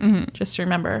 Kristen, just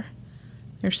remember,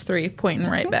 there's 3 pointing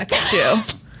right back at you.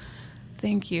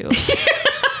 Thank you.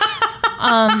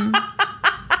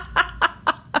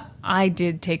 I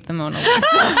did take the Mona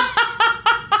Lisa.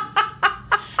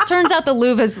 Turns out the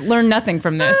Louvre has learned nothing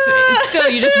from this. It's still,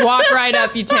 you just walk right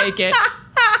up, you take it.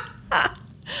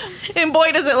 And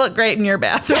boy, does it look great in your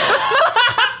bathroom.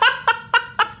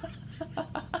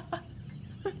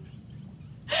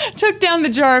 Took down the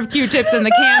jar of Q-tips and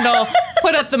the candle,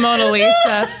 put up the Mona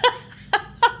Lisa.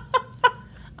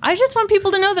 I just want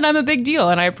people to know that I'm a big deal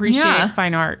and I appreciate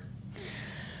fine art.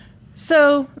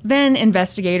 So then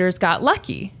investigators got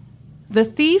lucky. The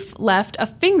thief left a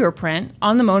fingerprint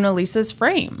on the Mona Lisa's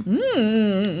frame. What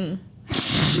the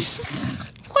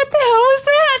hell was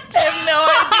that? I have no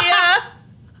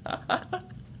idea.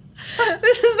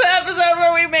 This is the episode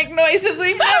where we make noises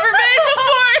we've never made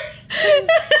before.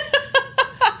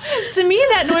 To me,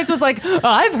 that noise was like,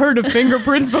 I've heard of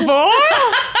fingerprints before.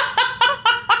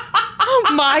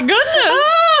 My goodness.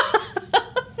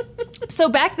 So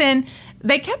back then,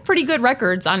 they kept pretty good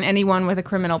records on anyone with a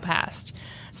criminal past.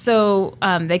 So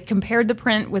they compared the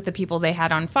print with the people they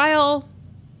had on file,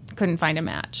 couldn't find a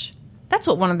match. That's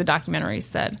what one of the documentaries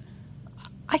said.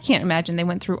 I can't imagine they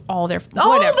went through all their... The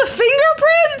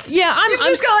fingerprints? Yeah, You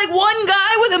just got like one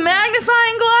guy with a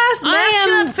magnifying glass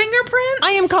matching up fingerprints?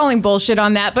 I am calling bullshit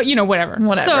on that, but whatever.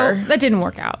 Whatever. So that didn't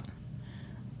work out.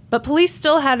 But police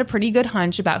still had a pretty good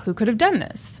hunch about who could have done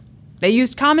this. They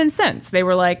used common sense. They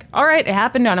were like, all right, it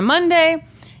happened on a Monday.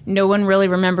 No one really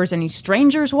remembers any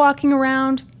strangers walking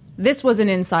around. This was an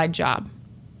inside job.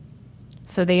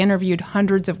 So they interviewed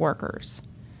hundreds of workers.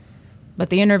 But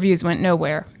the interviews went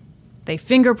nowhere. They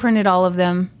fingerprinted all of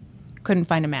them, couldn't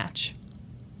find a match.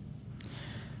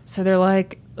 So they're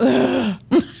like, ugh,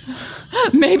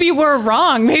 maybe we're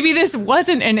wrong. Maybe this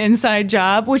wasn't an inside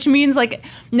job, which means like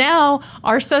now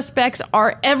our suspects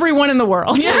are everyone in the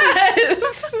world.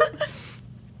 Yes.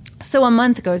 So a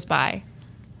month goes by.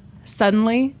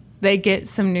 Suddenly, they get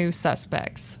some new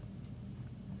suspects.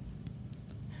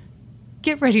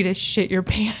 Get ready to shit your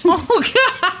pants. Oh,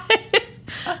 God.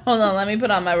 Hold on, let me put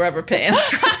on my rubber pants,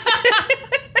 Kristen.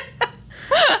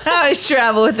 I always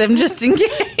travel with them just in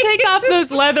case. Take off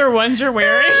those leather ones you're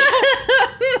wearing.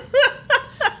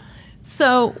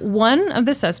 So one of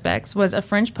the suspects was a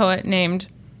French poet named...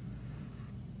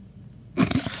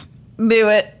 Do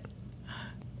it.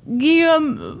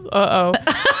 Guillaume...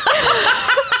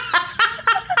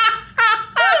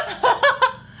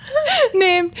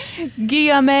 named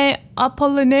Guillaume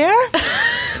Apollinaire.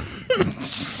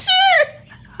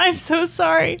 I'm so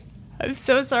sorry. I'm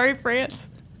so sorry, France.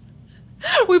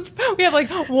 We have like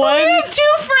one... We have 2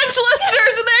 French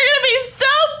listeners and they're going to be so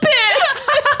pissed.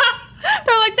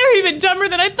 They're like, they're even dumber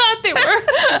than I thought they were.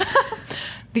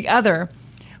 The other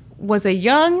was a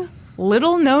young,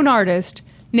 little-known artist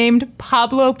named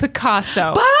Pablo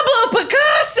Picasso. Pablo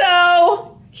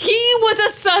Picasso? He was a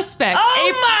suspect.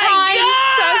 Oh, my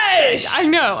gosh. Suspect.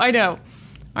 I know.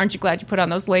 Aren't you glad you put on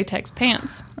those latex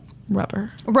pants?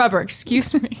 Rubber,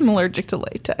 excuse me. I'm allergic to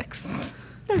latex.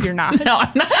 No, you're not. No,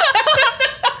 I'm not.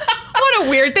 What a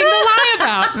weird thing to lie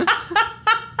about.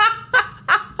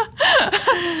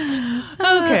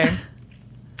 Okay.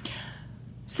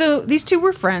 So these two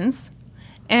were friends,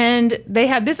 and they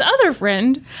had this other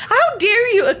friend. How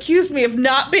dare you accuse me of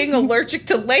not being allergic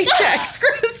to latex,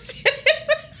 Kristen?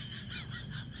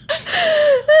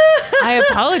 I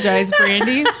apologize,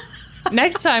 Brandy.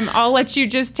 Next time, I'll let you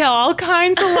just tell all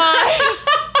kinds of lies.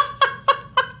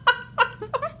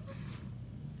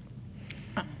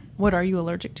 What are you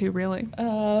allergic to, really?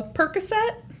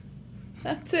 Percocet?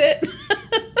 That's it.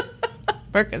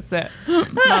 Percocet.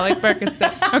 Molly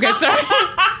Percocet. Okay, sorry.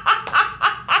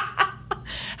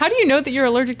 How do you know that you're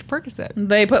allergic to Percocet?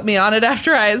 They put me on it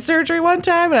after I had surgery one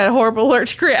time and I had a horrible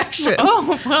allergic reaction.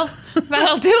 Oh, well,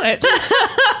 that'll do it.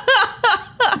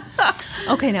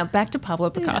 Okay, now back to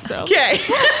Pablo Picasso. Okay.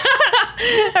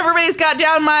 Everybody's got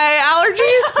down my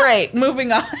allergies? Great.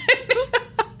 Moving on.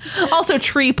 Also,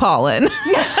 tree pollen.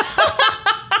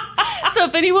 So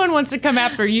if anyone wants to come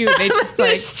after you, they just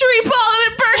like Tree pollen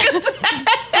and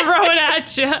Percocet. throw it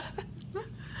at you.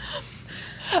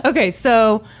 Okay,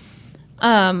 so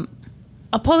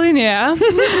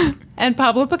Apollinaire and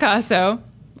Pablo Picasso.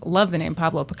 Love the name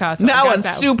Pablo Picasso. That one's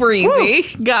super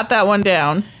easy. Woo. Got that one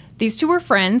down. These two were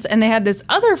friends, and they had this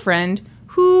other friend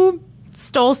who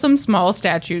stole some small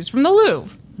statues from the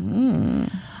Louvre.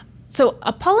 So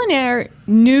Apollinaire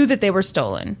knew that they were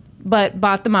stolen, but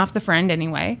bought them off the friend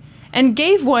anyway, and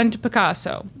gave one to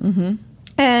Picasso.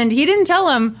 And he didn't tell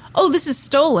him, oh, this is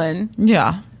stolen.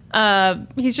 Yeah.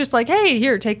 He's just like, hey,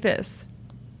 here, take this.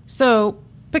 So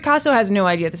Picasso has no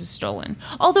idea this is stolen.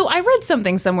 Although I read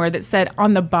something somewhere that said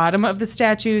on the bottom of the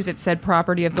statues, it said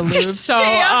property of the Louvre. So,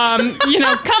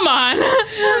 come on.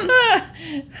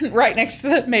 Right next to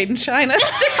the Made in China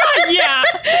sticker. Yeah.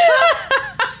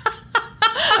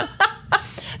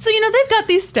 So, they've got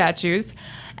these statues,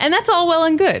 and that's all well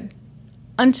and good.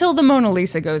 Until the Mona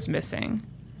Lisa goes missing.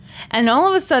 And all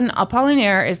of a sudden,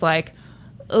 Apollinaire is like,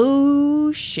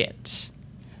 oh, shit.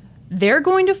 They're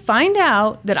going to find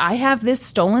out that I have this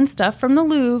stolen stuff from the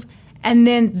Louvre, and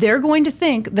then they're going to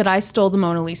think that I stole the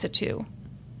Mona Lisa too.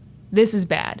 This is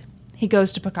bad. He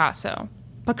goes to Picasso.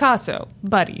 Picasso,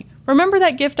 buddy, remember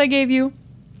that gift I gave you?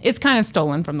 It's kind of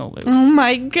stolen from the Louvre. Oh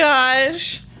my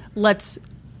gosh. Let's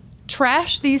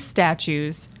trash these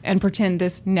statues and pretend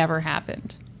this never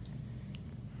happened.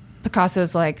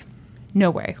 Picasso's like,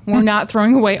 no way. We're not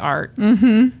throwing away art.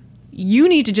 You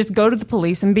need to just go to the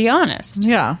police and be honest.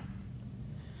 Yeah.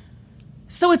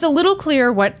 So it's a little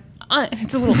clear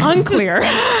it's a little unclear.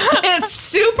 It's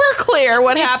super clear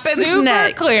what happens super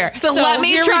next. Clear. So let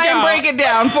me try and break it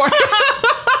down for you.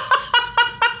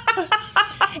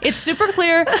 It's super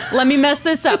clear. Let me mess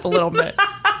this up a little bit.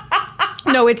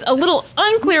 No, it's a little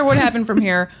unclear what happened from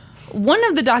here. One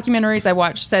of the documentaries I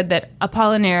watched said that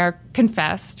Apollinaire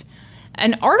confessed.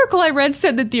 An article I read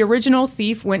said that the original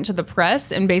thief went to the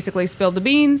press and basically spilled the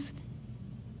beans.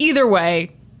 Either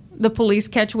way, the police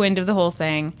catch wind of the whole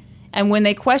thing. And when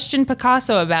they question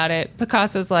Picasso about it,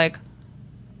 Picasso's like,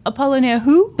 Apollinaire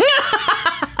who?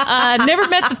 Never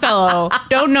met the fellow.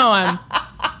 Don't know him.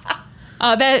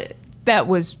 That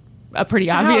was a pretty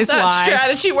obvious lie. How'd that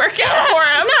strategy work out for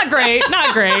him?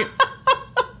 Not great.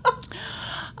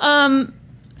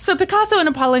 So Picasso and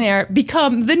Apollinaire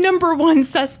become the number one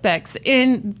suspects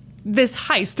in this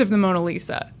heist of the Mona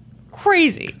Lisa.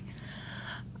 Crazy.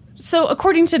 So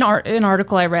according to an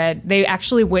article I read, they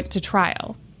actually went to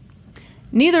trial.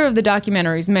 Neither of the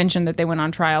documentaries mentioned that they went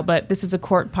on trial, but this is a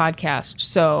court podcast,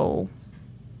 so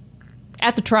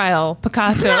at the trial,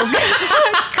 Picasso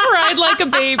cried like a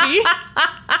baby.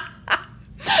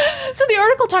 So the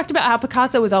article talked about how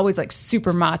Picasso was always like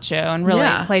super macho and really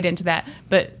played into that,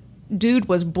 but dude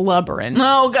was blubbering.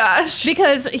 Oh, gosh.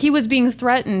 Because he was being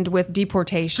threatened with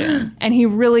deportation, and he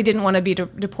really didn't want to be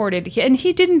deported, and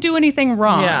he didn't do anything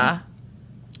wrong. Yeah.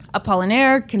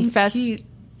 Apollinaire confessed... He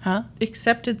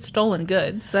accepted stolen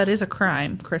goods. That is a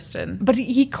crime, Kristen. But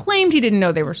he claimed he didn't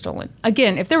know they were stolen.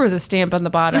 Again, if there was a stamp on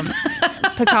the bottom,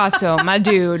 Picasso, my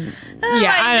dude.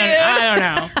 I don't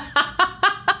know.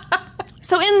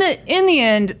 So in the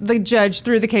end, the judge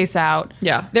threw the case out.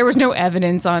 Yeah. There was no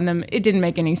evidence on them. It didn't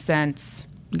make any sense.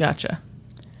 Gotcha.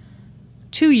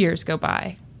 2 years go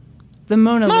by. The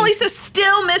Mona Lisa's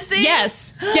still missing?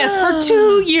 Yes, for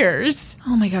 2 years.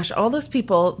 Oh my gosh, all those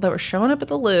people that were showing up at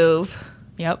the Louvre.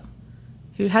 Yep.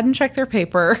 Who hadn't checked their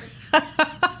paper.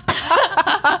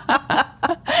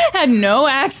 Had no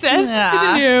access to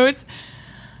the news.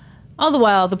 All the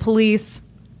while, the police,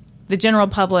 the general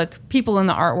public, people in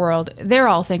the art world, they're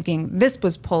all thinking this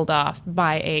was pulled off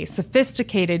by a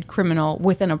sophisticated criminal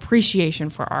with an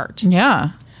appreciation for art.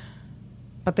 Yeah.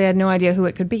 But they had no idea who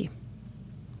it could be.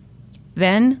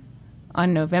 Then,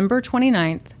 on November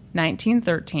 29th,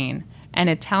 1913, an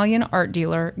Italian art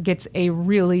dealer gets a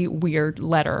really weird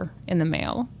letter in the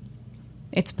mail.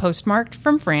 It's postmarked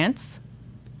from France.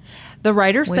 The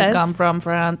writer says... We come from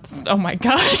France. Oh my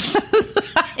gosh.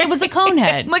 It was a cone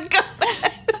head. My God.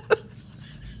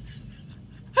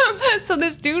 So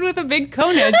this dude with a big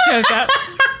cone head shows up.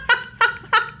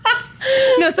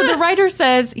 No, so the writer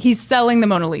says he's selling the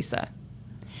Mona Lisa.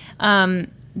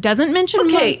 Doesn't mention...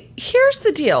 Okay, here's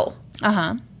the deal.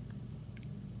 Uh-huh.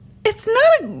 It's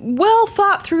not a well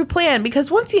thought through plan, because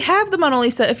once you have the Mona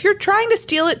Lisa, if you're trying to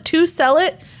steal it to sell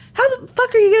it, how the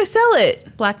fuck are you going to sell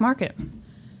it? Black market.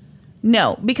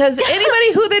 No, because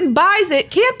anybody who then buys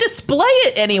it can't display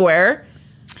it anywhere.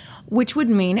 Which would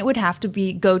mean it would have to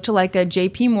go to like a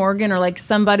JP Morgan or like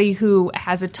somebody who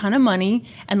has a ton of money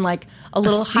and like a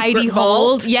little hidey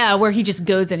hole. Yeah, where he just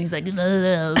goes in. He's like, look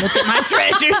at my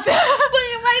treasures. Look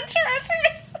at my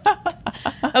treasures.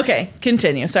 Okay,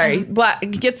 continue. Sorry. Black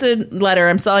gets a letter.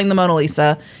 I'm selling the Mona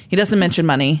Lisa. He doesn't mention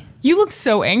money. You look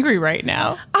so angry right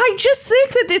now. I just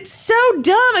think that it's so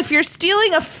dumb. If you're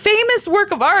stealing a famous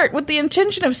work of art with the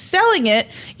intention of selling it,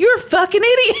 you're a fucking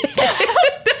idiot.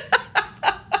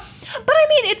 But I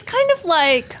mean, it's kind of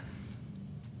like...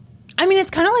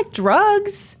 it's kind of like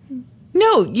drugs.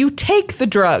 No, you take the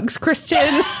drugs,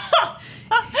 Kristen.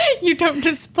 You don't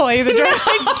display the drugs.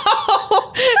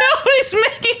 No, nobody's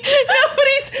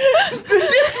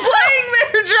displaying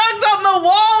their drugs on the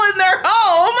wall in their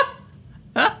home.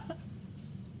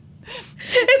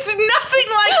 It's nothing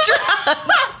like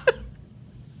drugs.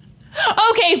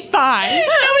 Okay, fine.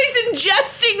 Nobody's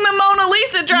ingesting the Mona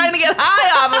Lisa trying to get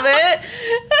high off of it.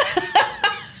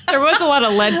 There was a lot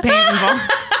of lead paint involved.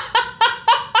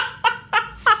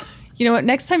 You know what?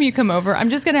 Next time you come over, I'm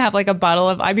just going to have like a bottle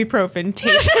of ibuprofen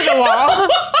taped to the wall.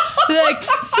 Like,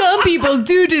 some people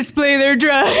do display their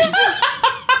drugs.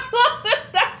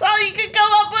 That's all you can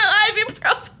come up with,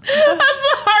 ibuprofen. That's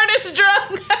the hardest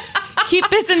drug. Keep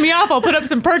pissing me off. I'll put up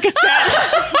some Percocet.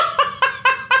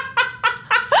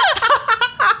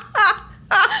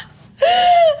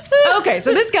 Okay,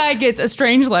 so this guy gets a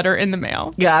strange letter in the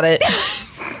mail. Got it.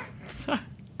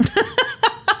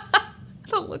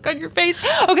 The look on your face.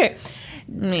 Okay.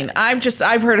 I mean, I've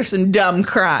heard of some dumb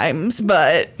crimes,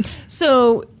 but...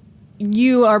 So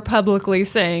you are publicly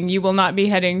saying you will not be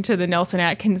heading to the Nelson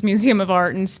Atkins Museum of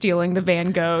Art and stealing the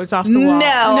Van Goghs off the wall.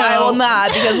 No, I will not,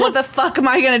 because what the fuck am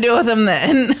I going to do with them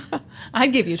then?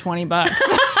 I'd give you $20.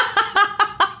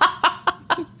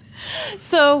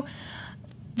 So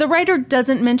the writer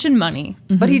doesn't mention money,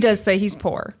 but he does say he's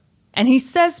poor. And he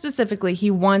says specifically he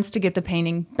wants to get the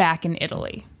painting back in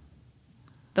Italy.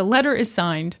 The letter is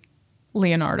signed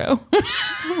Leonardo.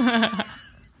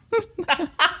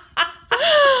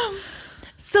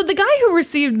 So the guy who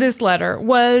received this letter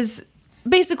was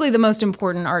basically the most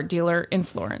important art dealer in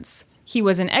Florence. He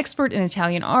was an expert in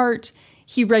Italian art.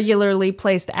 He regularly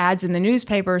placed ads in the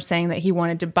newspaper saying that he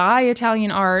wanted to buy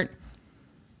Italian art.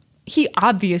 He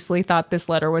obviously thought this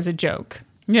letter was a joke.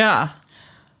 Yeah.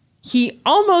 He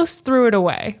almost threw it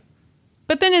away.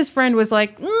 But then his friend was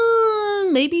like,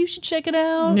 maybe you should check it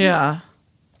out. Yeah.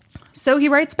 So he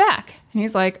writes back. And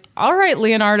he's like, all right,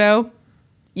 Leonardo,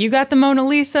 you got the Mona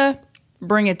Lisa.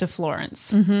 Bring it to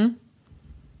Florence. Mm-hmm.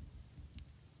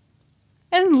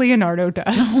 And Leonardo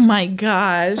does. Oh, my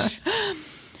gosh.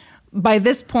 By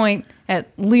this point,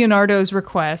 at Leonardo's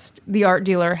request, the art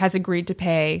dealer has agreed to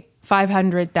pay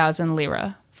 500,000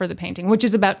 lira for the painting, which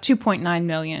is about 2.9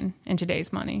 million in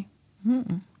today's money.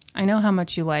 Mm. I know how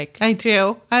much you like. I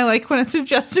do. I like when it's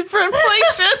adjusted for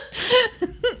inflation.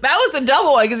 That was a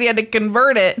double one because he had to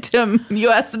convert it to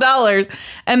US dollars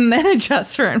and then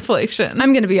adjust for inflation.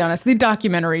 I'm going to be honest. The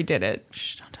documentary did it.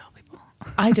 Shh, don't tell people.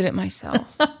 I did it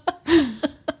myself.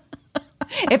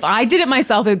 If I did it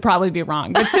myself, it would probably be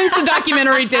wrong. But since the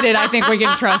documentary did it, I think we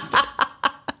can trust it.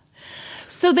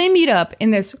 So they meet up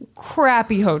in this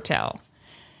crappy hotel.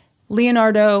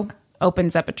 Leonardo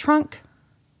opens up a trunk,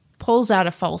 pulls out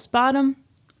a false bottom,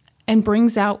 and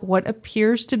brings out what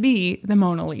appears to be the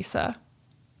Mona Lisa.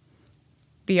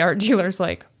 The art dealer's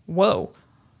like, whoa.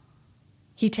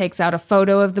 He takes out a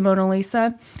photo of the Mona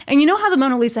Lisa. And you know how the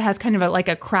Mona Lisa has kind of like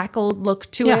a crackled look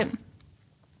to it?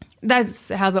 That's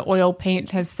how the oil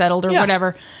paint has settled or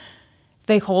whatever.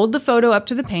 They hold the photo up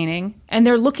to the painting, and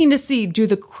they're looking to see, do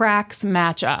the cracks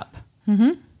match up?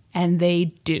 Mm-hmm. And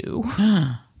they do.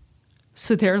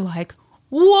 So they're like,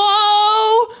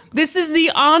 whoa, this is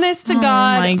the honest to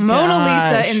God Mona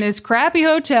Lisa in this crappy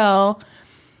hotel.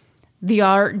 The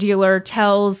art dealer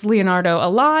tells Leonardo a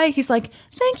lie. He's like,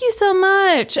 thank you so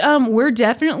much. We're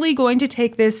definitely going to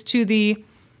take this to the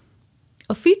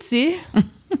Uffizi,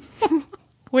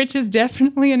 which is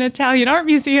definitely an Italian art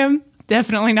museum.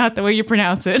 Definitely not the way you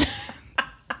pronounce it.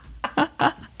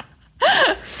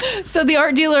 So the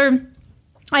art dealer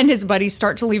and his buddies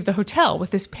start to leave the hotel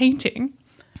with this painting.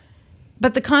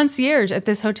 But the concierge at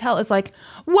this hotel is like,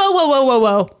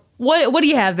 whoa. What do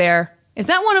you have there? Is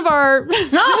that one of our,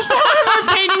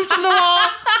 paintings from the wall?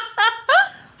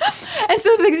 And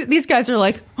so these guys are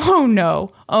like, oh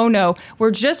no.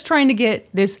 We're just trying to get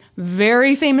this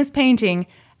very famous painting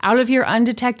out of here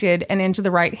undetected and into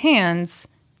the right hands.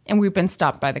 And we've been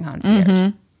stopped by the concierge.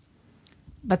 Mm-hmm.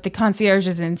 But the concierge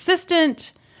is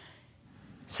insistent.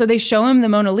 So they show him the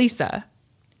Mona Lisa.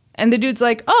 And the dude's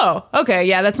like, oh, okay,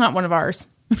 yeah, that's not one of ours.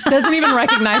 Doesn't even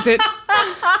recognize it.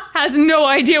 Has no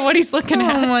idea what he's looking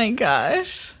at. Oh, my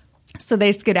gosh. So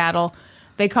they skedaddle.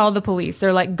 They call the police.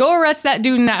 They're like, go arrest that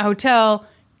dude in that hotel.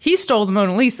 He stole the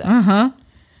Mona Lisa. Uh-huh.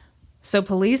 So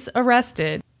police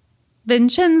arrested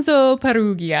Vincenzo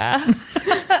Perugia.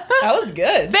 That was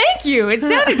good. Thank you. It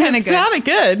sounded kind of good. It sounded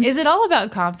good. Is it all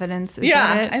about confidence? Is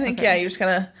Yeah, that it? I think, Okay. you just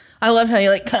kind of, I loved how you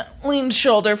like lean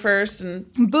shoulder first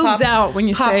and Boobs out when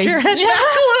you popped say. your head back a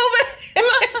little bit.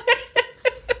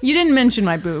 You didn't mention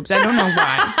my boobs. I don't know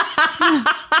why.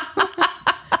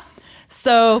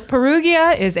 So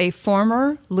Perugia is a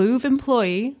former Louvre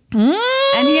employee,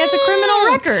 and he has a criminal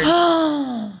record.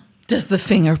 Does the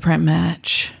fingerprint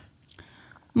match?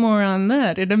 More on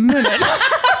that in a minute.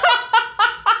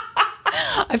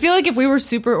 I feel like if we were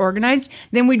super organized,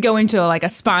 then we'd go into a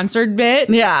sponsored bit.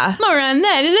 Yeah. More on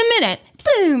that in a minute.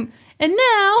 Boom. And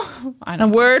now, I A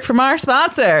don't know. word from our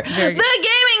sponsor, Very good.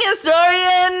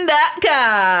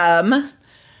 thegaminghistorian.com.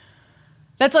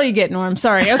 That's all you get, Norm.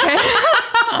 Sorry, okay?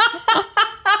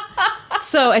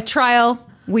 So at trial,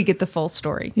 we get the full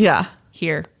story. Yeah,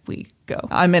 Here we go.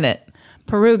 I'm in it.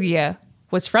 Perugia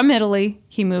was from Italy.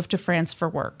 He moved to France for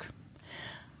work.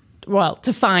 Well,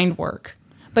 to find work.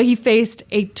 But he faced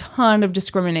a ton of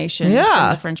discrimination from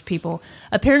the French people.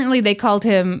 Apparently, they called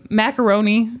him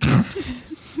macaroni.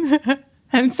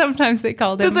 And sometimes they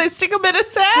called him... Did they stick him in a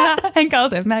sack? and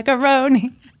called him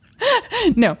macaroni.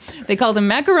 No, they called him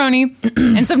macaroni.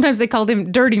 And sometimes they called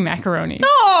him dirty macaroni.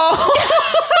 Oh,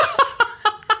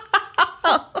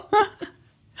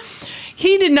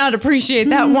 He did not appreciate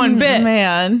that one bit.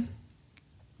 man.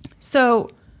 So,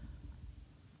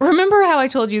 remember how I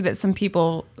told you that some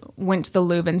people went to the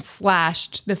Louvre and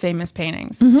slashed the famous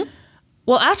paintings? Mm-hmm.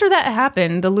 Well, after that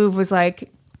happened, the Louvre was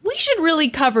like, we should really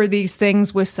cover these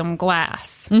things with some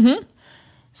glass. Mm-hmm.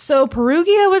 So,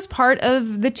 Perugia was part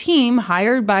of the team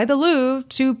hired by the Louvre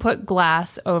to put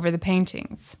glass over the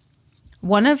paintings.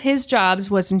 One of his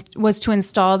jobs was to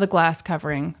install the glass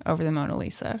covering over the Mona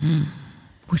Lisa.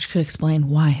 Which could explain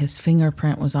why his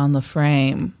fingerprint was on the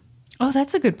frame. Oh,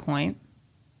 that's a good point.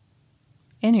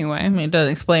 Anyway. I mean, it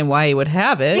doesn't explain why he would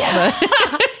have it. But.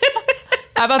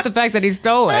 How about the fact that he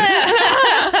stole it?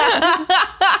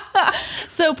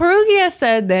 So Perugia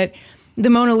said that the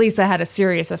Mona Lisa had a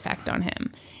serious effect on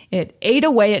him. It ate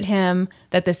away at him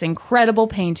that this incredible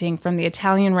painting from the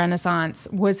Italian Renaissance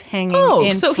was hanging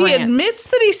in so France. he admits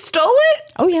that he stole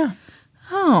it? Oh, yeah.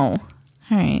 Oh,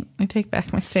 all right. I take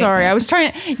back my statement. Sorry, I was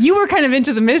trying to... You were kind of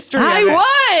into the mystery of it. I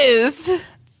was.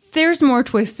 There's more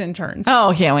twists and turns.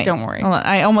 Oh, yeah, wait. Don't worry. Hold on.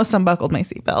 I almost unbuckled my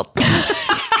seatbelt.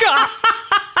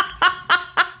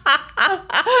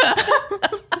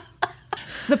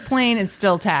 The plane is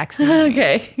still taxiing.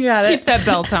 Okay, you got Keep it. that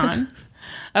belt on.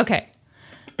 Okay.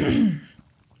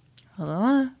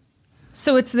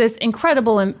 So it's this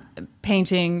incredible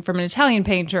painting from an Italian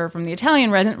painter from the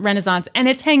Italian Renaissance, and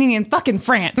it's hanging in fucking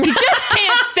France. He just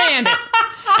can't stand it.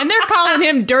 And they're calling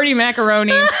him dirty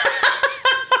macaroni.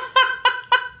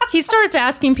 He starts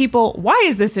asking people, why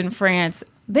is this in France?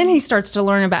 Then he starts to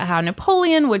learn about how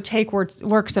Napoleon would take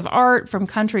works of art from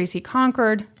countries he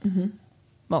conquered. Mm-hmm.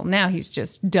 Well, now he's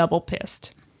just double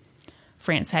pissed.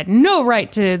 France had no right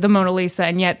to the Mona Lisa,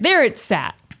 and yet there it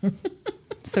sat.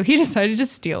 So he decided to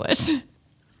steal it.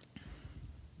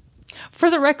 For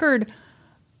the record,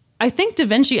 I think Da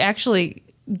Vinci actually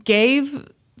gave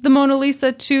the Mona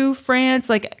Lisa to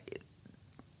France.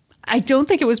 I don't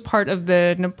think it was part of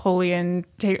the Napoleon...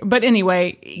 But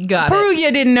anyway,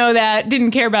 Perugia didn't know that,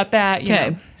 didn't care about that.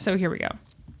 Okay. So here we go.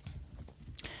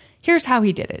 Here's how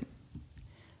he did it.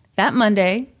 That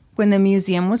Monday, when the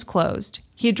museum was closed,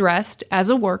 he dressed as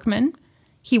a workman.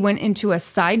 He went into a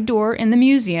side door in the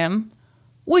museum,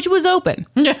 which was open.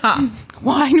 Yeah.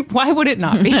 Why would it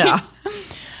not be? Yeah.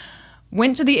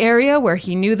 Went to the area where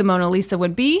he knew the Mona Lisa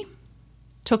would be,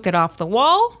 took it off the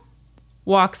wall,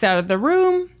 walks out of the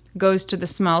room, goes to the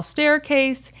small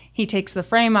staircase. He takes the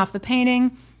frame off the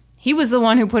painting. He was the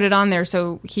one who put it on there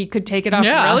so he could take it off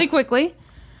really quickly.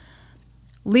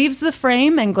 Leaves the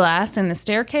frame and glass in the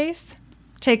staircase,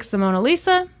 takes the Mona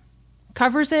Lisa,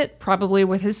 covers it, probably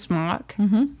with his smock.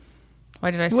 Mm-hmm.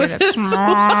 Why did I say that?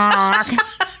 Smock.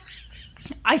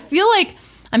 I feel like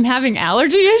I'm having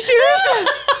allergy issues.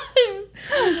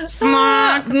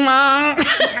 Smock.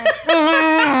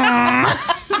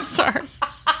 Sorry.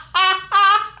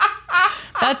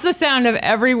 That's the sound of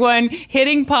everyone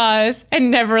hitting pause and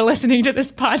never listening to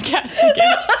this podcast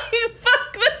again.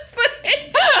 Fuck this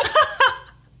thing.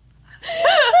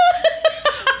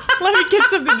 Let me get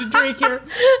something to drink here.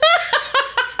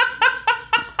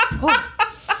 Oh.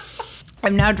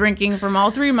 I'm now drinking from all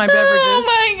three of my beverages.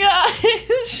 Oh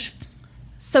my gosh.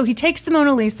 So he takes the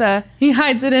Mona Lisa. He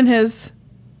hides it in his...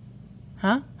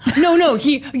 Huh? No.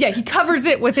 He covers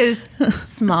it with his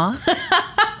smock.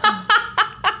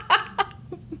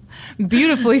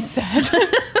 Beautifully said.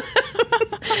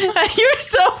 You're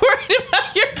so worried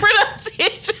about your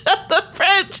pronunciation of the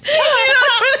French. You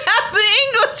don't even have the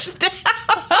English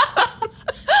down.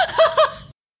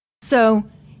 So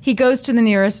he goes to the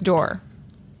nearest door,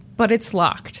 but it's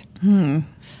locked.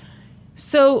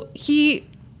 So he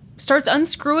starts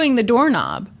unscrewing the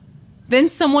doorknob. Then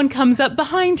someone comes up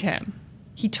behind him.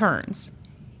 He turns.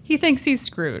 He thinks he's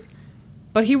screwed,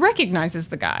 but he recognizes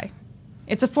the guy.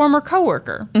 It's a former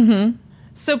coworker.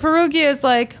 So Perugia is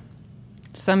like,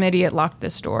 some idiot locked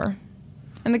this door.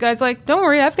 And the guy's like, don't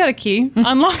worry, I've got a key.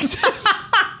 Unlocks it.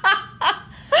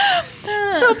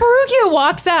 So Perugia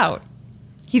walks out.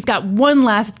 He's got one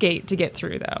last gate to get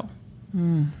through, though.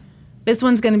 This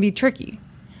one's going to be tricky.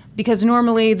 Because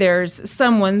normally there's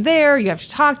someone there, you have to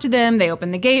talk to them, they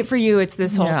open the gate for you, it's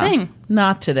this whole thing.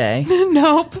 Not today.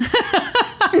 Nope.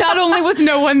 Not only was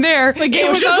no one there, The gate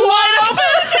was just wide open.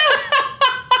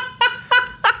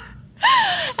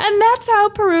 And that's how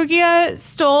Perugia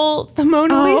stole the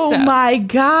Mona Lisa. Oh my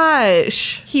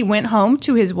gosh. He went home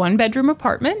to his one-bedroom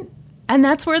apartment, and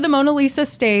that's where the Mona Lisa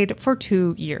stayed for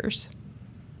 2 years.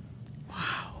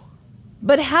 Wow.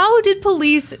 But how did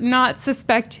police not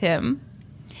suspect him?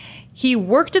 He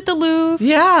worked at the Louvre.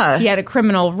 Yeah. He had a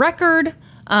criminal record.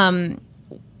 One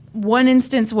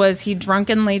instance was he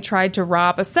drunkenly tried to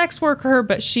rob a sex worker,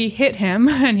 but she hit him,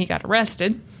 and he got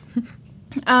arrested.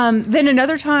 Then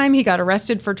another time, he got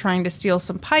arrested for trying to steal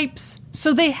some pipes.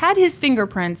 So they had his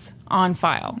fingerprints on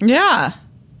file. Yeah.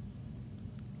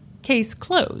 Case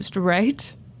closed,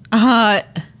 right? Yeah,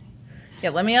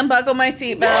 let me unbuckle my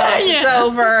seatbelt. It's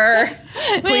over.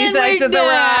 Please Man, exit the we're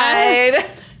ride.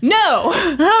 No!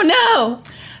 Oh, no.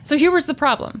 So here was the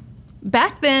problem.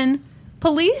 Back then,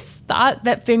 police thought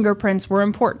that fingerprints were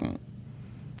important.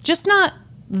 Just not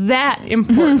that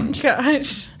important.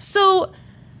 Gosh. So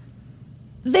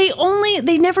they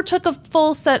never took a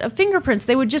full set of fingerprints.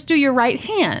 They would just do your right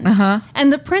hand.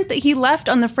 And the print that he left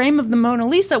on the frame of the Mona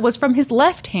Lisa was from his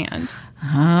left hand.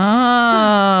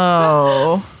 Oh.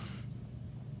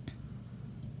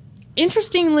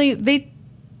 Interestingly, they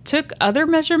took other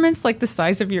measurements, like the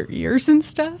size of your ears and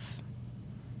stuff.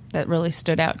 That really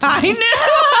stood out to me. I knew.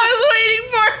 I was waiting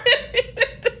for it.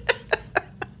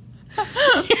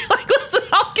 You're like, listen,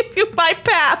 I'll give you my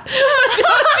pap, but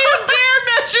don't you dare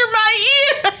measure my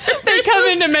ear. They come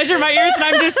in to measure my ears, and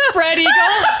I'm just spread eagle.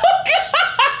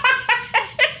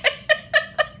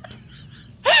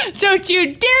 Don't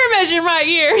you dare measure my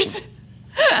ears.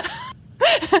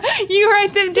 You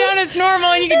write them down as normal,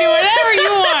 and you can do whatever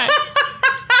you want.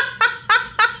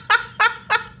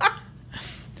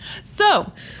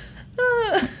 So,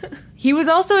 he was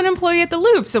also an employee at the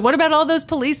Louvre. So what about all those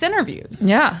police interviews?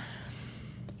 Yeah.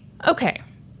 Okay.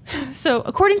 So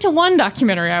according to one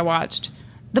documentary I watched,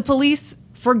 the police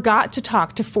forgot to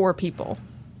talk to 4 people.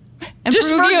 And Just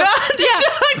forgot to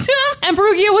talk to them? And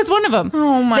Perugia was one of them.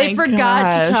 Oh, my They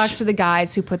forgot gosh. to talk to the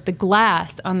guys who put the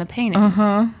glass on the paintings.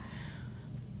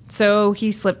 So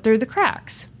he slipped through the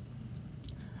cracks.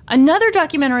 Another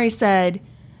documentary said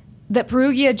that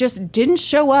Perugia just didn't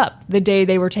show up the day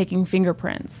they were taking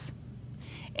fingerprints.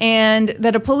 And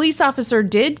that a police officer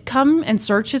did come and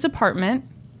search his apartment.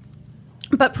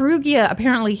 But Perugia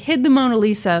apparently hid the Mona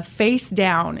Lisa face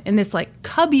down in this like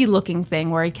cubby-looking thing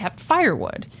where he kept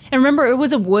firewood. And remember, it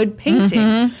was a wood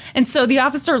painting. And so the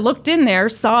officer looked in there,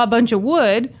 saw a bunch of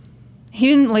wood. He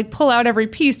didn't like pull out every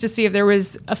piece to see if there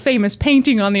was a famous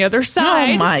painting on the other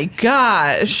side. Oh my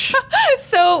gosh.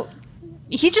 So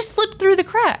he just slipped through the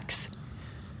cracks.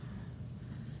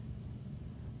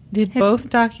 Did both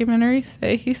documentaries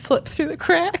say he slipped through the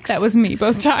cracks? That was me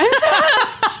both times.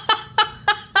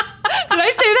 Did I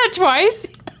say that twice?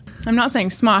 I'm not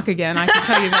saying smock again, I can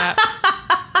tell you that.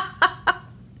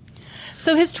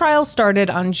 So his trial started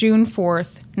on June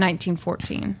 4th,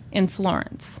 1914, in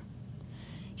Florence.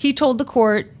 He told the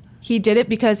court he did it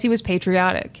because he was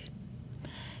patriotic.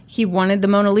 He wanted the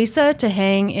Mona Lisa to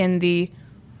hang in the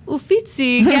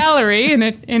Uffizi Gallery in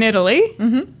Italy.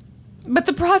 But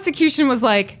the prosecution was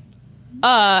like,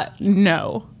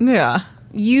 no. Yeah.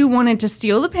 You wanted to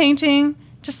steal the painting,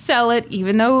 to sell it,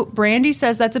 even though Brandy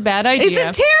says that's a bad idea. It's a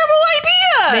terrible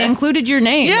idea. They included your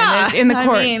name in the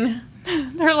court. I mean,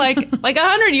 they're like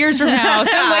 100 years from now,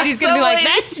 some lady's going to be like,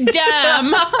 that's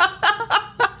dumb.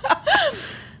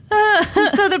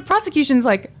 So the prosecution's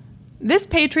like, this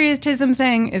patriotism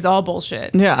thing is all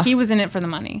bullshit. Yeah. He was in it for the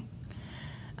money.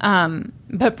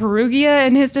 But Perugia,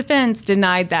 in his defense,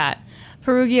 denied that.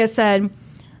 Perugia said,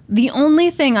 the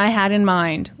only thing I had in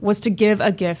mind was to give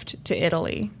a gift to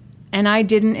Italy, and I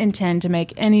didn't intend to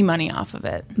make any money off of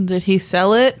it. did he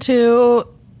sell it to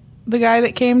the guy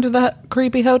that came to the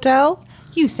creepy hotel?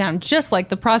 You sound just like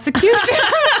the prosecution.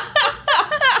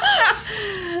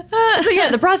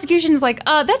 Yeah, the prosecution is like,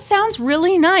 that sounds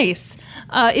really nice.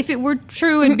 If it were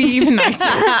true, it'd be even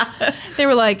nicer. They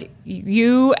were like,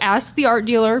 you asked the art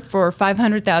dealer for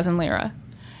 500,000 lira.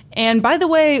 And by the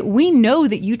way, we know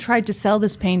that you tried to sell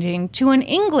this painting to an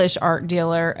English art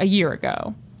dealer a year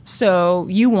ago. So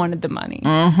you wanted the money.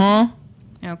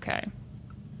 Mm-hmm. Okay.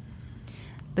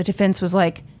 The defense was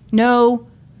like, no,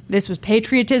 this was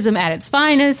patriotism at its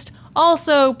finest.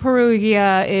 Also,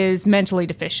 Perugia is mentally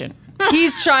deficient.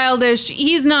 He's childish.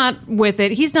 He's not with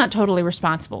it. He's not totally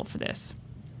responsible for this.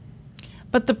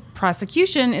 But the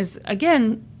prosecution is,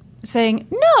 again, saying,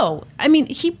 no. I mean,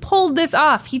 he pulled this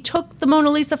off. He took the Mona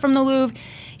Lisa from the Louvre.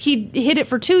 He hid it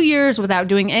for 2 years without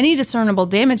doing any discernible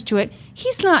damage to it.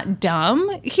 He's not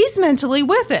dumb. He's mentally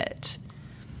with it.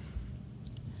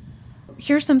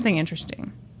 Here's something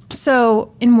interesting.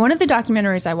 So in one of the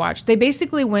documentaries I watched, they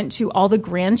basically went to all the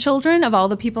grandchildren of all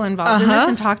the people involved in this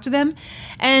and talked to them.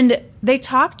 And they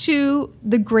talked to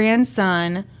the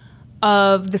grandson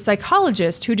of the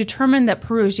psychologist who determined that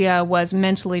Perugia was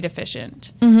mentally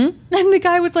deficient. Mm-hmm. And the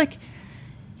guy was like,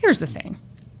 here's the thing.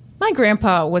 My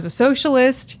grandpa was a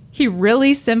socialist. He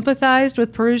really sympathized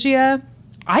with Perugia.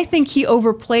 I think he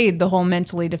overplayed the whole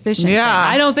mentally deficient thing.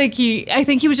 I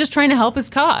think he was just trying to help his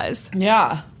cause.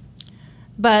 Yeah.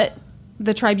 But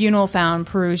the tribunal found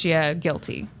Perugia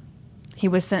guilty. He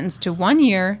was sentenced to 1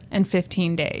 year and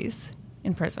 15 days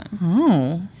in prison.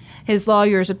 Oh. His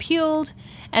lawyers appealed,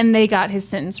 and they got his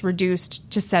sentence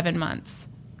reduced to 7 months.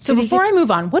 So before I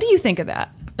move on, what do you think of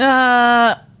that?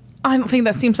 I don't think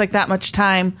that seems like that much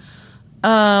time.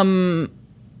 But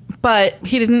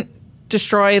he didn't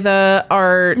destroy the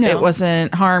art. No. It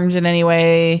wasn't harmed in any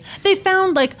way. They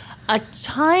found like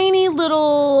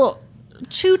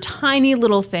two tiny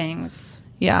little things.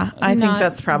 Yeah, I think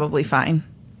that's probably fine.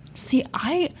 See,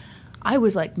 I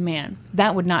was like, man,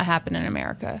 that would not happen in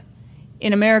America.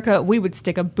 In America, we would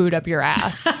stick a boot up your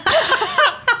ass.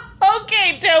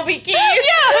 Okay, Toby Keith. Yeah.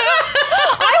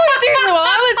 Seriously, while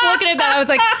I was looking at that, I was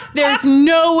like, there's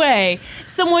no way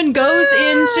someone goes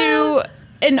into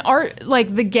an art,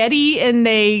 like the Getty, and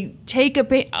they take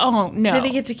a oh, no. Did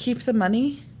he get to keep the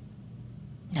money?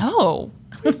 No.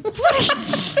 What?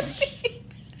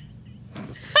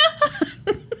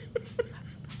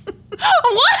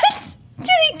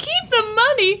 Did he keep the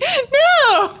money?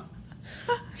 No.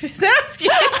 Just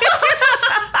asking.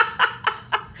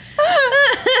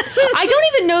 I don't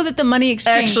even know that the money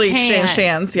exchanged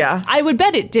hands, yeah. I would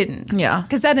bet it didn't. Yeah.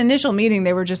 Because that initial meeting,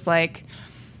 they were just like,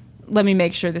 let me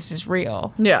make sure this is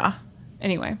real. Yeah.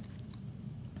 Anyway.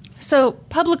 So,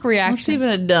 public reaction. It's even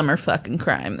a dumber fucking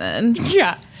crime then.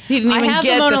 Yeah. He didn't even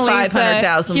get the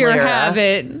 500,000 lira. Here, have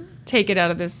it. Take it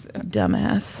out of this.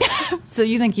 Dumbass. So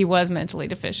you think he was mentally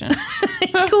deficient?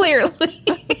 Clearly.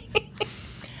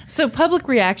 So public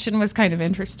reaction was kind of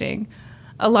interesting.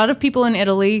 A lot of people in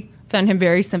Italy found him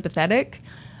very sympathetic.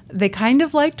 They kind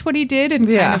of liked what he did in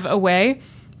kind of a way.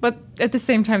 But at the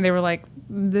same time, they were like,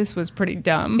 this was pretty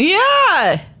dumb.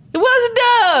 Yeah. It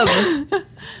was dumb.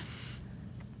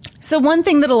 So one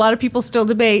thing that a lot of people still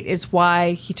debate is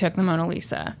why he took the Mona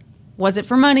Lisa. Was it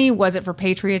for money? Was it for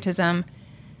patriotism?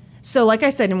 So like I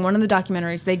said, in one of the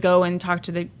documentaries, they go and talk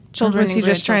to the children. Or was he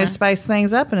just trying to spice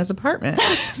things up in his apartment?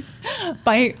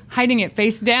 By hiding it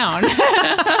face down.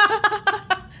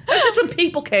 That's just when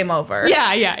people came over.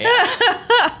 Yeah.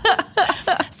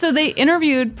 So they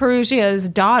interviewed Perugia's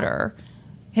daughter,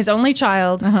 his only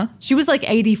child. She was like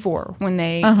 84 when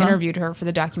they interviewed her for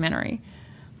the documentary.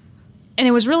 And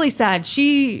it was really sad.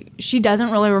 She doesn't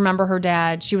really remember her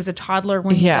dad. She was a toddler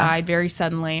when he died very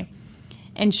suddenly.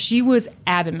 And she was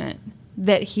adamant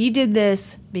that he did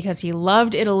this because he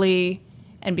loved Italy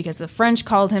and because the French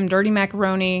called him dirty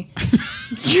macaroni.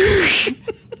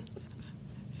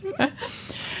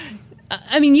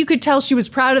 I mean, you could tell she was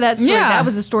proud of that story. Yeah. That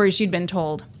was the story she'd been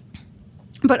told.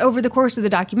 But over the course of the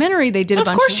documentary, they did a bunch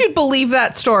of... Of course you'd believe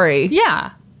that story.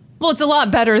 Yeah. Well, it's a lot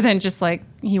better than just like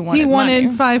he wanted money.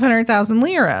 500,000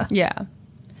 lira. Yeah.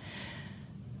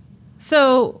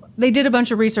 So they did a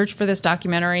bunch of research for this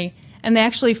documentary, and they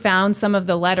actually found some of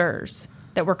the letters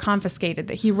that were confiscated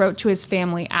that he wrote to his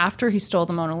family after he stole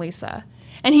the Mona Lisa.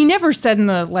 And he never said in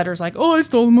the letters like, oh, I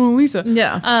stole the Mona Lisa.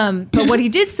 Yeah. But what he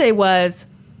did say was,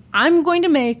 I'm going to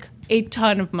make a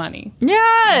ton of money.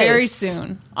 Yes. Very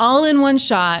soon. All in one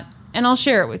shot, and I'll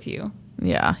share it with you.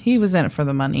 Yeah, he was in it for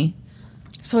the money.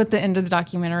 So at the end of the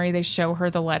documentary, they show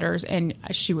her the letters, and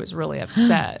she was really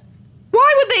upset.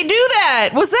 Why would they do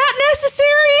that? Was that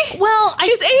necessary? Well,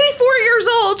 she's 84 years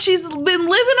old. She's been living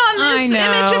on this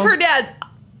image of her dad.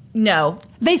 No.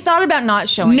 They thought about not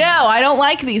showing No, I don't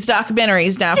like these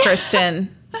documentaries now,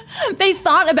 Kristen. They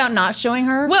thought about not showing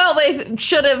her. Well, they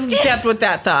should have kept with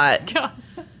that thought. God.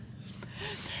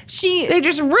 They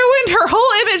just ruined her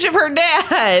whole image of her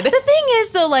dad. The thing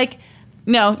is, though, like...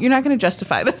 No, you're not going to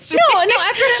justify this. No,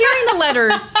 after hearing the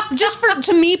letters,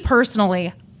 to me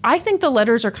personally, I think the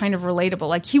letters are kind of relatable.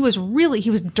 Like, he was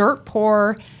dirt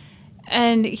poor,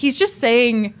 and he's just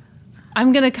saying,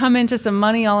 I'm going to come into some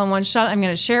money all in one shot. I'm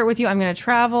going to share it with you. I'm going to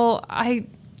travel.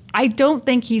 I don't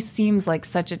think he seems like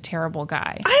such a terrible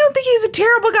guy. I don't think he's a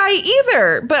terrible guy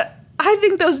either, but I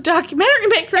think those documentary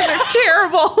makers are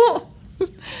terrible.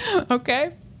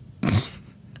 Okay.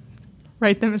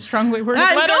 Write them a strongly worded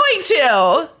I'm letter. going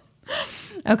to.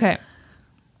 Okay.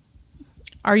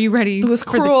 Are you ready? It was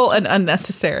cruel and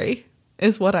unnecessary,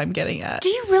 is what I'm getting at. Do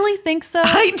you really think so?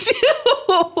 I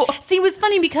do. See, it was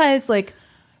funny because, like,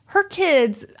 her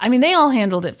kids, I mean, they all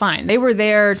handled it fine. They were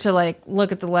there to, like,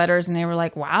 look at the letters, and they were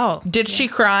like, wow. Did she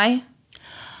cry?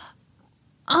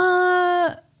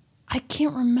 I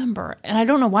can't remember. And I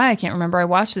don't know why I can't remember. I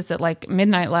watched this at, like,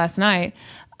 midnight last night.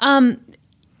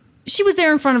 She was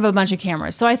there in front of a bunch of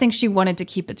cameras, so I think she wanted to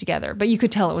keep it together. But you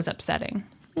could tell it was upsetting.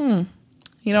 You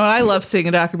know what? I love seeing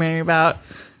a documentary about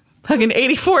fucking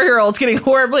 84-year-olds getting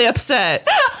horribly upset.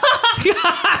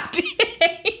 God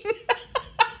dang.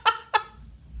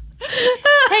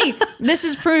 Hey, this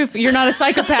is proof you're not a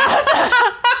psychopath.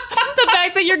 The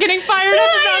fact that you're getting fired up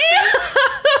about this.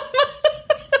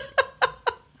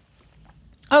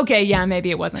 Okay, yeah,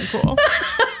 maybe it wasn't cool.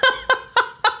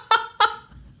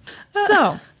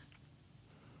 So,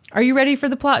 are you ready for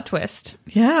the plot twist?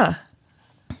 Yeah.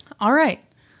 All right.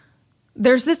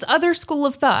 There's this other school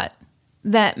of thought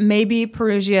that maybe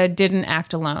Perugia didn't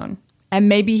act alone, and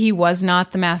maybe he was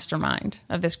not the mastermind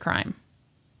of this crime.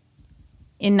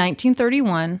 In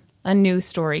 1931, a news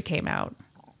story came out.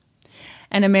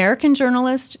 An American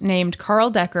journalist named Carl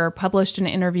Decker published an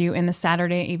interview in the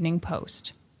Saturday Evening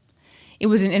Post. It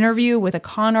was an interview with a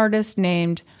con artist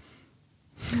named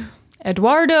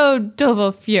Eduardo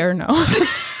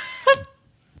Dovofierno.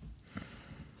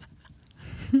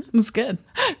 It was good.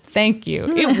 Thank you.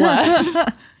 It was.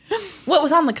 What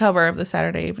was on the cover of the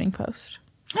Saturday Evening Post?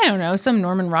 I don't know, some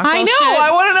Norman Rockwell I know. shit.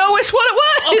 I want to know which one it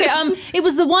was. Okay, it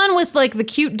was the one with, like, the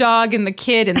cute dog and the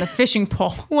kid and the fishing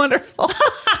pole. Wonderful.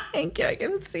 Thank you. I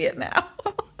can see it now.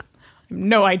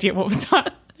 No idea what was on.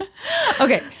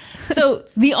 Okay, so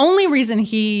the only reason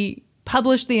he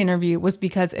published the interview was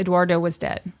because Eduardo was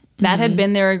dead. That had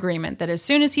been their agreement, that as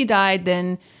soon as he died,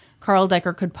 then Carl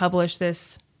Decker could publish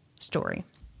this story.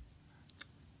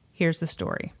 Here's the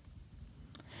story.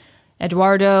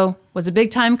 Eduardo was a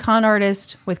big-time con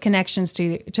artist with connections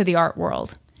to the art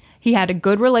world. He had a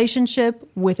good relationship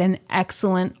with an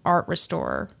excellent art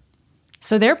restorer.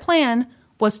 So their plan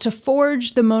was to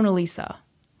forge the Mona Lisa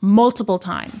multiple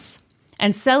times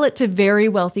and sell it to very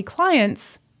wealthy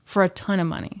clients for a ton of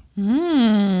money.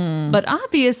 But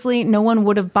obviously, no one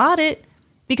would have bought it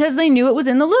because they knew it was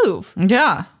in the Louvre.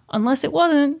 Yeah. Unless it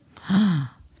wasn't.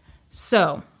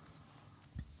 So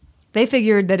they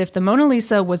figured that if the Mona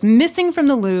Lisa was missing from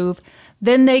the Louvre,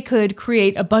 then they could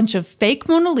create a bunch of fake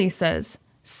Mona Lisas,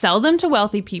 sell them to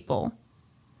wealthy people.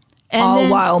 And All then,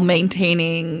 while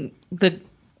maintaining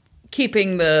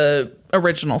keeping the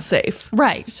original safe.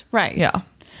 Right. Yeah.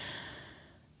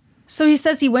 So he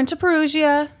says he went to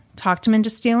Perugia, talked him into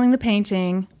stealing the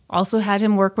painting, also had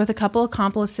him work with a couple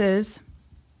accomplices.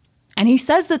 And he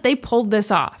says that they pulled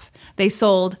this off. They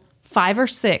sold 5 or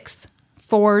 6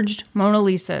 forged Mona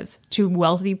Lisas to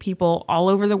wealthy people all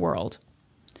over the world.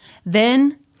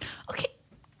 Then... Okay.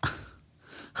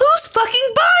 Who's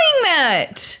fucking buying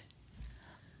that?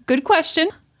 Good question.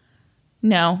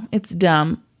 No, it's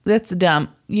dumb. That's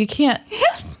dumb. You can't...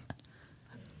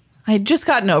 I had just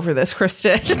gotten over this,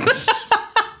 Kristen.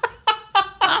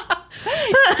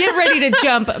 Get ready to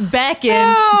jump back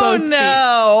in both feet.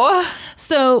 No.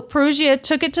 So Perugia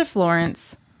took it to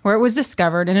Florence, where it was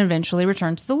discovered and eventually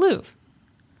returned to the Louvre.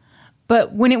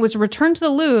 But when it was returned to the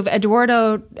Louvre,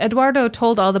 Eduardo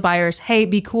told all the buyers, hey,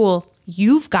 be cool.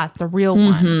 You've got the real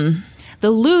one.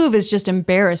 The Louvre is just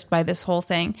embarrassed by this whole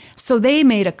thing. So they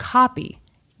made a copy.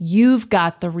 You've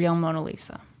got the real Mona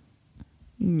Lisa.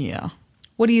 Yeah.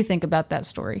 What do you think about that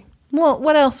story? Well,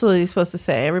 what else was he supposed to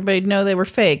say? Everybody'd know they were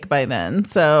fake by then,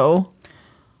 so...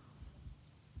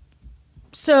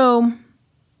 So,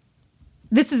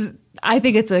 I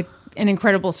think it's an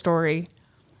incredible story.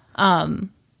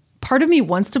 Part of me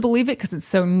wants to believe it because it's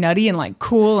so nutty and, like,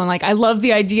 cool. And, like, I love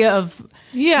the idea of,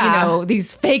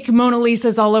 these fake Mona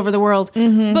Lisas all over the world.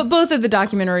 But both of the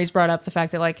documentaries brought up the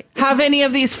fact that, like... Have any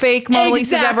of these fake Mona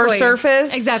Lisas ever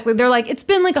surfaced? Exactly. They're like, it's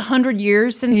been like 100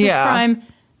 years since this crime.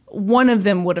 one of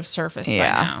them would have surfaced by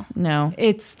now. No.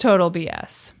 It's total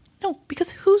BS. No,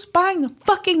 because who's buying the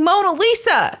fucking Mona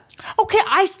Lisa? Okay,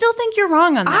 I still think you're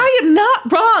wrong on that. I am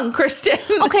not wrong, Kristen.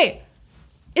 Okay,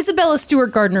 Isabella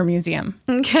Stewart Gardner Museum.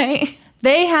 Okay.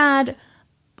 They had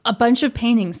a bunch of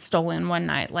paintings stolen one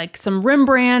night, like some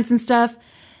Rembrandts and stuff.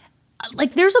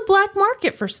 Like, there's a black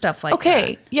market for stuff like that.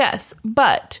 Okay, yes,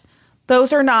 but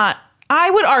those are not... I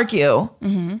would argue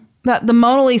that the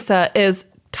Mona Lisa is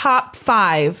top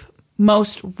 5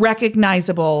 most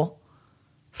recognizable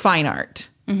fine art.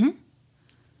 Mm-hmm.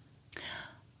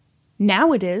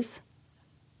 Now it is.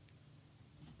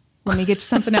 Let me get you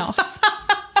something else.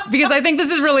 Because I think this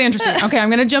is really interesting. Okay, I'm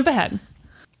going to jump ahead.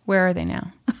 Where are they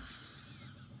now?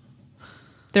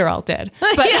 They're all dead.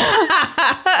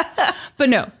 But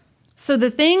no. So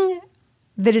the thing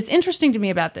that is interesting to me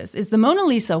about this is the Mona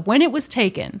Lisa, when it was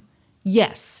taken,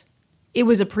 yes, it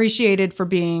was appreciated for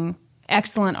being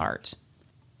excellent art.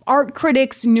 Art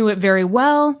critics knew it very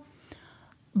well,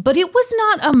 but it was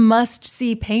not a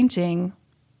must-see painting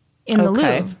in the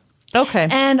Louvre. Okay.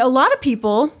 And a lot of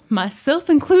people, myself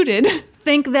included,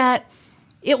 think that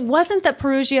it wasn't that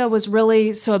Perugia was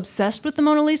really so obsessed with the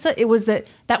Mona Lisa. It was that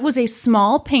was a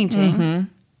small painting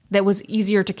that was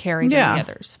easier to carry than the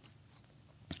others.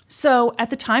 So at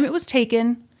the time it was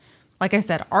taken, like I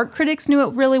said, art critics knew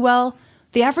it really well.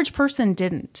 The average person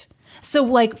didn't. So,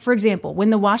 like, for example, when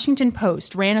the Washington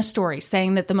Post ran a story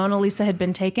saying that the Mona Lisa had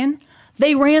been taken,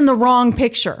 they ran the wrong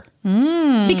picture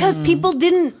because people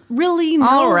didn't really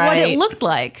know what it looked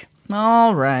like.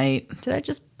 All right. Did I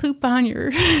just poop on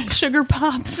your sugar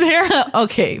pops there?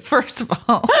 Okay, first of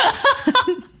all,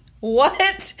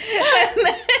 what?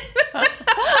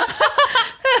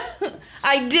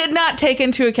 I did not take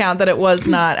into account that it was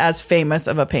not as famous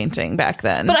of a painting back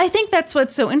then. But I think that's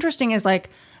what's so interesting is, like,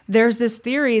 there's this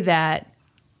theory that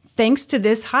thanks to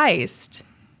this heist,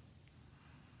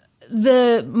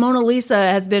 the Mona Lisa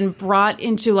has been brought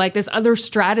into, like, this other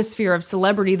stratosphere of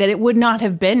celebrity that it would not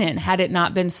have been in had it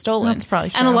not been stolen. That's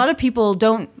probably true. And a lot of people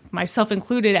don't, myself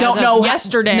included, don't as know of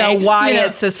yesterday, know why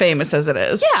it's as famous as it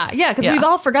is. Yeah, because we've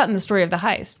all forgotten the story of the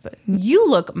heist. But you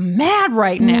look mad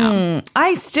right now.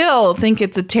 I still think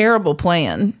it's a terrible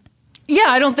plan. Yeah,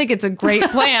 I don't think it's a great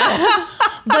plan.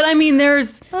 But I mean,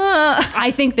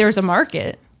 I think there's a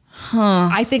market.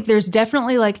 I think there's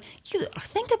definitely, like, you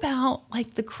think about,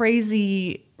 like, the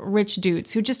crazy rich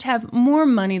dudes who just have more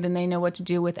money than they know what to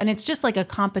do with. And it's just like a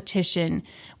competition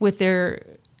with their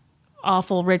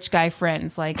awful rich guy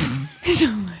friends. Like,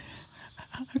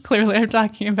 clearly I'm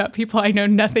talking about people I know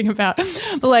nothing about.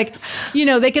 But, like, you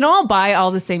know, they can all buy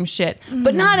all the same shit.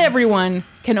 But not everyone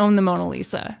can own the Mona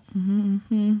Lisa.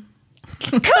 Mm-hmm.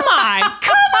 Come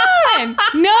on.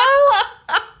 No?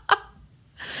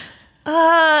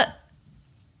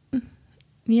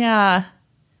 Yeah.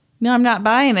 No, I'm not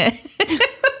buying it.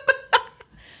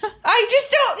 I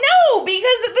just don't know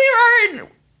because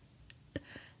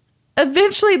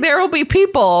eventually there will be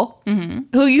people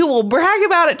who you will brag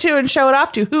about it to and show it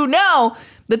off to who know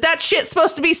that shit's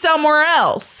supposed to be somewhere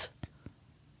else.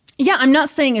 Yeah, I'm not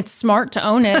saying it's smart to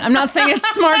own it. I'm not saying it's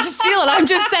smart to steal it. I'm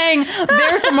just saying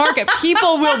there's a market.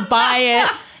 People will buy it,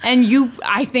 and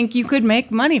I think you could make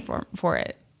money for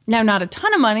it. Now, not a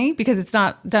ton of money because it's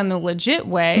not done the legit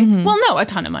way. Well, no, a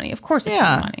ton of money. Of course, a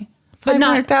ton of money. But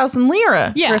 500,000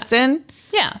 lira, Kristen.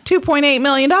 Yeah. $2.8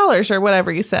 million or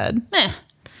whatever you said.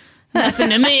 Nothing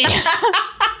to me.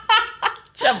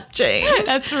 Jump change.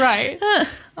 That's right.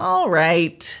 All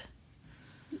right.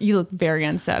 You look very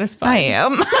unsatisfied. I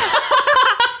am.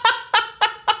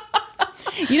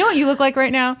 You know what you look like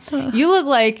right now? You look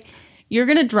like you're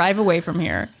going to drive away from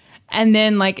here. And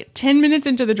then, like, 10 minutes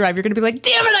into the drive, you're going to be like,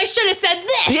 damn it, I should have said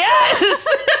this.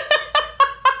 Yes.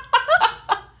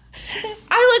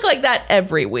 I look like that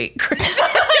every week, Chris.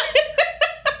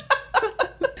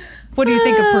 What do you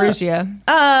think of Perugia?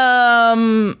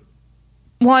 Well,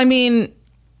 I mean,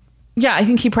 yeah, I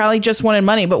think he probably just wanted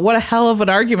money, but what a hell of an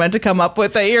argument to come up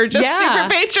with that you're just super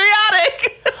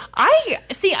patriotic. I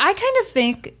kind of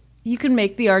think you can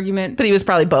make the argument that he was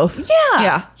probably both.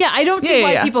 Yeah. I don't see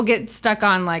why people get stuck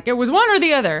on, like, it was one or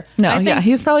the other. No,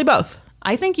 he was probably both.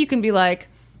 I think you can be like,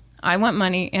 I want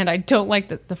money, and I don't like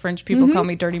that the French people call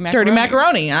me dirty macaroni. Dirty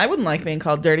macaroni. I wouldn't like being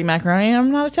called dirty macaroni.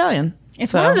 I'm not Italian.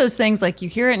 It's one of those things, like, you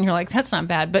hear it and you're like, that's not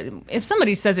bad. But if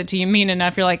somebody says it to you mean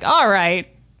enough, you're like, all right.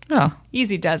 Oh.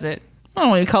 Easy does it. I don't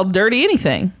want to be called dirty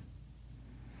anything.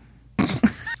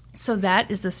 So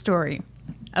that is the story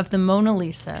of the Mona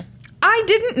Lisa. I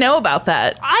didn't know about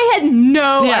that. I had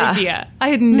no idea. I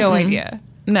had no idea.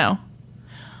 No.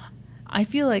 I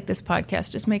feel like this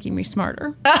podcast is making me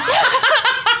smarter.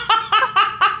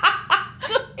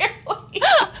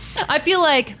 feel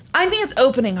like... I think it's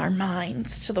opening our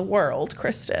minds to the world,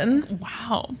 Kristen.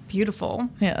 Wow, beautiful.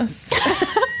 Yes.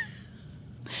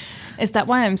 Is that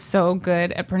why I'm so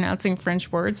good at pronouncing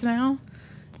French words now?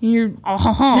 You're...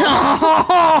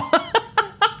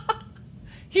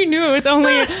 You knew it was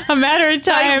only a matter of I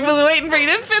time was waiting for you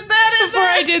to fit that in before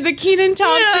I did the Kenan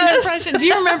Thompson impression. Do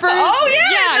you remember? Oh,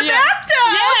 yeah, in the bathtub.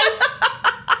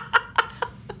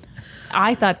 Yes.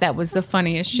 I thought that was the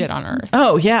funniest shit on earth.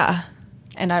 Oh, yeah.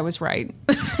 And I was right.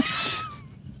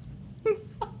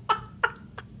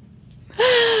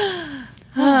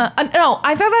 No,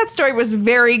 I thought that story was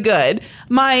very good.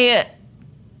 My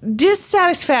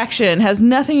dissatisfaction has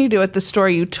nothing to do with the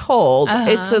story you told.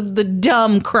 It's the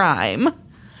dumb crime.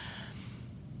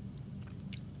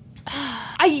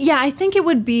 I think it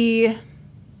would be...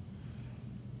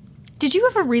 Did you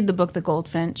ever read the book The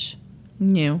Goldfinch?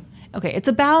 No. Okay, it's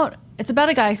about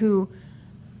a guy who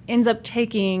ends up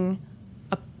taking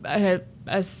a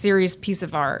serious piece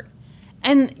of art.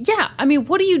 And yeah, I mean,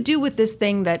 what do you do with this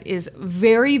thing that is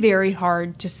very, very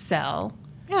hard to sell?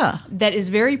 Yeah. That is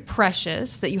very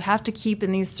precious, that you have to keep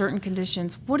in these certain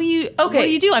conditions. What do you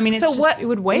do? I mean, it's it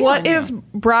would weigh what on you. is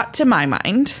brought to my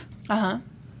mind? Uh-huh.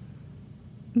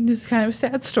 This is kind of a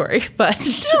sad story, but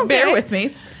bear with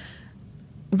me.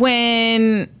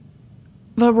 When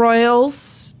the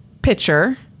Royals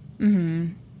pitcher,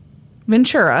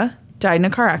 Ventura, died in a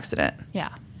car accident.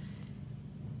 Yeah.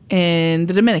 In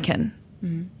the Dominican.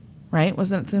 Right?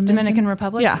 Wasn't it the Dominican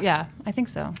Republic? Yeah. Yeah, I think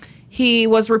so. He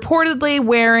was reportedly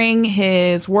wearing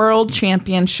his world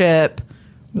championship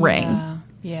ring.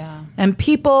 Yeah. And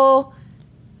people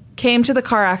came to the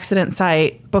car accident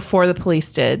site before the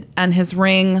police did, and his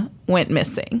ring went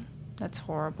missing. That's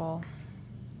horrible.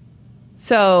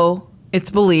 So it's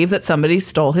believed that somebody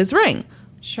stole his ring.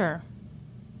 Sure.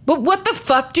 But what the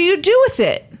fuck do you do with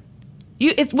it?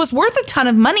 It was worth a ton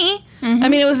of money. I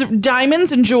mean, it was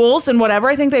diamonds and jewels and whatever.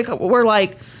 I think they were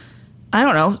like, I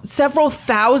don't know, several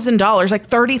 $1,000s, like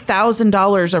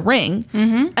 $30,000 a ring.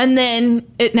 And then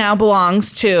it now belonged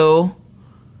to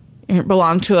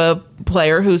a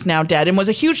player who's now dead and was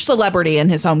a huge celebrity in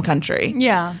his home country.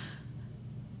 Yeah.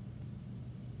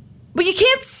 But you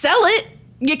can't sell it.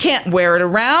 You can't wear it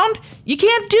around. You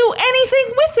can't do anything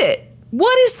with it.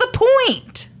 What is the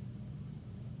point?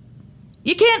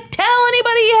 You can't tell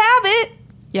anybody you have it.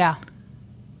 Yeah.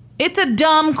 It's a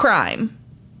dumb crime.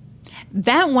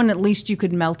 That one, at least you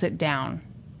could melt it down.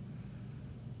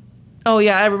 Oh,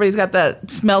 yeah, everybody's got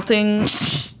that smelting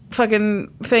fucking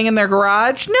thing in their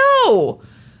garage. No.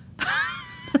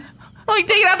 Like,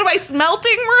 take it out to my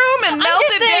smelting room and melt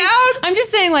it down? I'm just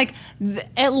saying, like,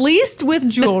 at least with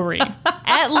jewelry.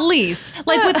 At least.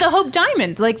 Like, with the Hope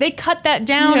Diamond. Like, they cut that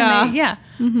down. Yeah.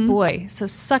 Boy, so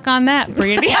suck on that,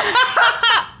 Brandy.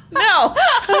 No.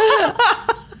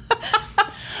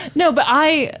 No, but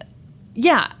I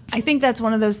think that's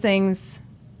one of those things.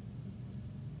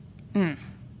 I'm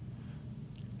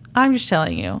just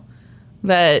telling you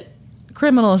that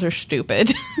criminals are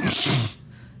stupid.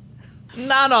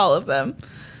 Not all of them.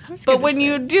 But when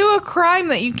you do a crime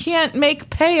that you can't make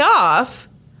pay off,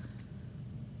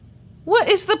 what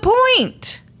is the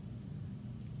point?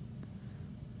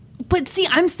 But see,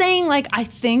 I'm saying, like, I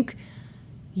think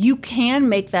you can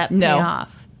make that pay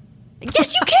off.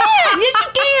 Yes, you can. Yes, you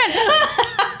can.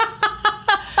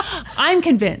 I'm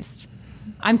convinced.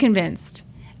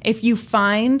 If you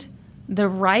find the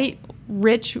right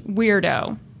rich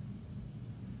weirdo,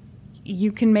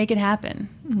 you can make it happen.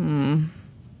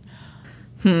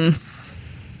 The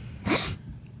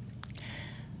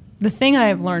thing I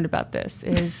have learned about this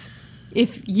is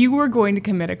if you were going to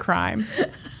commit a crime,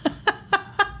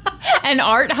 an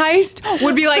art heist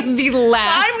would be like the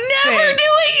last I'm never doing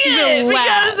it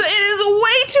because it is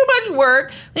way too much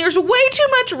work. There's way too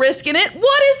much risk in it.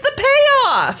 What is the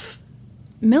payoff?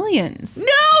 Millions.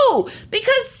 No,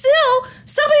 because still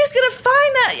somebody's going to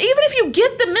find that. Even if you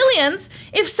get the millions,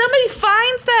 if somebody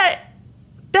finds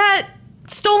that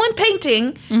stolen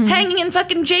painting hanging in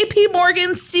fucking J.P.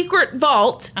 Morgan's secret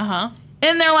vault, and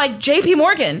they're like, J.P.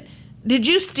 Morgan, did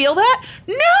you steal that?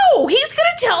 No, he's going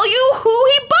to tell you who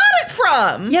he bought it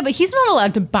from. Yeah, but he's not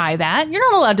allowed to buy that. You're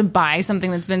not allowed to buy something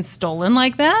that's been stolen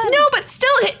like that. No, but still,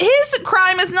 his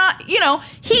crime is not, he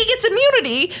gets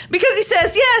immunity because he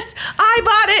says, yes, I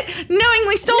bought it,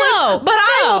 knowingly stole it, but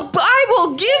I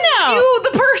will give you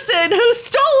the person who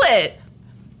stole it.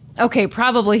 Okay,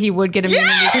 probably he would get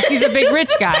immunity because he's a big rich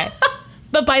guy.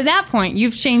 But by that point,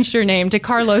 you've changed your name to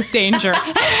Carlos Danger.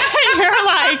 You're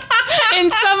like, in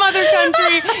some other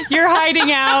country, you're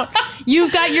hiding out.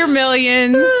 You've got your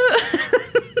millions.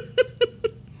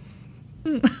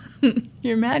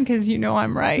 You're mad because you know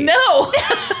I'm right. No.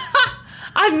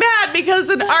 I'm mad because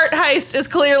an art heist is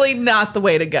clearly not the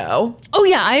way to go. Oh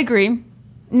yeah, I agree.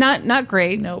 Not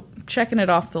great. Nope. Checking it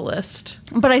off the list.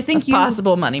 But I think of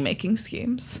possible money-making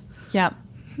schemes. Yeah.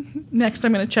 Next,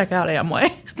 I'm going to check out Amway.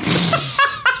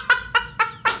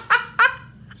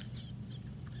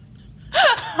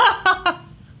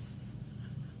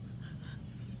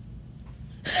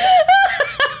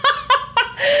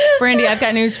 Brandy, I've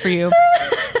got news for you.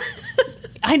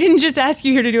 I didn't just ask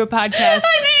you here to do a podcast.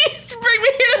 I need you to bring me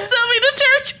here to sell me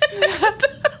detergent.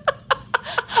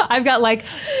 I've got like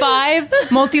 5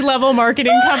 multi-level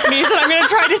marketing companies that I'm going to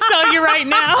try to sell you right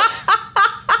now.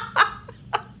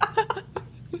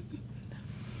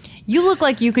 You look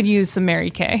like you could use some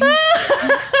Mary Kay.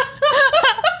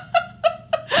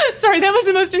 Sorry, that was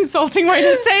the most insulting way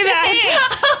to say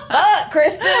that.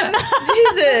 Kristen.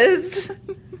 Jesus.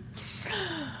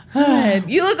 God.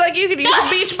 You look like you could use a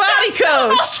beach body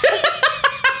coach.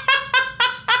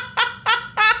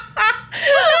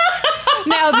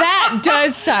 Now that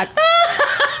does suck.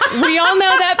 We all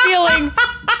know that feeling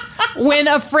when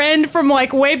a friend from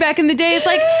like way back in the day is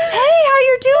like, hey, how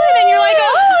you doing? And you're like,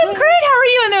 oh, I'm great. How are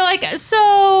you? And they're like,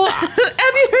 so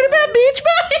have you heard about beach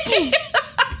body?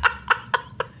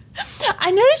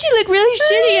 I noticed you look really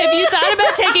shitty. Have you thought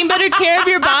about taking better care of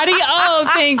your body? Oh,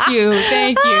 thank you.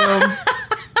 Thank you.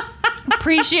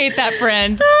 Appreciate that,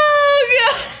 friend.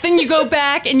 Oh, God. Then you go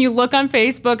back and you look on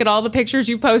Facebook at all the pictures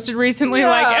you posted recently.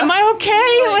 Like, am I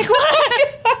okay? Like, what?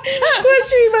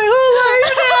 Pushing my whole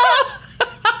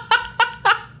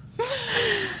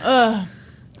life now.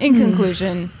 In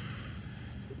conclusion,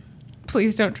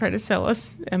 please don't try to sell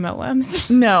us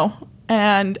MLMs. No.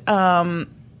 And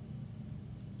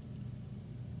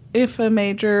if a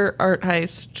major art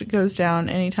heist goes down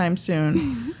anytime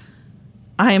soon,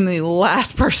 I am the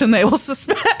last person they will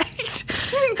suspect.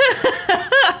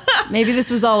 Maybe this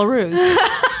was all a ruse.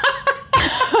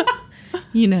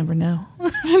 You never know.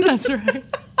 That's right.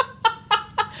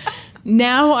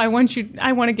 Now I want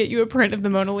to get you a print of the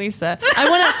Mona Lisa.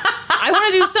 I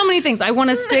want to do so many things. I want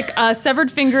to stick a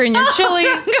severed finger in your chili.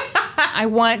 I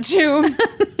want to.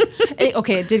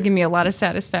 It did give me a lot of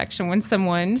satisfaction when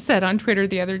someone said on Twitter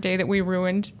the other day that we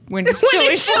ruined Wendy's chili.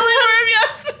 Wendy's chili worm,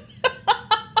 yes.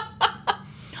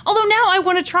 Although now I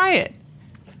want to try it.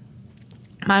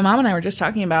 My mom and I were just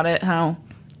talking about it, how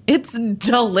it's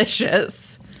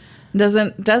delicious.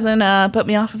 Doesn't put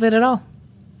me off of it at all.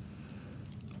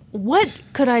 What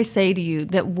could I say to you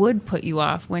that would put you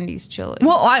off Wendy's chili?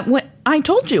 Well, I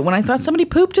told you when I thought somebody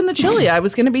pooped in the chili, I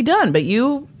was going to be done. But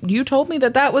you told me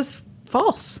that was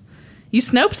false. You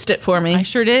Snopes'd it for me. I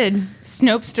sure did.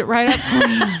 Snopes'd it right up for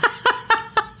me.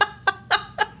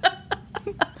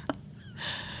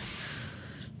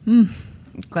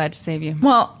 Glad to save you.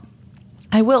 Well,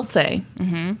 I will say,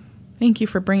 thank you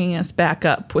for bringing us back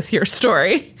up with your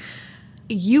story.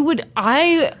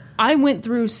 I went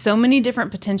through so many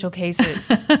different potential cases.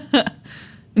 And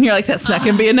you're like, that's not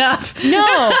going to be enough. No,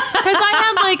 because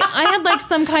I had like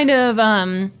some kind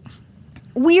of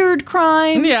weird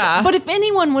crimes. Yeah. But if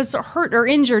anyone was hurt or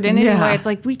injured in any way, it's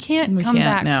like we can't come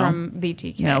back from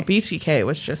BTK. No, BTK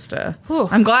was just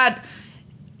I'm glad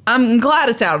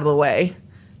it's out of the way.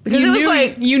 Because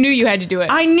you knew you had to do it.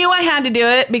 I knew I had to do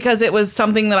it because it was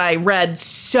something that I read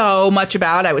so much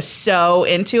about. I was so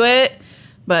into it.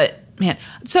 But man,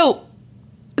 so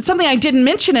something I didn't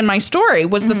mention in my story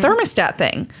was the thermostat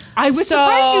thing. I was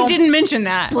surprised you didn't mention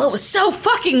that. Well, it was so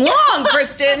fucking long,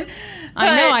 Kristen.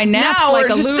 I know, I napped like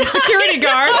a lube security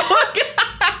guard.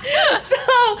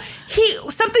 So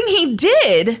something he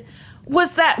did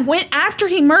was that after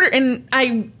he murdered, and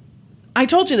I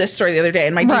told you this story the other day,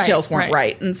 and my details weren't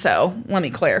right. And so let me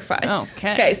clarify.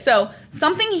 Okay, so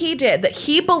something he did that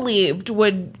he believed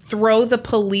would throw the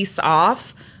police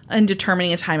off in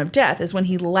determining a time of death is when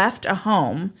he left a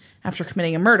home after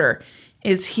committing a murder,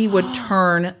 is he would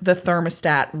turn the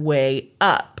thermostat way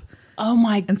up. Oh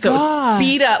my God. And so it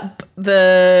speed up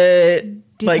the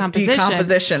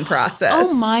decomposition process.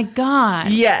 Oh my God.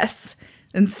 Yes.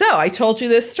 And so I told you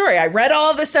this story. I read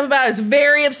all this stuff about it. I was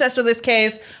very obsessed with this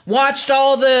case, watched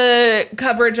all the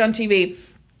coverage on TV.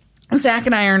 Zach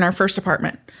and I are in our first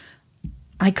apartment.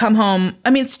 I come home.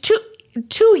 I mean, it's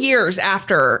two years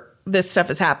after this stuff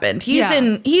has happened. He's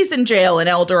in jail in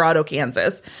El Dorado,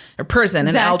 Kansas, or prison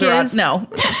in El Dorado. No,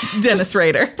 Dennis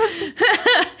Rader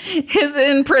is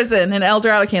in prison in El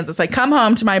Dorado, Kansas. I come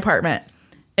home to my apartment.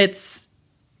 It's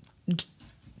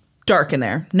dark in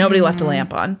there. Nobody left a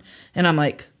lamp on. And I'm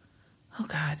like, oh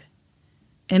God.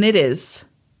 And it is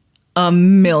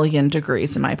 1,000,000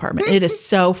 degrees in my apartment. It is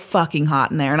so fucking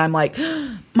hot in there. And I'm like,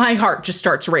 my heart just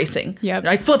starts racing. Yep.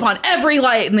 I flip on every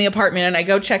light in the apartment and I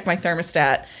go check my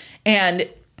thermostat. And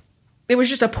it was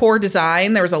just a poor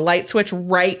design. There was a light switch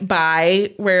right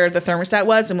by where the thermostat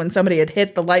was. And when somebody had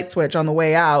hit the light switch on the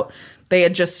way out, they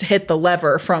had just hit the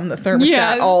lever from the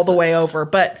thermostat all the way over.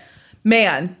 But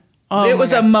man, it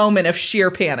was a moment of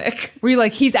sheer panic. Were you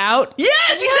like, he's out?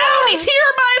 Yes, he's out. He's here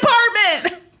in my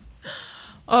apartment.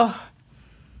 Oh.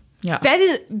 Yeah. That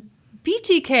is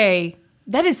BTK.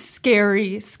 That is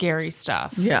scary, scary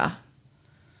stuff. Yeah.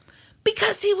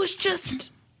 Because he was just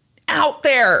out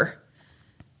there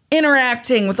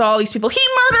interacting with all these people. He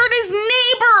murdered his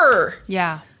neighbor.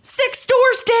 Yeah. 6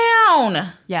 doors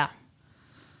down. Yeah.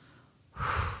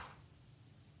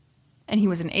 And he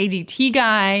was an ADT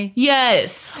guy.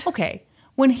 Yes. Okay.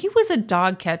 When he was a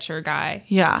dog catcher guy,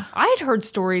 Yeah. I had heard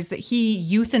stories that he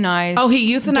euthanized. Oh,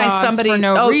 he euthanized dogs somebody for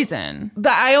no reason.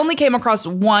 I only came across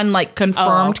one like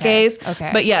confirmed case.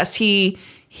 Okay. But yes, he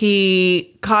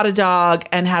caught a dog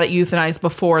and had it euthanized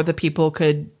before the people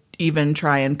could even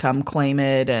try and come claim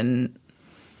it, and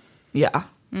yeah.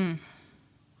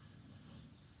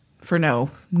 For no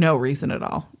reason at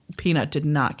all. Peanut did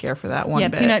not care for that one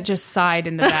bit. Peanut just sighed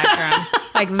in the background.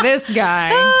 Like, this guy.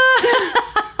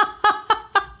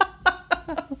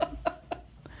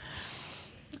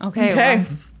 Okay. Well,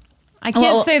 I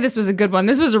can't say this was a good one.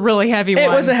 This was a really heavy one. It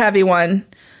was a heavy one.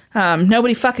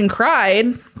 Nobody fucking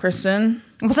cried, Kristen.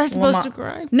 Was I supposed to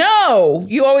cry? No.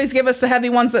 You always give us the heavy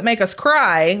ones that make us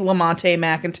cry, Lamonte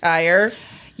McIntyre.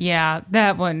 Yeah,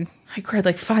 that one. I cried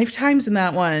like 5 times in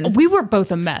that one. We were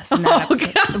both a mess in that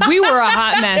episode. God. We were a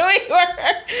hot mess. We were.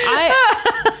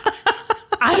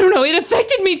 I don't know. It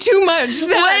affected me too much.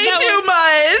 Way too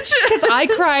much. Because I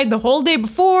cried the whole day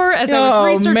before as I was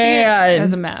researching it. It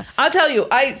was a mess. I'll tell you.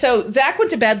 So Zach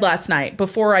went to bed last night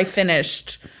before I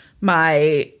finished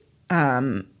my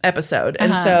episode.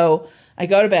 And so I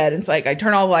go to bed. And it's like I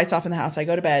turn all the lights off in the house. I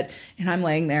go to bed. And I'm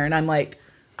laying there. And I'm like,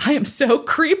 I am so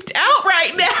creeped out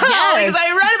right now. Yes. Because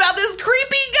I read about this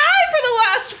creepy guy for the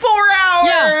last 4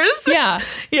 hours. Yeah.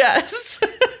 Yes.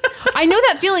 I know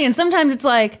that feeling. And sometimes it's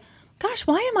like, gosh,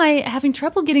 why am I having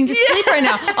trouble getting to sleep right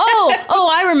now? Oh,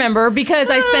 I remember,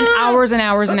 because I spend hours and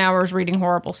hours and hours reading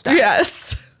horrible stuff.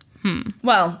 Yes.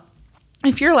 Well,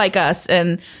 if you're like us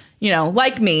and,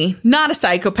 like me, not a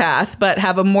psychopath, but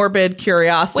have a morbid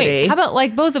curiosity. Wait, how about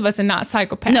like both of us and not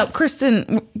psychopaths? No,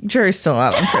 Kristen, jury's still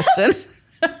out on Kristen.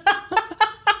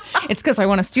 It's because I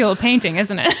want to steal a painting,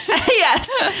 isn't it? Yes.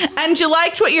 And you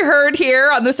liked what you heard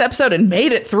here on this episode and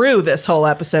made it through this whole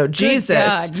episode. Jesus.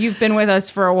 Good God, you've been with us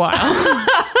for a while.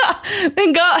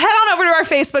 Then head on over to our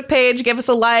Facebook page, give us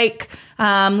a like,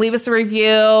 leave us a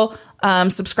review,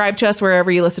 subscribe to us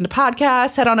wherever you listen to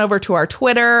podcasts. Head on over to our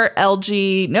Twitter,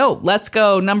 Let's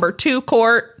Go #2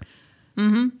 Court.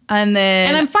 Mm-hmm. And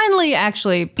I'm finally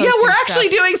actually posting we're stuff. actually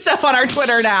doing stuff on our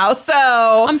Twitter now. So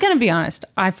I'm going to be honest.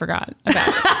 I forgot about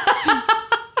it.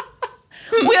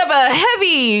 We have a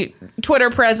heavy Twitter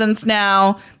presence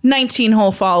now. 19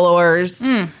 whole followers.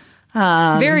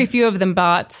 Very few of them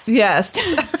bots.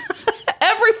 Yes.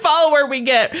 Every follower we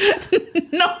get,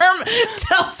 Norm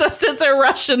tells us it's a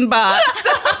Russian bot.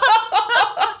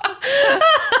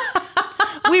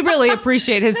 We really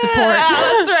appreciate his support. Yeah,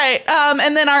 that's right.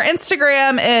 And then our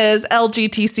Instagram is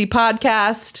LGTC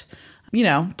Podcast.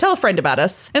 Tell a friend about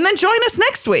us. And then join us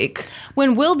next week,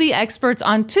 when we'll be experts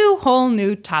on 2 whole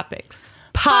new topics.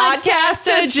 Podcast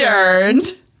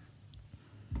adjourned.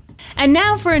 And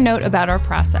now for a note about our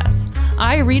process.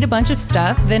 I read a bunch of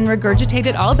stuff, then regurgitate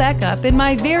it all back up in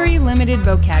my very limited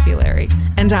vocabulary.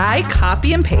 And I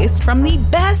copy and paste from the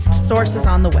best sources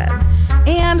on the web,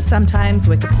 and sometimes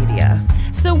Wikipedia.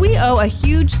 So we owe a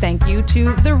huge thank you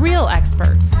to the real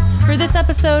experts. For this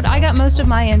episode, I got most of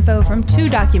my info from 2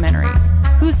 documentaries: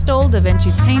 Who Stole Da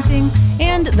Vinci's Painting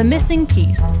and The Missing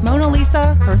Piece, Mona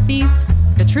Lisa, Her Thief,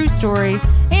 The True Story,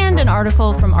 and an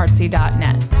article from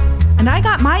artsy.net. And I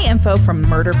got my info from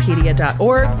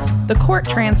murderpedia.org, the court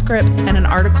transcripts, and an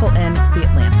article in The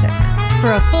Atlantic.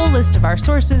 For a full list of our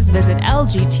sources, visit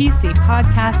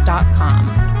lgtcpodcast.com.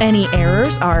 Any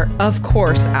errors are, of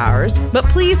course, ours, but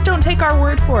please don't take our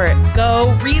word for it.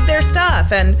 Go read their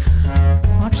stuff and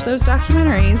watch those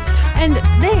documentaries. And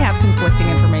they have conflicting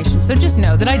information, so just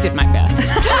know that I did my best.